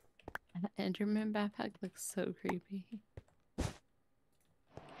 That Enderman backpack looks so creepy.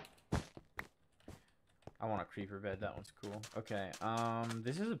 I want a creeper bed. That one's cool. Okay.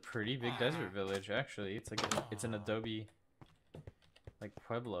 This is a pretty big desert village, actually. It's like it's an adobe, like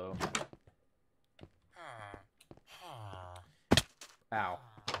pueblo. Ow.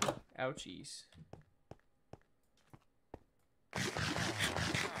 Ouchies.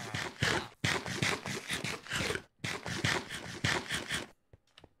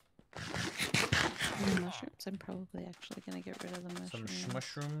 Mushrooms. I'm probably actually gonna get rid of the mushrooms. Some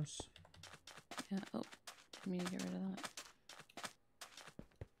mushrooms. Yeah. Oh, didn't mean to get rid of that.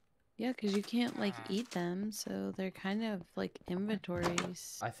 Yeah, because you can't like eat them, so they're kind of like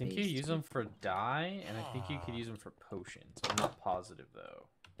inventories. I think you use them for dye, and I think you could use them for potions. I'm not positive though.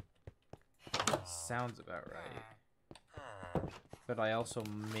 Sounds about right. But I also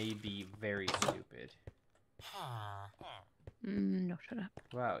may be very stupid. No, shut up.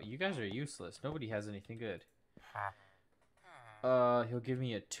 Wow, you guys are useless. Nobody has anything good. He'll give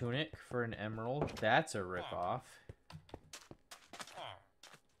me a tunic for an emerald. That's a ripoff.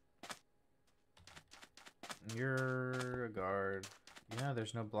 You're a guard. Yeah,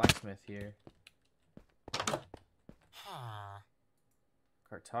 there's no blacksmith here.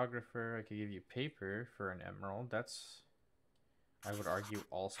 Cartographer. I could give you paper for an emerald. That's, I would argue,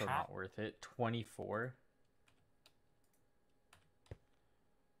 also not worth it. 24.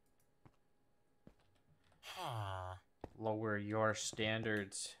 Lower your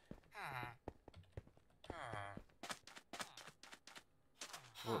standards.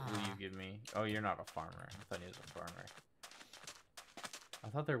 What will you give me? Oh, you're not a farmer. I thought he was a farmer. I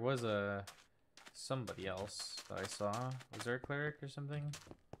thought there was a somebody else that I saw. Was there a cleric or something?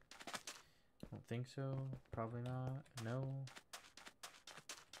 I don't think so. Probably not. No.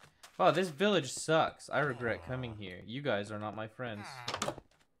 Wow, this village sucks. I regret coming here. You guys are not my friends.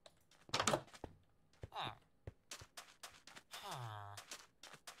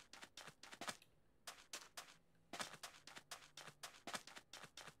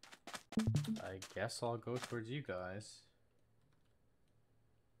 I guess I'll go towards you guys.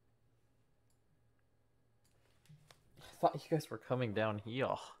 I thought you guys were coming down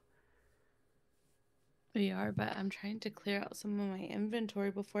here. We are, but I'm trying to clear out some of my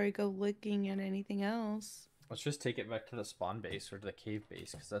inventory before I go looking at anything else. Let's just take it back to the spawn base or to the cave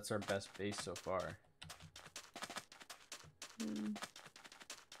base, because that's our best base so far. Hmm.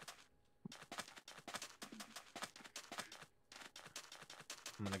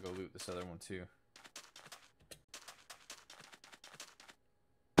 I'm gonna go loot this other one too.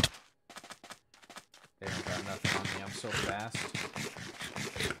 They don't got nothing on me. I'm so fast.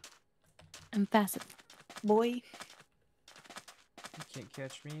 I'm fast, boy. You can't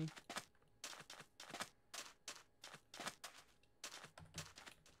catch me.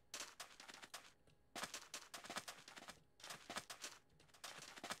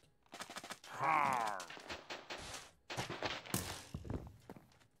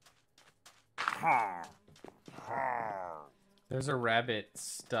 There's a rabbit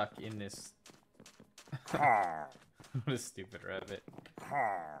stuck in this. What a stupid rabbit.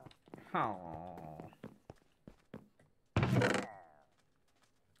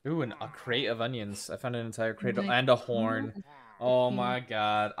 Ooh, a crate of onions. I found an entire crate of, and a horn. Oh my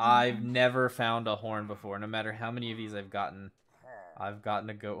god. I've never found a horn before. No matter how many of these I've gotten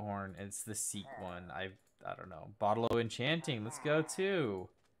a goat horn. It's the Seek one. I don't know. Bottle of enchanting. Let's go too.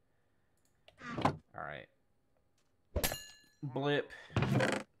 Alright. Blip.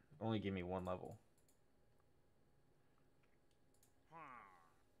 Only give me one level.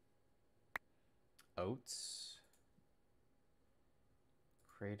 Oats.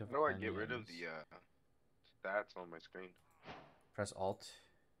 Crate of How do I onions. get rid of the stats on my screen? Press Alt.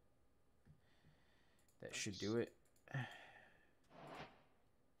 That should do it.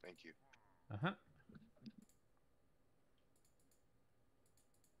 Thank you. Uh-huh.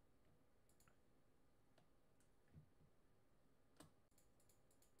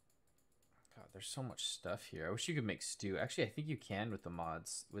 God, there's so much stuff here. I wish you could make stew. Actually, I think you can with the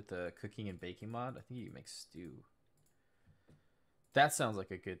mods. With the cooking and baking mod, I think you can make stew. That sounds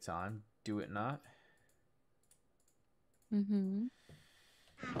like a good time. Do it not? Mm-hmm.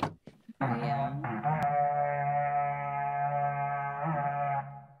 Yeah.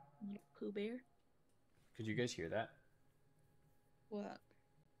 Pooh Bear? Could you guys hear that? What?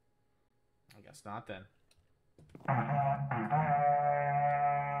 I guess not then.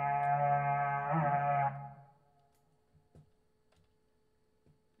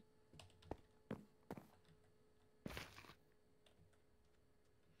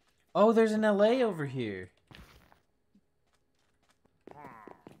 Oh, there's an LA over here.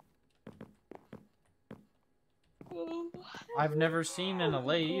 I've never seen an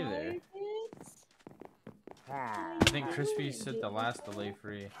LA either. I think Crispy said the last LA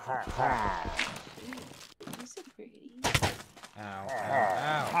free. These are pretty. Ow,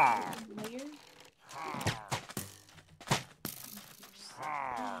 ow, ow.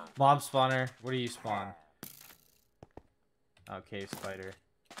 Mob spawner. What do you spawn? Oh, cave spider.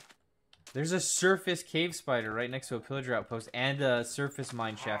 There's a surface cave spider right next to a pillager outpost and a surface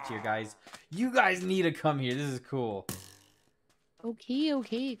mine shaft here, guys. You guys need to come here. This is cool.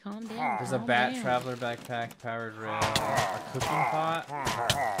 Okay, calm down. There's a bat traveler backpack, powered rail, a cooking pot. Ow,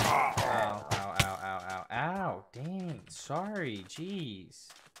 ow, ow, ow, ow, ow. Dang, sorry, jeez.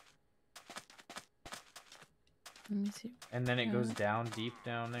 Let me see. And then it goes down deep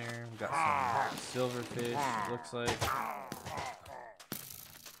down there. We got some silverfish, it looks like.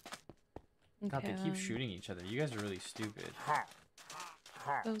 God, they keep shooting each other. You guys are really stupid.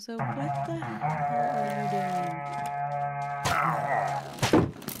 So what the hell are you doing?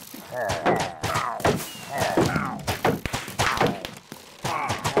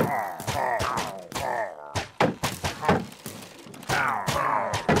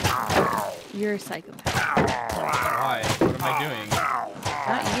 You're a psychopath. Why? What am I doing?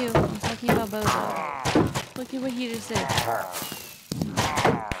 Not you. I'm talking about Bozo. Look at what he just did.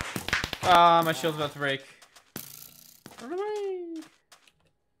 Ah, my shield's about to break. Run away.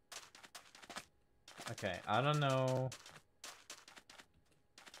 Okay, I don't know.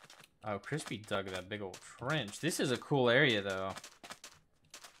 Oh, Crispy dug that big old trench. This is a cool area, though.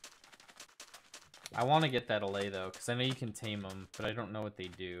 I want to get that allay, though, because I know you can tame them, but I don't know what they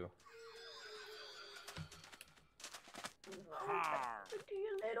do. Look at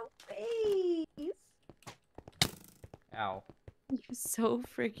your little face. Ow. You're so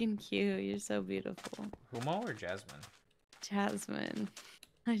freaking cute. You're so beautiful. Humo or Jasmine? Jasmine.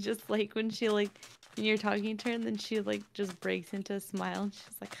 I just like when she when you're talking to her and then she just breaks into a smile and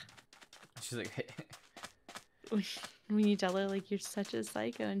She's like, hey. when you tell her you're such a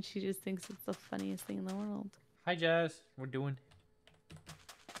psycho and she just thinks it's the funniest thing in the world. Hi, Jazz. We're doing.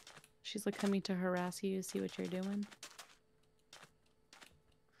 She's coming to harass you, see what you're doing.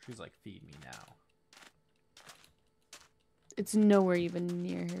 She's like, feed me now. It's nowhere even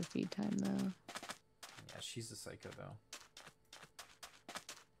near her feed time though. Yeah, she's a psycho though.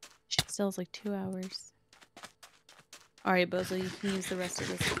 She still has 2 hours. Alright, Bozo, you can use the rest of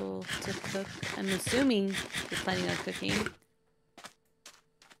this pool to cook. I'm assuming you're planning on cooking.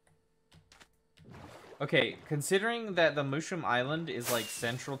 Okay, considering that the Mushroom Island is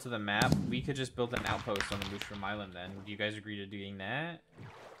central to the map, we could just build an outpost on the Mushroom Island then. Do you guys agree to doing that?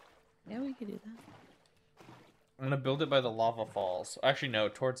 Yeah, we could do that. I'm gonna build it by the lava falls. Actually, no,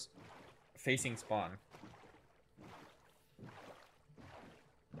 towards facing spawn.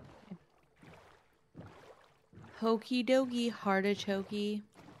 Hokey dokey, heartichokey.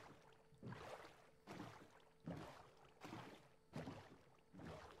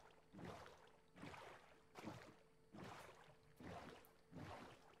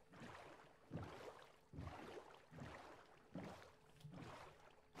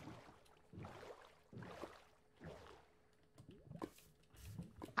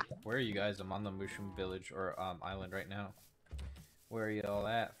 Where are you guys? I'm on the Mushroom Village or island right now. Where are y'all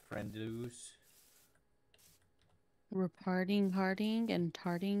at, friendos? We're partying, harding, and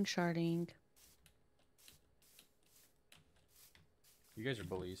tarting, sharding. You guys are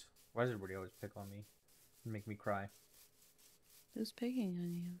bullies. Why does everybody always pick on me and make me cry? Who's picking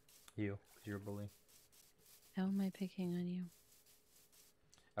on you? You, because you're a bully. How am I picking on you?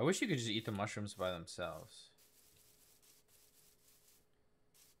 I wish you could just eat the mushrooms by themselves.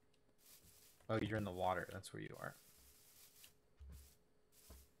 Oh, you're in the water. That's where you are.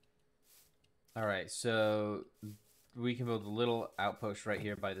 Alright, so we can build a little outpost right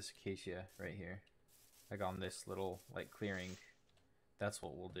here by this acacia right here. On this little, clearing. That's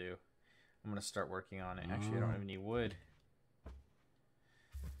what we'll do. I'm gonna start working on it. Actually, I don't have any wood.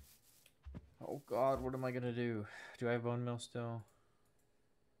 Oh god, what am I gonna do? Do I have bone meal still?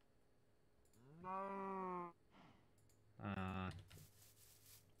 Oh.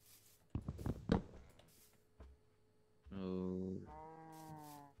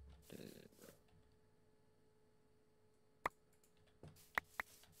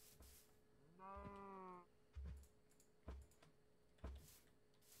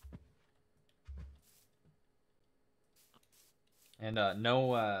 And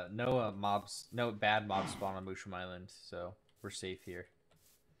no mobs, no bad mobs spawn on Mushroom Island, so we're safe here.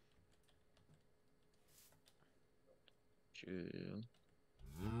 Chill.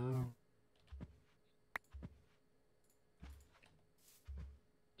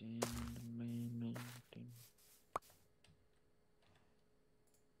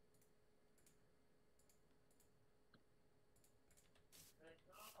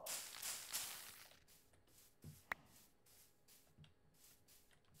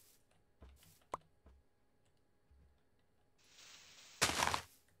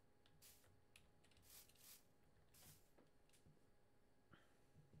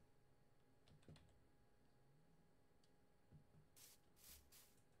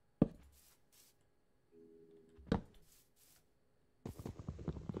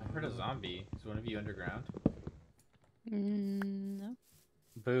 I heard a zombie. Is one of you underground? No.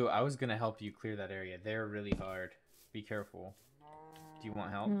 Boo, I was gonna help you clear that area. They're really hard. Be careful. Do you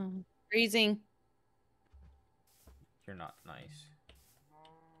want help? Freezing. You're not nice.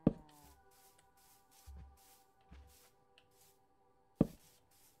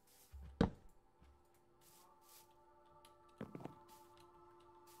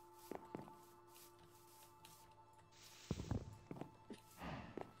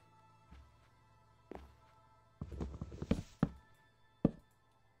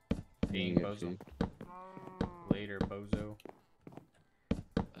 Dang, bozo. Later, bozo.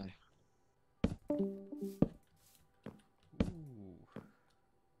 Ooh.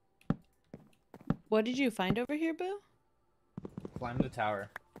 What did you find over here, Boo? Climb the tower.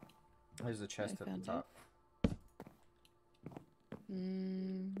 There's a chest at the found it. top.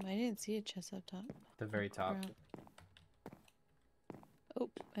 I didn't see a chest up top. The very top. Crap. Oh,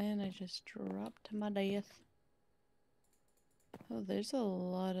 and I just dropped to my death. Oh, there's a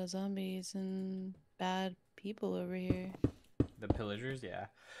lot of zombies and bad people over here. The pillagers, yeah.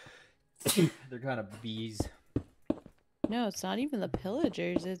 They're kind of bees. No, it's not even the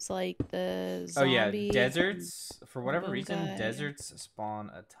pillagers. It's like the Oh yeah, zombies. deserts. For whatever little reason, guy. deserts spawn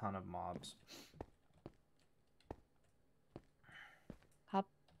a ton of mobs. Pop,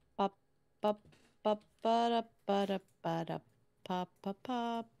 pop, pop, pop, ba ba da ba da, pop, pop,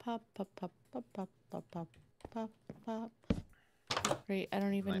 pop, pop, pop, pop, pop, pop, pop, pop, pop, pop. Great, I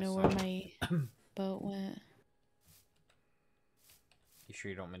don't even Nice know where song. my boat went. You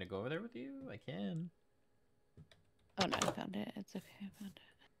sure you don't want me to go over there with you? I can. Oh no, I found it. It's okay, I found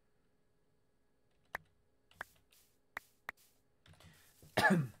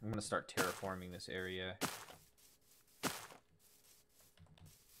it. I'm gonna start terraforming this area.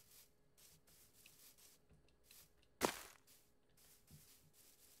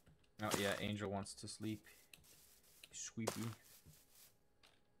 Oh yeah, Angel wants to sleep. Sweepy.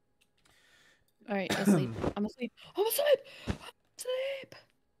 All right, asleep. I'm asleep. I'm asleep. I'm asleep.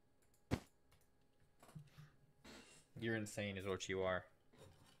 You're insane, is what you are.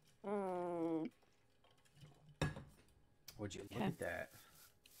 Would you look Okay. at that?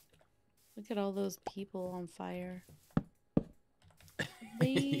 Look at all those people on fire. You're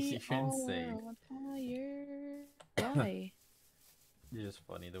They all insane. are on fire. Why? You're just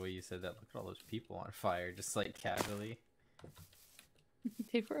funny the way you said that. Look at all those people on fire, just like casually.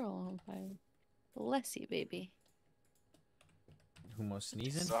 They were all on fire. Bless you, baby. Humo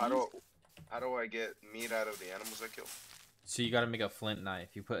sneezing? So how do I get meat out of the animals I kill? So you gotta make a flint knife.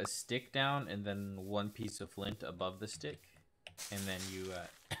 You put a stick down and then one piece of flint above the stick. And then you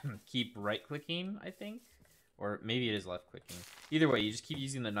keep right clicking, I think. Or maybe it is left clicking. Either way, you just keep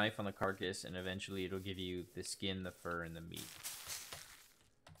using the knife on the carcass and eventually it'll give you the skin, the fur, and the meat.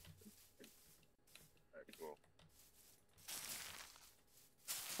 Alright, cool.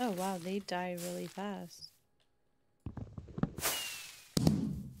 Oh wow, they die really fast.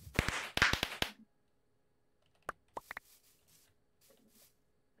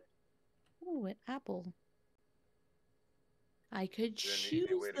 Oh, an apple. I could Is there an easy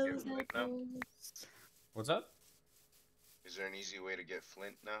choose way to get those flint now? apples. What's up? Is there an easy way to get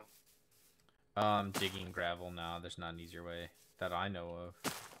flint now? Digging gravel now. There's not an easier way that I know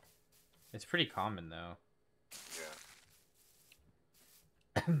of. It's pretty common though. Yeah.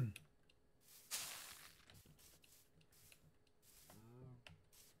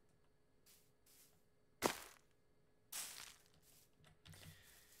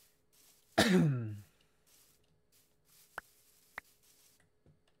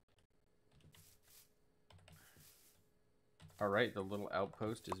 All right, the little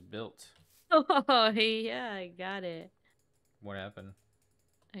outpost is built. Oh, yeah, I got it. What happened?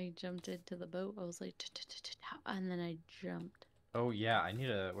 I jumped into the boat. I was like, and then I jumped. Oh yeah, I need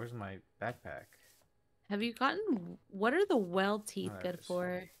a. Where's my backpack? Have you gotten? What are the well teeth there it good is.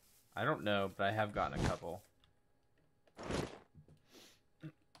 for? I don't know, but I have gotten a couple.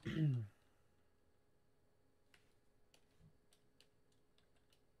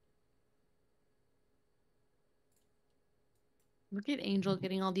 Look at Angel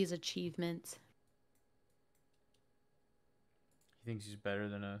getting all these achievements. He thinks he's better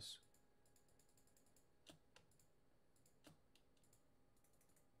than us.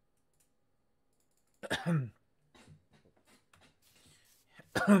 And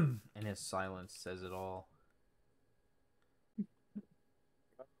his silence says it all.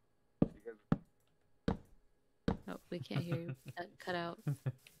 Oh, we can't hear you. Cut out.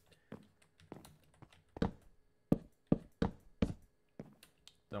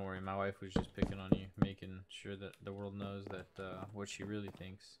 Don't worry, my wife was just picking on you, making sure that the world knows that what she really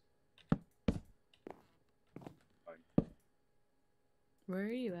thinks. Where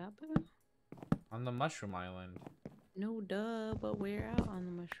are you at, Boo? On the Mushroom Island. No, duh, but we're out on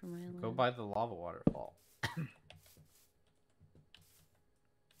the Mushroom Island. Go by the lava waterfall.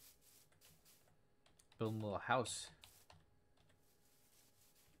 Build a little house.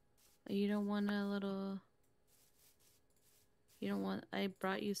 You don't want a little... You don't want... I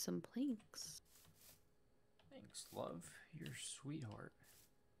brought you some planks. Thanks, love. You're a sweetheart.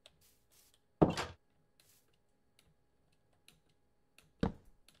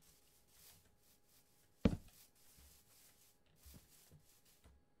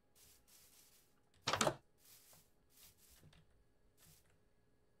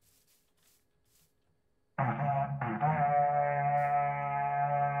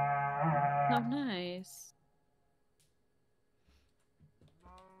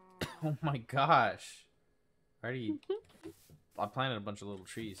 Oh my gosh. Already, I planted a bunch of little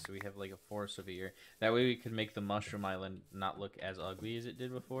trees, so we have like a forest over here. That way we could make the mushroom island not look as ugly as it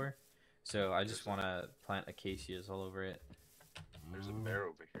did before. So I just want to plant acacias all over it. There's a bear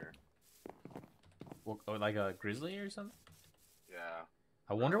over here. Well, oh, like a grizzly or something? Yeah.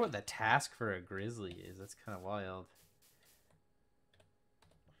 I wonder what the task for a grizzly is. That's kind of wild.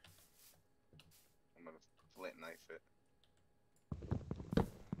 I'm gonna flint knife it.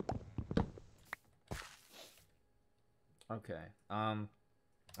 Okay. I'm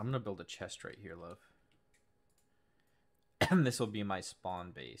gonna build a chest right here, love. And this will be my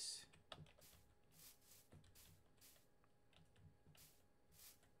spawn base.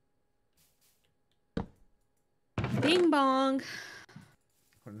 Bing bong.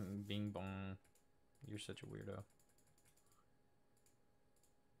 Bing bong. You're such a weirdo.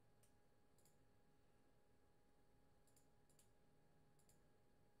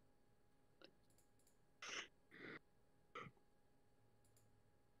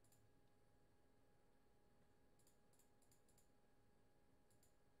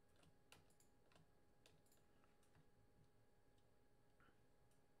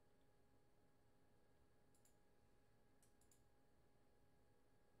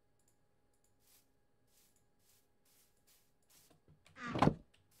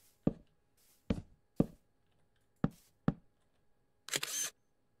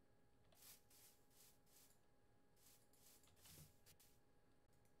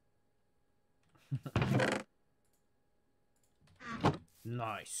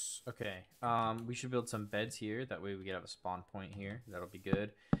 Nice. Okay. We should build some beds here. That way we can have a spawn point here. That'll be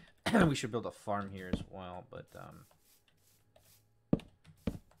good. We should build a farm here as well, but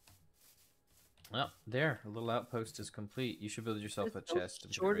well, there. A little outpost is complete. You should build yourself a chest.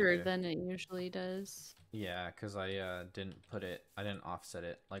 And put it right Shorter there. than it usually does. Yeah, because I didn't offset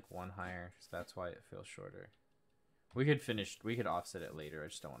it like one higher, so that's why it feels shorter. We could offset it later. I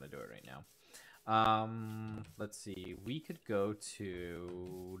just don't want to do it right now. Let's see. We could go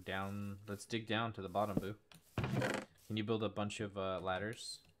to down. Let's dig down to the bottom, Boo. Can you build a bunch of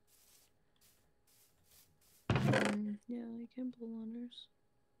ladders? Yeah, I can build ladders.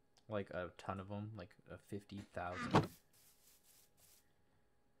 Like a ton of them, like 50,000.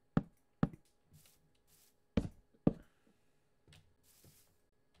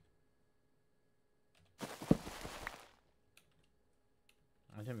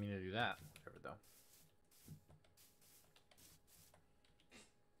 I didn't mean to do that. Whatever, though.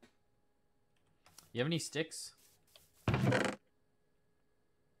 You have any sticks?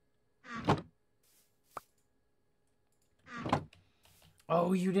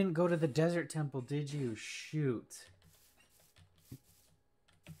 Oh, you didn't go to the desert temple, did you? Shoot.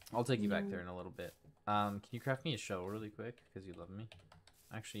 I'll take you back there in a little bit. Can you craft me a shovel really quick? Because you love me.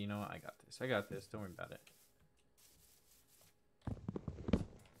 Actually, you know what? I got this. I got this. Don't worry about it.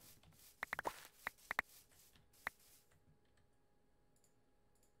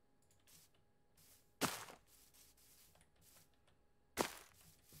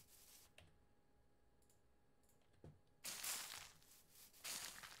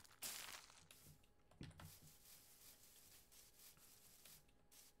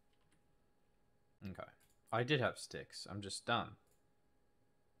 Okay. I did have sticks. I'm just done.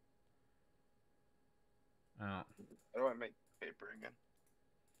 Oh. How do I make paper again?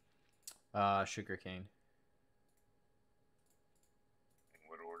 Sugarcane. In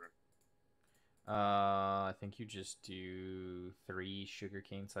what order? I think you just do 3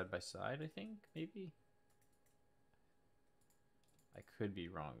 sugarcane side by side, I think, maybe? I could be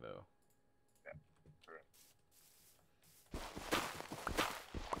wrong, though. Yeah, correct.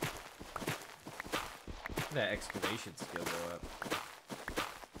 Look at that excavation skill go up.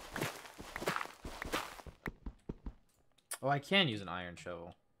 Oh, I can use an iron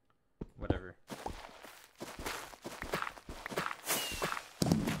shovel. Whatever.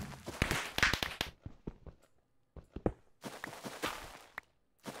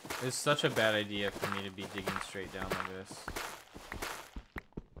 It's such a bad idea for me to be digging straight down like this.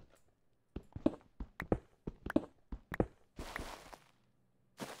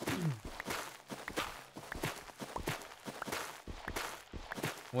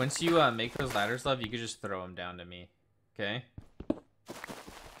 Once you make those ladders, love, you could just throw them down to me. Okay?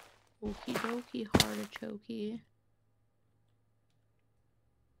 Okie dokie, artichoke.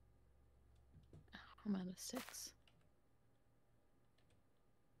 I'm out of sticks.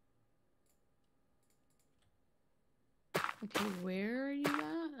 Okay, where are you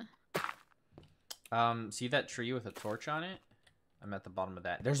at? See that tree with a torch on it? I'm at the bottom of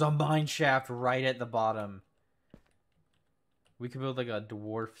that. There's a mine shaft right at the bottom. We could build like a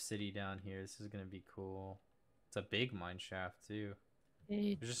dwarf city down here. This is gonna be cool. It's a big mine shaft too.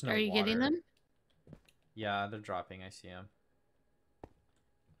 Hey, There's just no are you getting water. them? Yeah, they're dropping. I see them.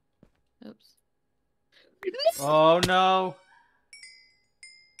 Oops. Oh no!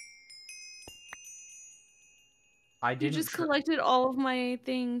 I You didn't. just collected all of my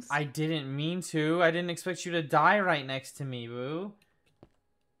things. I didn't mean to. I didn't expect you to die right next to me, boo.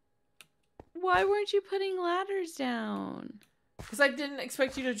 Why weren't you putting ladders down? Because I didn't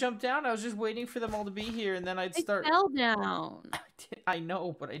expect you to jump down. I was just waiting for them all to be here, and then I'd I start. fell down. I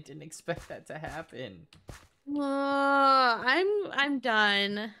know, but I didn't expect that to happen. I'm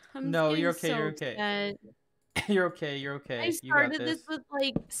done. I'm No, getting you're okay. so You're okay. upset. You're okay. You're okay. I You got started this this. with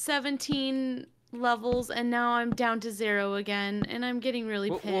like 17 levels, and now I'm down to 0 again, and I'm getting really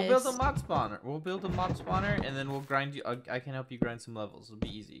pissed. We'll build a mod spawner. We'll build a mod spawner, and then we'll grind you. I can help you grind some levels. It'll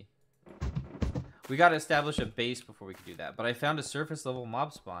be easy. We gotta establish a base before we can do that. But I found a surface level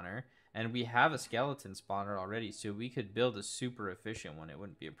mob spawner, and we have a skeleton spawner already, so we could build a super efficient one. It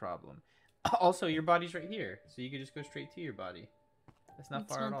wouldn't be a problem. Also, your body's right here, so you could just go straight to your body. That's not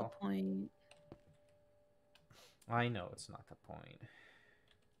far at all. That's not the point. I know it's not the point.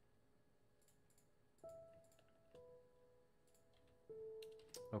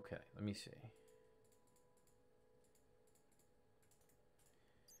 Okay, let me see.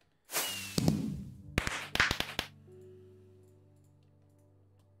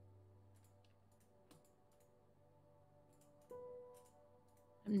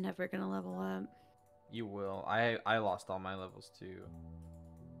 I'm never gonna level up. You will. I lost all my levels too.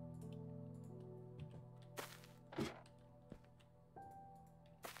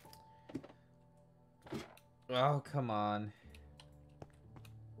 Oh, come on.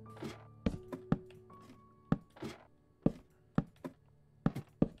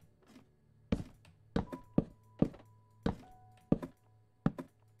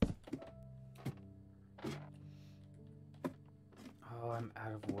 Oh, I'm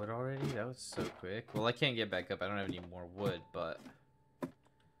out of wood already? That was so quick. Well, I can't get back up. I don't have any more wood, but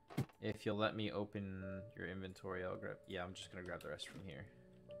if you'll let me open your inventory, I'll grab... Yeah, I'm just gonna grab the rest from here.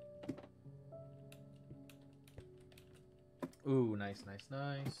 Ooh, nice, nice,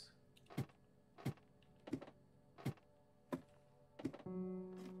 nice.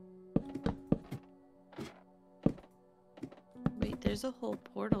 Wait, there's a whole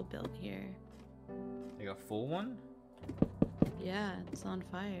portal built here. Like a full one? Yeah, it's on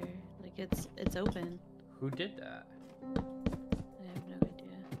fire. Like it's open. Who did that? I have no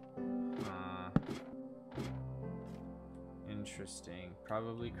idea. Interesting.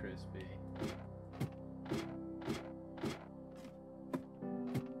 Probably Crispy.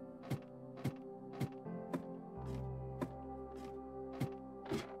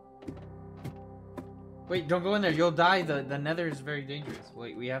 Wait, don't go in there. You'll die. The nether is very dangerous.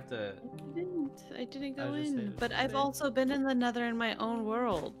 Wait, we have to... I didn't go just in. saying, But just I've saying. also been in the nether in my own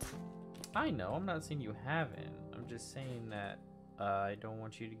world. I know. I'm not saying you haven't. I'm just saying that I don't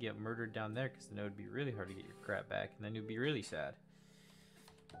want you to get murdered down there, because then it would be really hard to get your crap back, and then you'd be really sad.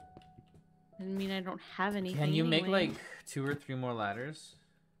 I mean, I don't have anything. Can you make anyway. like 2 or 3 more ladders?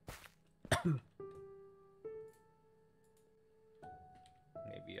 Maybe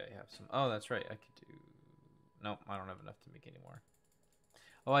I have some. Oh, that's right. I could do... No, I don't have enough to make any more.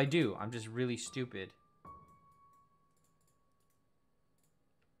 Oh, I do. I'm just really stupid.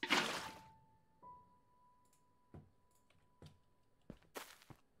 Okay,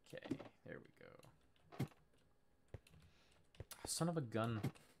 there we go. Son of a gun.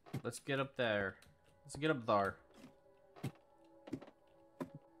 Let's get up there. Let's get up there.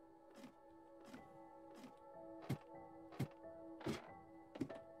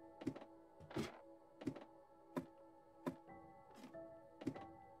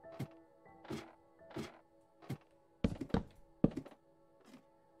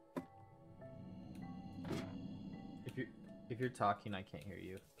 If you're talking, I can't hear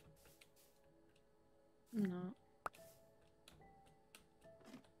you. No.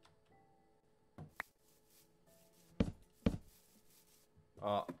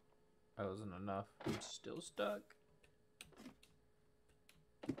 Oh, that wasn't enough. I'm still stuck.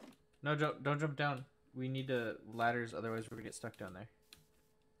 No, don't jump down. We need ladders, otherwise we're gonna get stuck down there.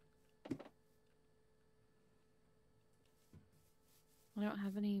 I don't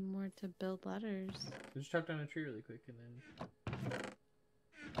have any more to build ladders. Just chop down a tree really quick and then...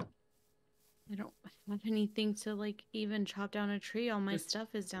 I don't have anything to like even chop down a tree. All my Just-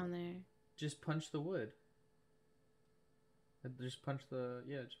 stuff is down there. Just punch the wood. Just punch the...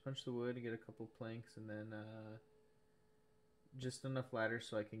 Yeah, just punch the wood and get a couple planks and then, just enough ladder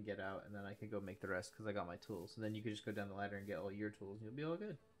so I can get out, and then I can go make the rest because I got my tools. And then you can just go down the ladder and get all your tools, and you'll be all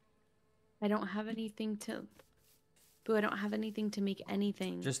good. I don't have anything to... Boo, I don't have anything to make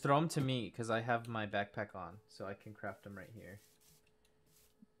anything. Just throw them to me because I have my backpack on, so I can craft them right here.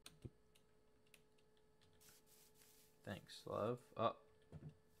 Thanks, love. Oh.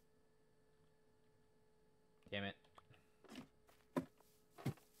 Damn it.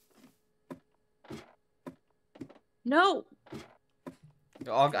 No!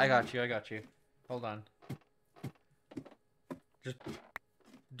 Oh, I got you, I got you. Hold on. Just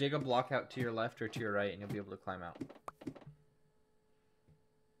dig a block out to your left or to your right and you'll be able to climb out.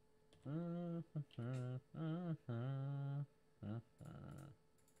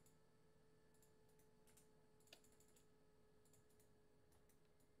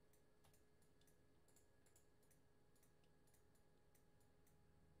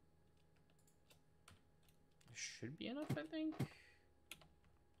 Should be enough, I think.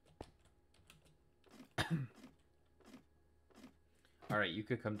 Alright, you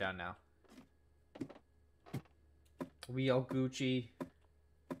could come down now. We all Gucci.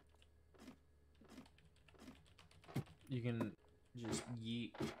 You can just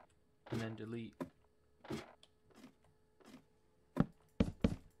yeet and then delete.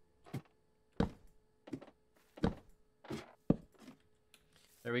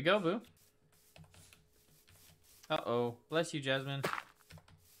 There we go, boo. Uh-oh. Bless you, Jasmine.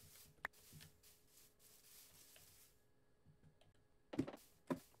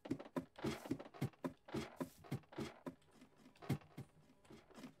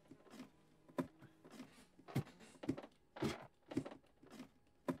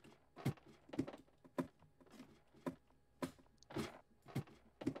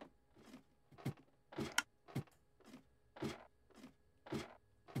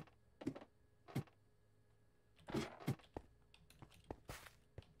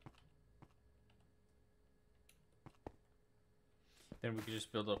 Then we could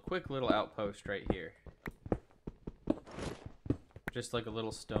just build a quick little outpost right here. Just like a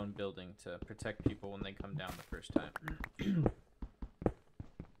little stone building to protect people when they come down the first time.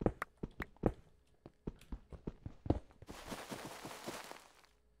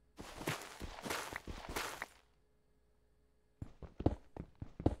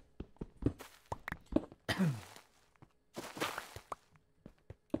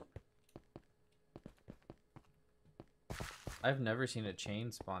 I've never seen a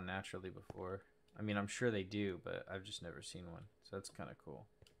chain spawn naturally before. I mean, I'm sure they do, but I've just never seen one. So that's kind of cool.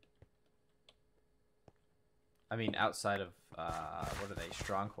 I mean, outside of, what are they?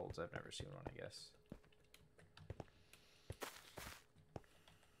 Strongholds, I've never seen one, I guess.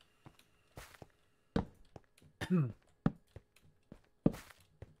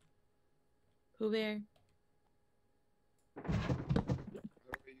 Pooh Bear. How do I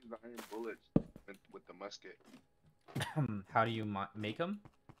use the iron bullets with the musket? How do you make them?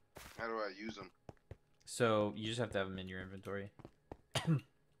 How do I use them? So you just have to have them in your inventory. How do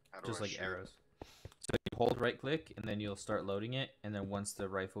Just I like shoot? arrows. So you hold right click and then you'll start loading it, and then once the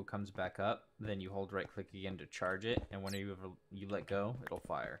rifle comes back up, then you hold right click again to charge it, and whenever you let go, it'll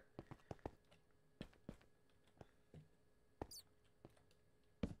fire.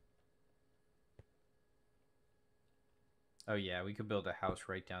 Oh yeah, we could build a house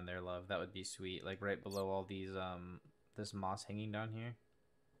right down there, love. That would be sweet. Like right below all these this moss hanging down here.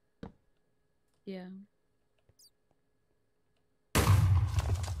 Yeah.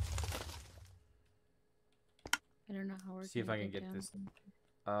 I don't know how we're See if gonna I can get down. this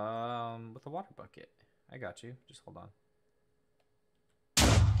with a water bucket. I got you. Just hold on.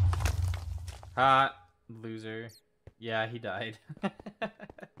 Hot loser. Yeah, he died.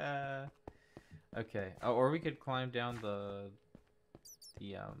 Okay. Oh, or we could climb down the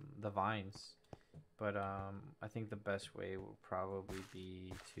vines. But I think the best way will probably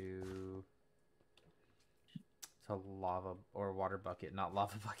be to lava or water bucket, not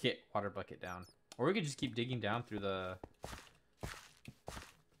lava bucket, water bucket down. Or we could just keep digging down through the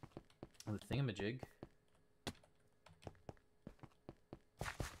thingamajig.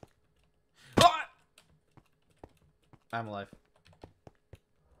 Ah! I'm alive.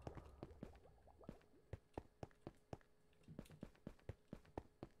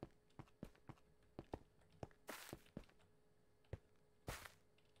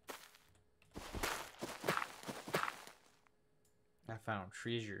 I found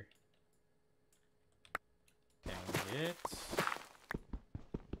treasure. Dang it.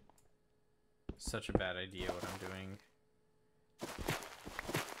 Such a bad idea what I'm doing.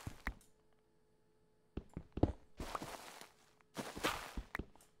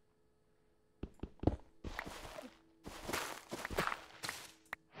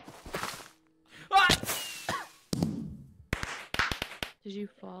 Did you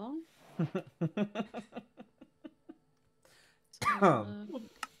fall? Um.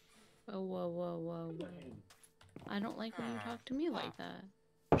 Whoa, whoa, whoa, whoa, whoa. I don't like when you talk to me like that.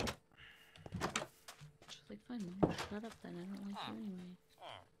 She's like, fine, Mom, shut up then. I don't like you anyway.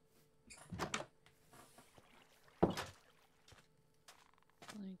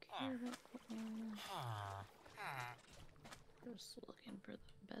 Like, here, just looking for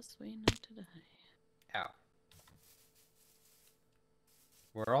the best way not to die. Ow.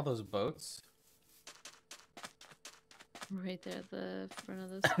 Where are all those boats? Right there at the front of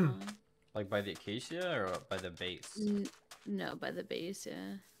the spawn. Like by the acacia or by the base? No, by the base,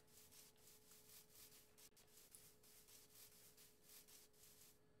 yeah.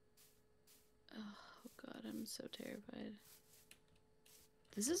 Oh god, I'm so terrified.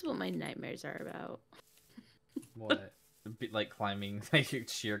 This is what my nightmares are about. What? Like climbing like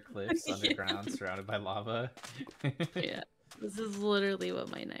sheer cliffs underground surrounded by lava? Yeah, this is literally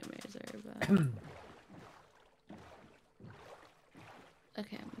what my nightmares are about.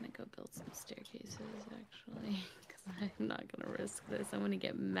 Okay, I'm gonna go build some staircases, actually, because I'm not gonna risk this. I'm gonna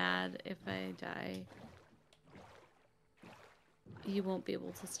get mad if I die. You won't be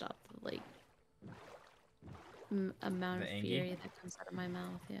able to stop the, like, amount of The fury that comes out of my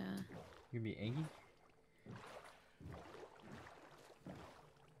mouth, yeah. You gonna be angry?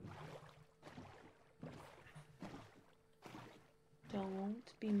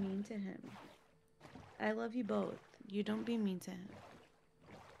 Don't be mean to him. I love you both. You don't be mean to him.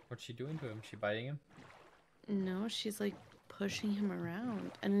 What's she doing to him? She biting him? No, she's like pushing him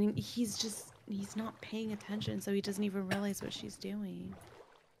around. And he's not paying attention, so he doesn't even realize what she's doing.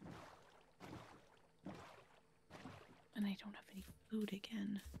 And I don't have any food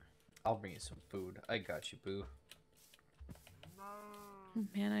again. I'll bring you some food. I got you, boo.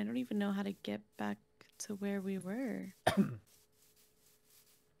 Man, I don't even know how to get back to where we were. I'm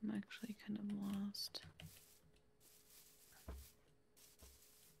actually kind of lost.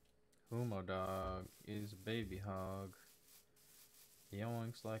 Humo dog is a baby hog.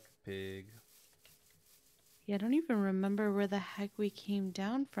 Yoinks like a pig. Yeah, I don't even remember where the heck we came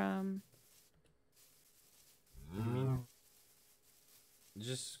down from. You mean?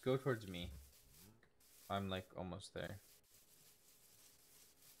 Just go towards me. I'm like almost there.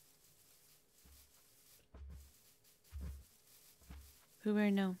 Who I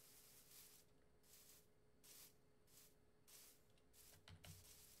know?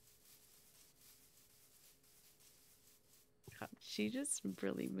 God, she just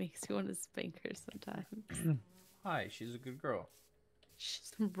really makes you want to spank her sometimes. Hi, she's a good girl. She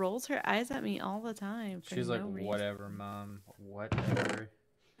just rolls her eyes at me all the time. She's no like, reason. whatever, mom. Whatever.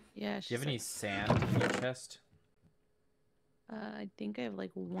 Yeah, Do you she's have any like, sand in your chest? I think I have like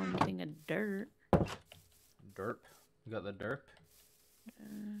one thing of dirt. Derp. You got the derp?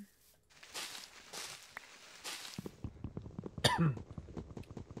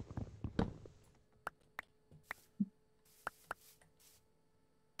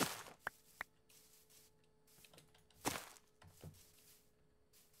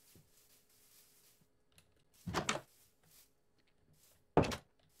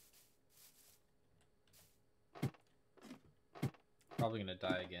 Probably gonna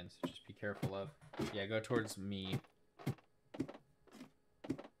die again, so just be careful of. Yeah, go towards me.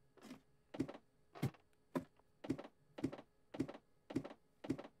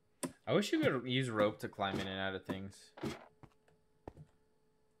 I wish you could use rope to climb in and out of things.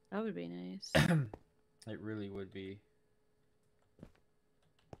 That would be nice. It really would be.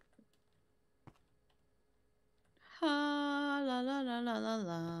 Ha la la la la la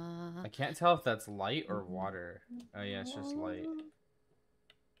la. I can't tell if that's light or water. Oh yeah, it's just light.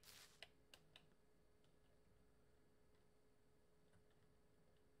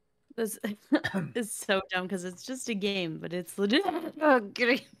 This is so dumb because it's just a game, but it's legit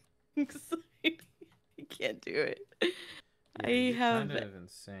getting exciting. I can't do it. Yeah, I you're have kind of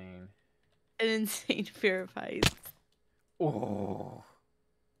insane. an insane fear of heights. Oh.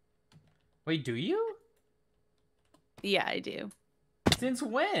 Wait, do you? Yeah, I do. Since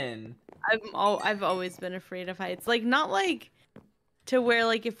when? I've always been afraid of heights. Like, not like to where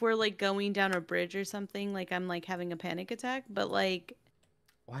like if we're like going down a bridge or something, like I'm like having a panic attack, but like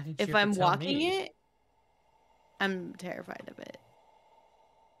Why didn't you if have to I'm tell walking me? it, I'm terrified of it.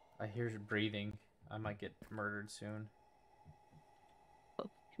 I hear breathing. I might get murdered soon. Oh,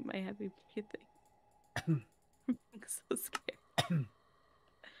 my heavy breathing. I'm so scared.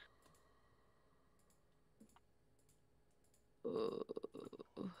 Ooh,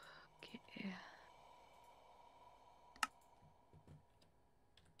 okay.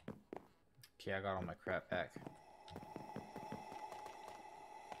 Okay, I got all my crap back.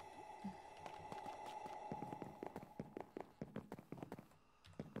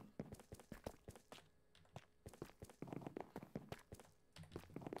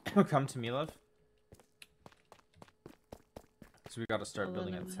 Come to me, love. So we gotta start Hold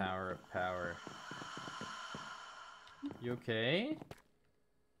building on a a minute. tower of power. You okay?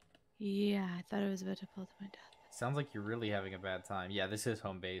 Yeah, I thought I was about to fall to my death. Sounds like you're really having a bad time. Yeah, this is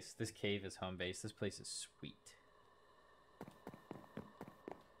home base. This cave is home base. This place is sweet.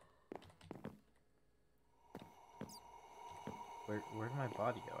 Where'd my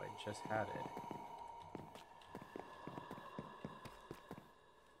body go? I just had it.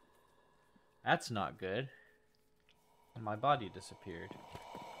 That's not good. And my body disappeared.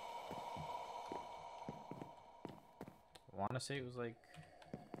 I want to say it was like...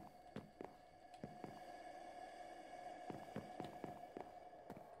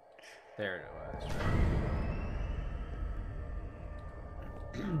 There it was, right?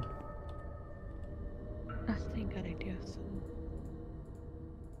 Oh, thank God I do. So.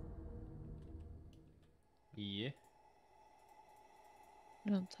 Yeah.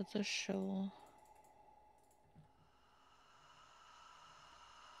 No, that's a shovel.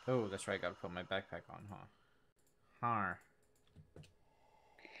 Oh, that's right. Gotta put my backpack on, huh? Har.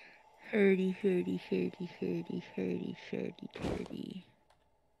 Hurdy, hurdy, hurdy, hurdy, hurdy, hurdy, hurdy.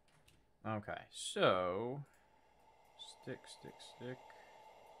 Okay, so... Stick, stick, stick.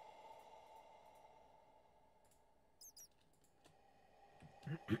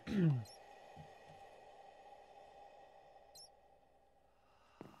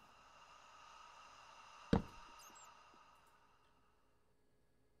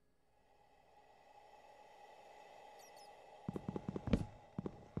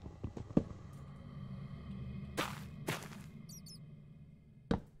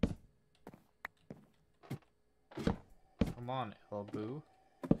 Come on, Elboo.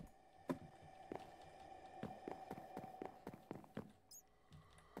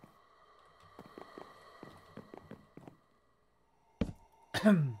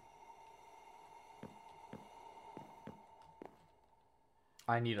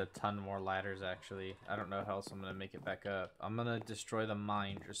 I need a ton more ladders, actually. I don't know how else I'm gonna make it back up. I'm gonna destroy the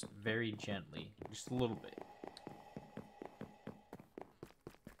mine just very gently. Just a little bit.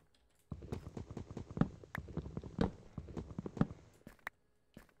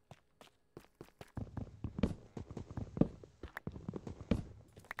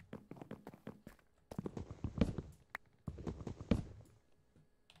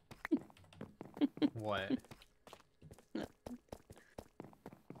 What?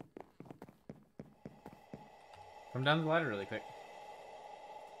 Come down the ladder really quick.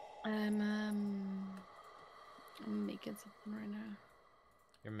 I'm making something right now.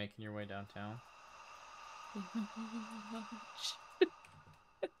 You're making your way downtown.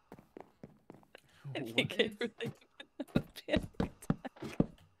 I think I really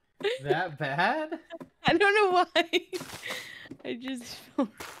That bad? I don't know why. I just feel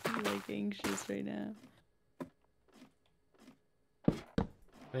really, like anxious right now. I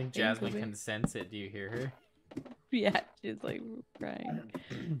think Jasmine can sense it. Do you hear her? Yeah, she's like crying.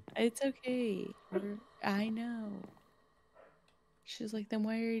 It's okay. I know. She's like, then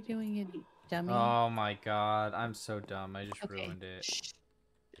why are you doing it, dummy? Oh my god, I'm so dumb. I just Okay. ruined it. Shh.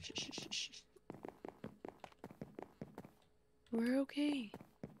 Shh, shh, shh, shh. We're okay.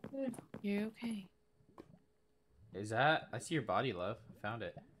 You're okay. Is that? I see your body, love. I found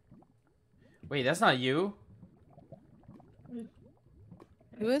it. Wait, that's not you?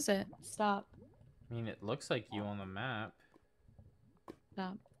 Who is it? Stop. I mean, it looks like you on the map.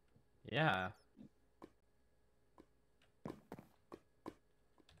 Stop. Yeah.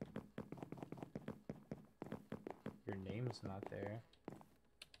 Your name's not there.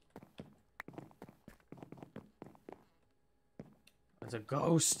 It's a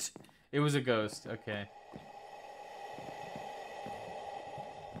ghost. It was a ghost. Okay.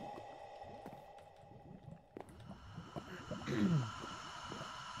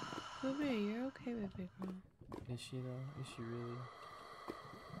 Baby, you're okay, baby girl. Is she though? Is she really?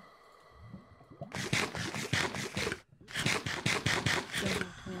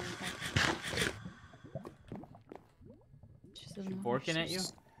 She borking at you?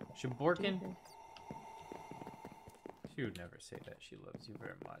 She borking? She would never say that she loves you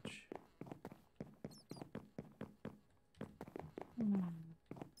very much.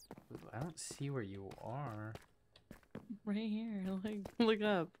 I don't see where you are. Right here. Like, look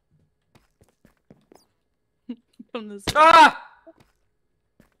up. From this. Ah!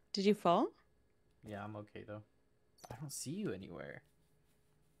 Did you fall? Yeah, I'm okay though. I don't see you anywhere.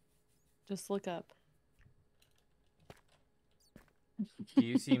 Just look up. Do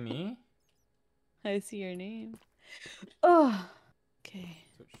you see me? I see your name. Oh. Okay.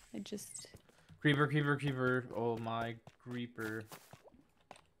 I just. Creeper, creeper, creeper. Oh my creeper.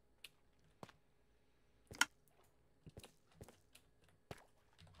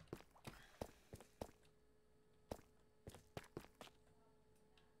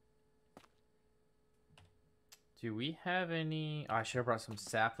 Do we have any... Oh, I should have brought some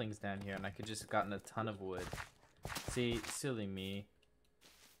saplings down here, and I could just have gotten a ton of wood. See, silly me.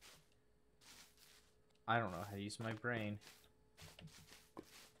 I don't know how to use my brain.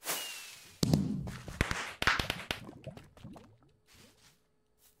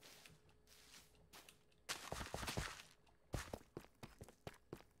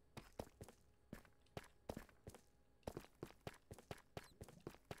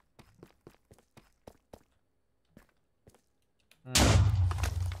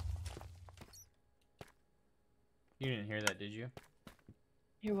 You didn't hear that, did you?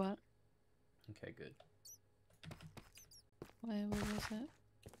 Hear what? Okay, good. Why, what was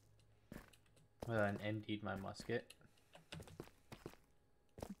it? Well, and indeed my musket.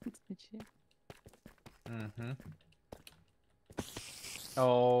 Did you? Mm-hmm.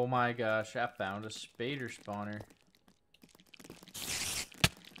 Oh my gosh, I found a spader spawner.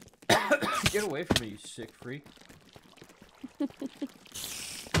 Get away from me, you sick freak. You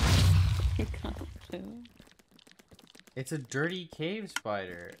can't do. It's a dirty cave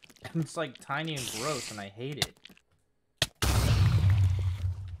spider. It's like tiny and gross, and I hate it.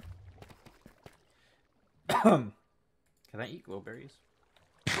 Can I eat glowberries?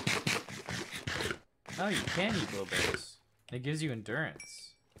 Oh, you can eat glowberries. It gives you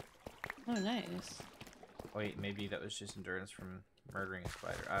endurance. Oh, nice. Wait, maybe that was just endurance from murdering a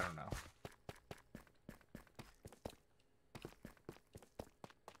spider. I don't know.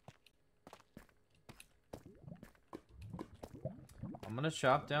 I'm gonna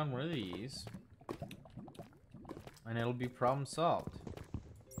chop down one of these, and it'll be problem solved.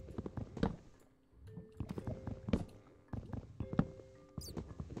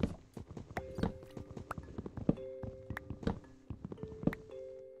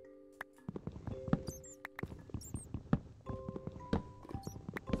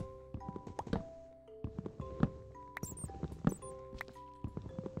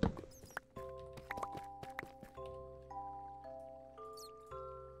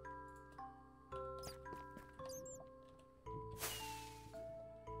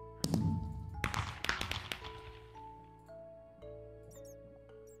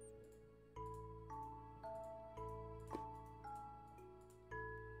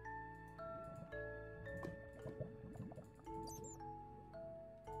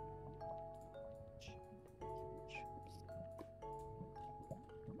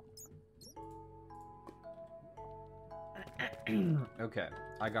 Okay,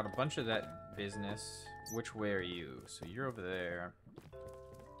 I got a bunch of that business. Which way are you? So you're over there.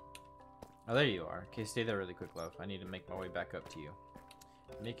 Oh, there you are. Okay, stay there really quick, love. I need to make my way back up to you.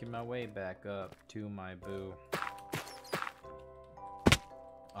 Making my way back up to my boo.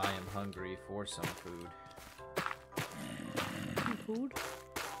 I am hungry for some food. Some food?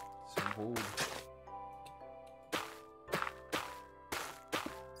 Some food.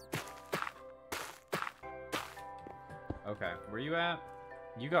 Okay, where you at?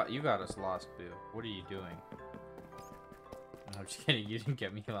 You got us lost, boo. What are you doing? I'm just kidding. You didn't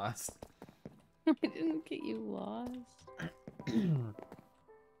get me lost. I didn't get you lost.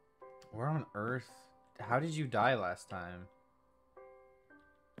 Where on earth? How did you die last time?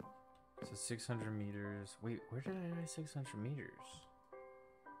 So 600 meters. Wait, where did I die 600 meters?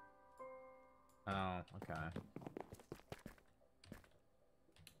 Oh, okay.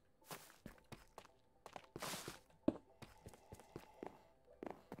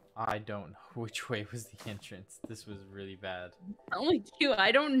 I don't know which way was the entrance. This was really bad. I'm like you.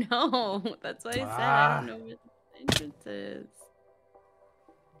 I don't know. That's why I said I don't know where the entrance is.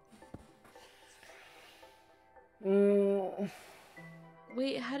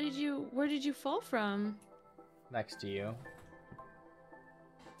 Wait, where did you fall from? Next to you.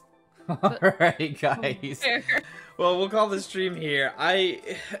 But- Alright, guys. Where? Well, we'll call the stream here.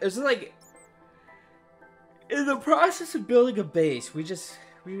 It's like, in the process of building a base, we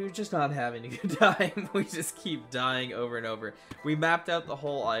were just not having a good time. We just keep dying over and over. We mapped out the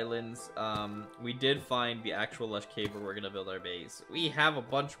whole islands. We did find the actual lush cave where we're gonna build our base. We have a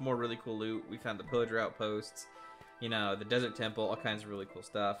bunch more really cool loot. We found the pillager outposts, you know, the desert temple, all kinds of really cool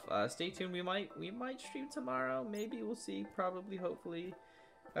stuff. Stay tuned. We might stream tomorrow. Maybe we'll see. Probably, hopefully.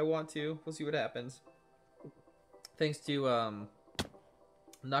 I want to. We'll see what happens. Thanks to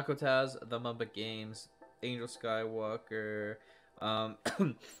Nakotaz, The Mumbuk Games, Angel Skywalker,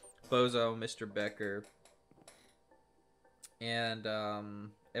 Bozo, Mr. Becker, and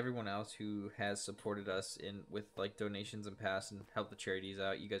everyone else who has supported us with like donations and past and helped the charities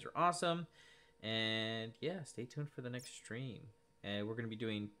out. You guys are awesome, and yeah, stay tuned for the next stream. And we're gonna be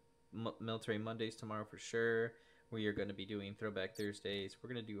doing Military Mondays tomorrow for sure. We are going to be doing Throwback Thursdays.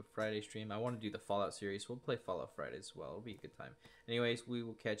 We're going to do a Friday stream. I want to do the Fallout series. We'll play Fallout Friday as well. It'll be a good time. Anyways, we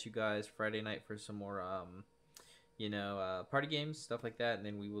will catch you guys Friday night for some more, party games, stuff like that. And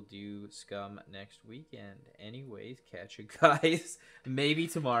then we will do Scum next weekend. Anyways, catch you guys maybe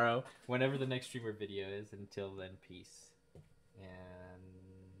tomorrow, whenever the next streamer video is. Until then, peace. And...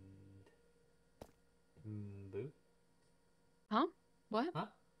 boo? Huh? What? Huh?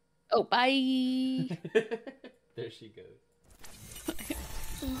 Oh, bye. There she goes.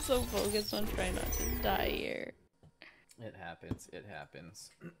 I'm so focused on trying not to die here. It happens. It happens.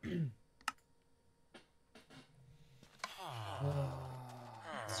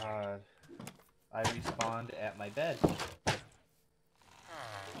 God. I respawned at my bed.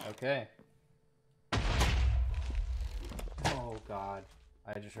 Okay. Oh God.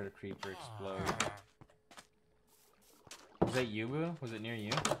 I just heard a creeper explode. Was that you, Boo? Was it near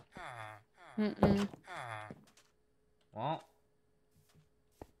you? Mm-mm. Well,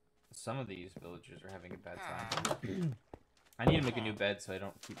 some of these villagers are having a bad time. I need to make a new bed so I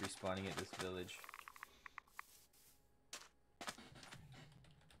don't keep respawning at this village.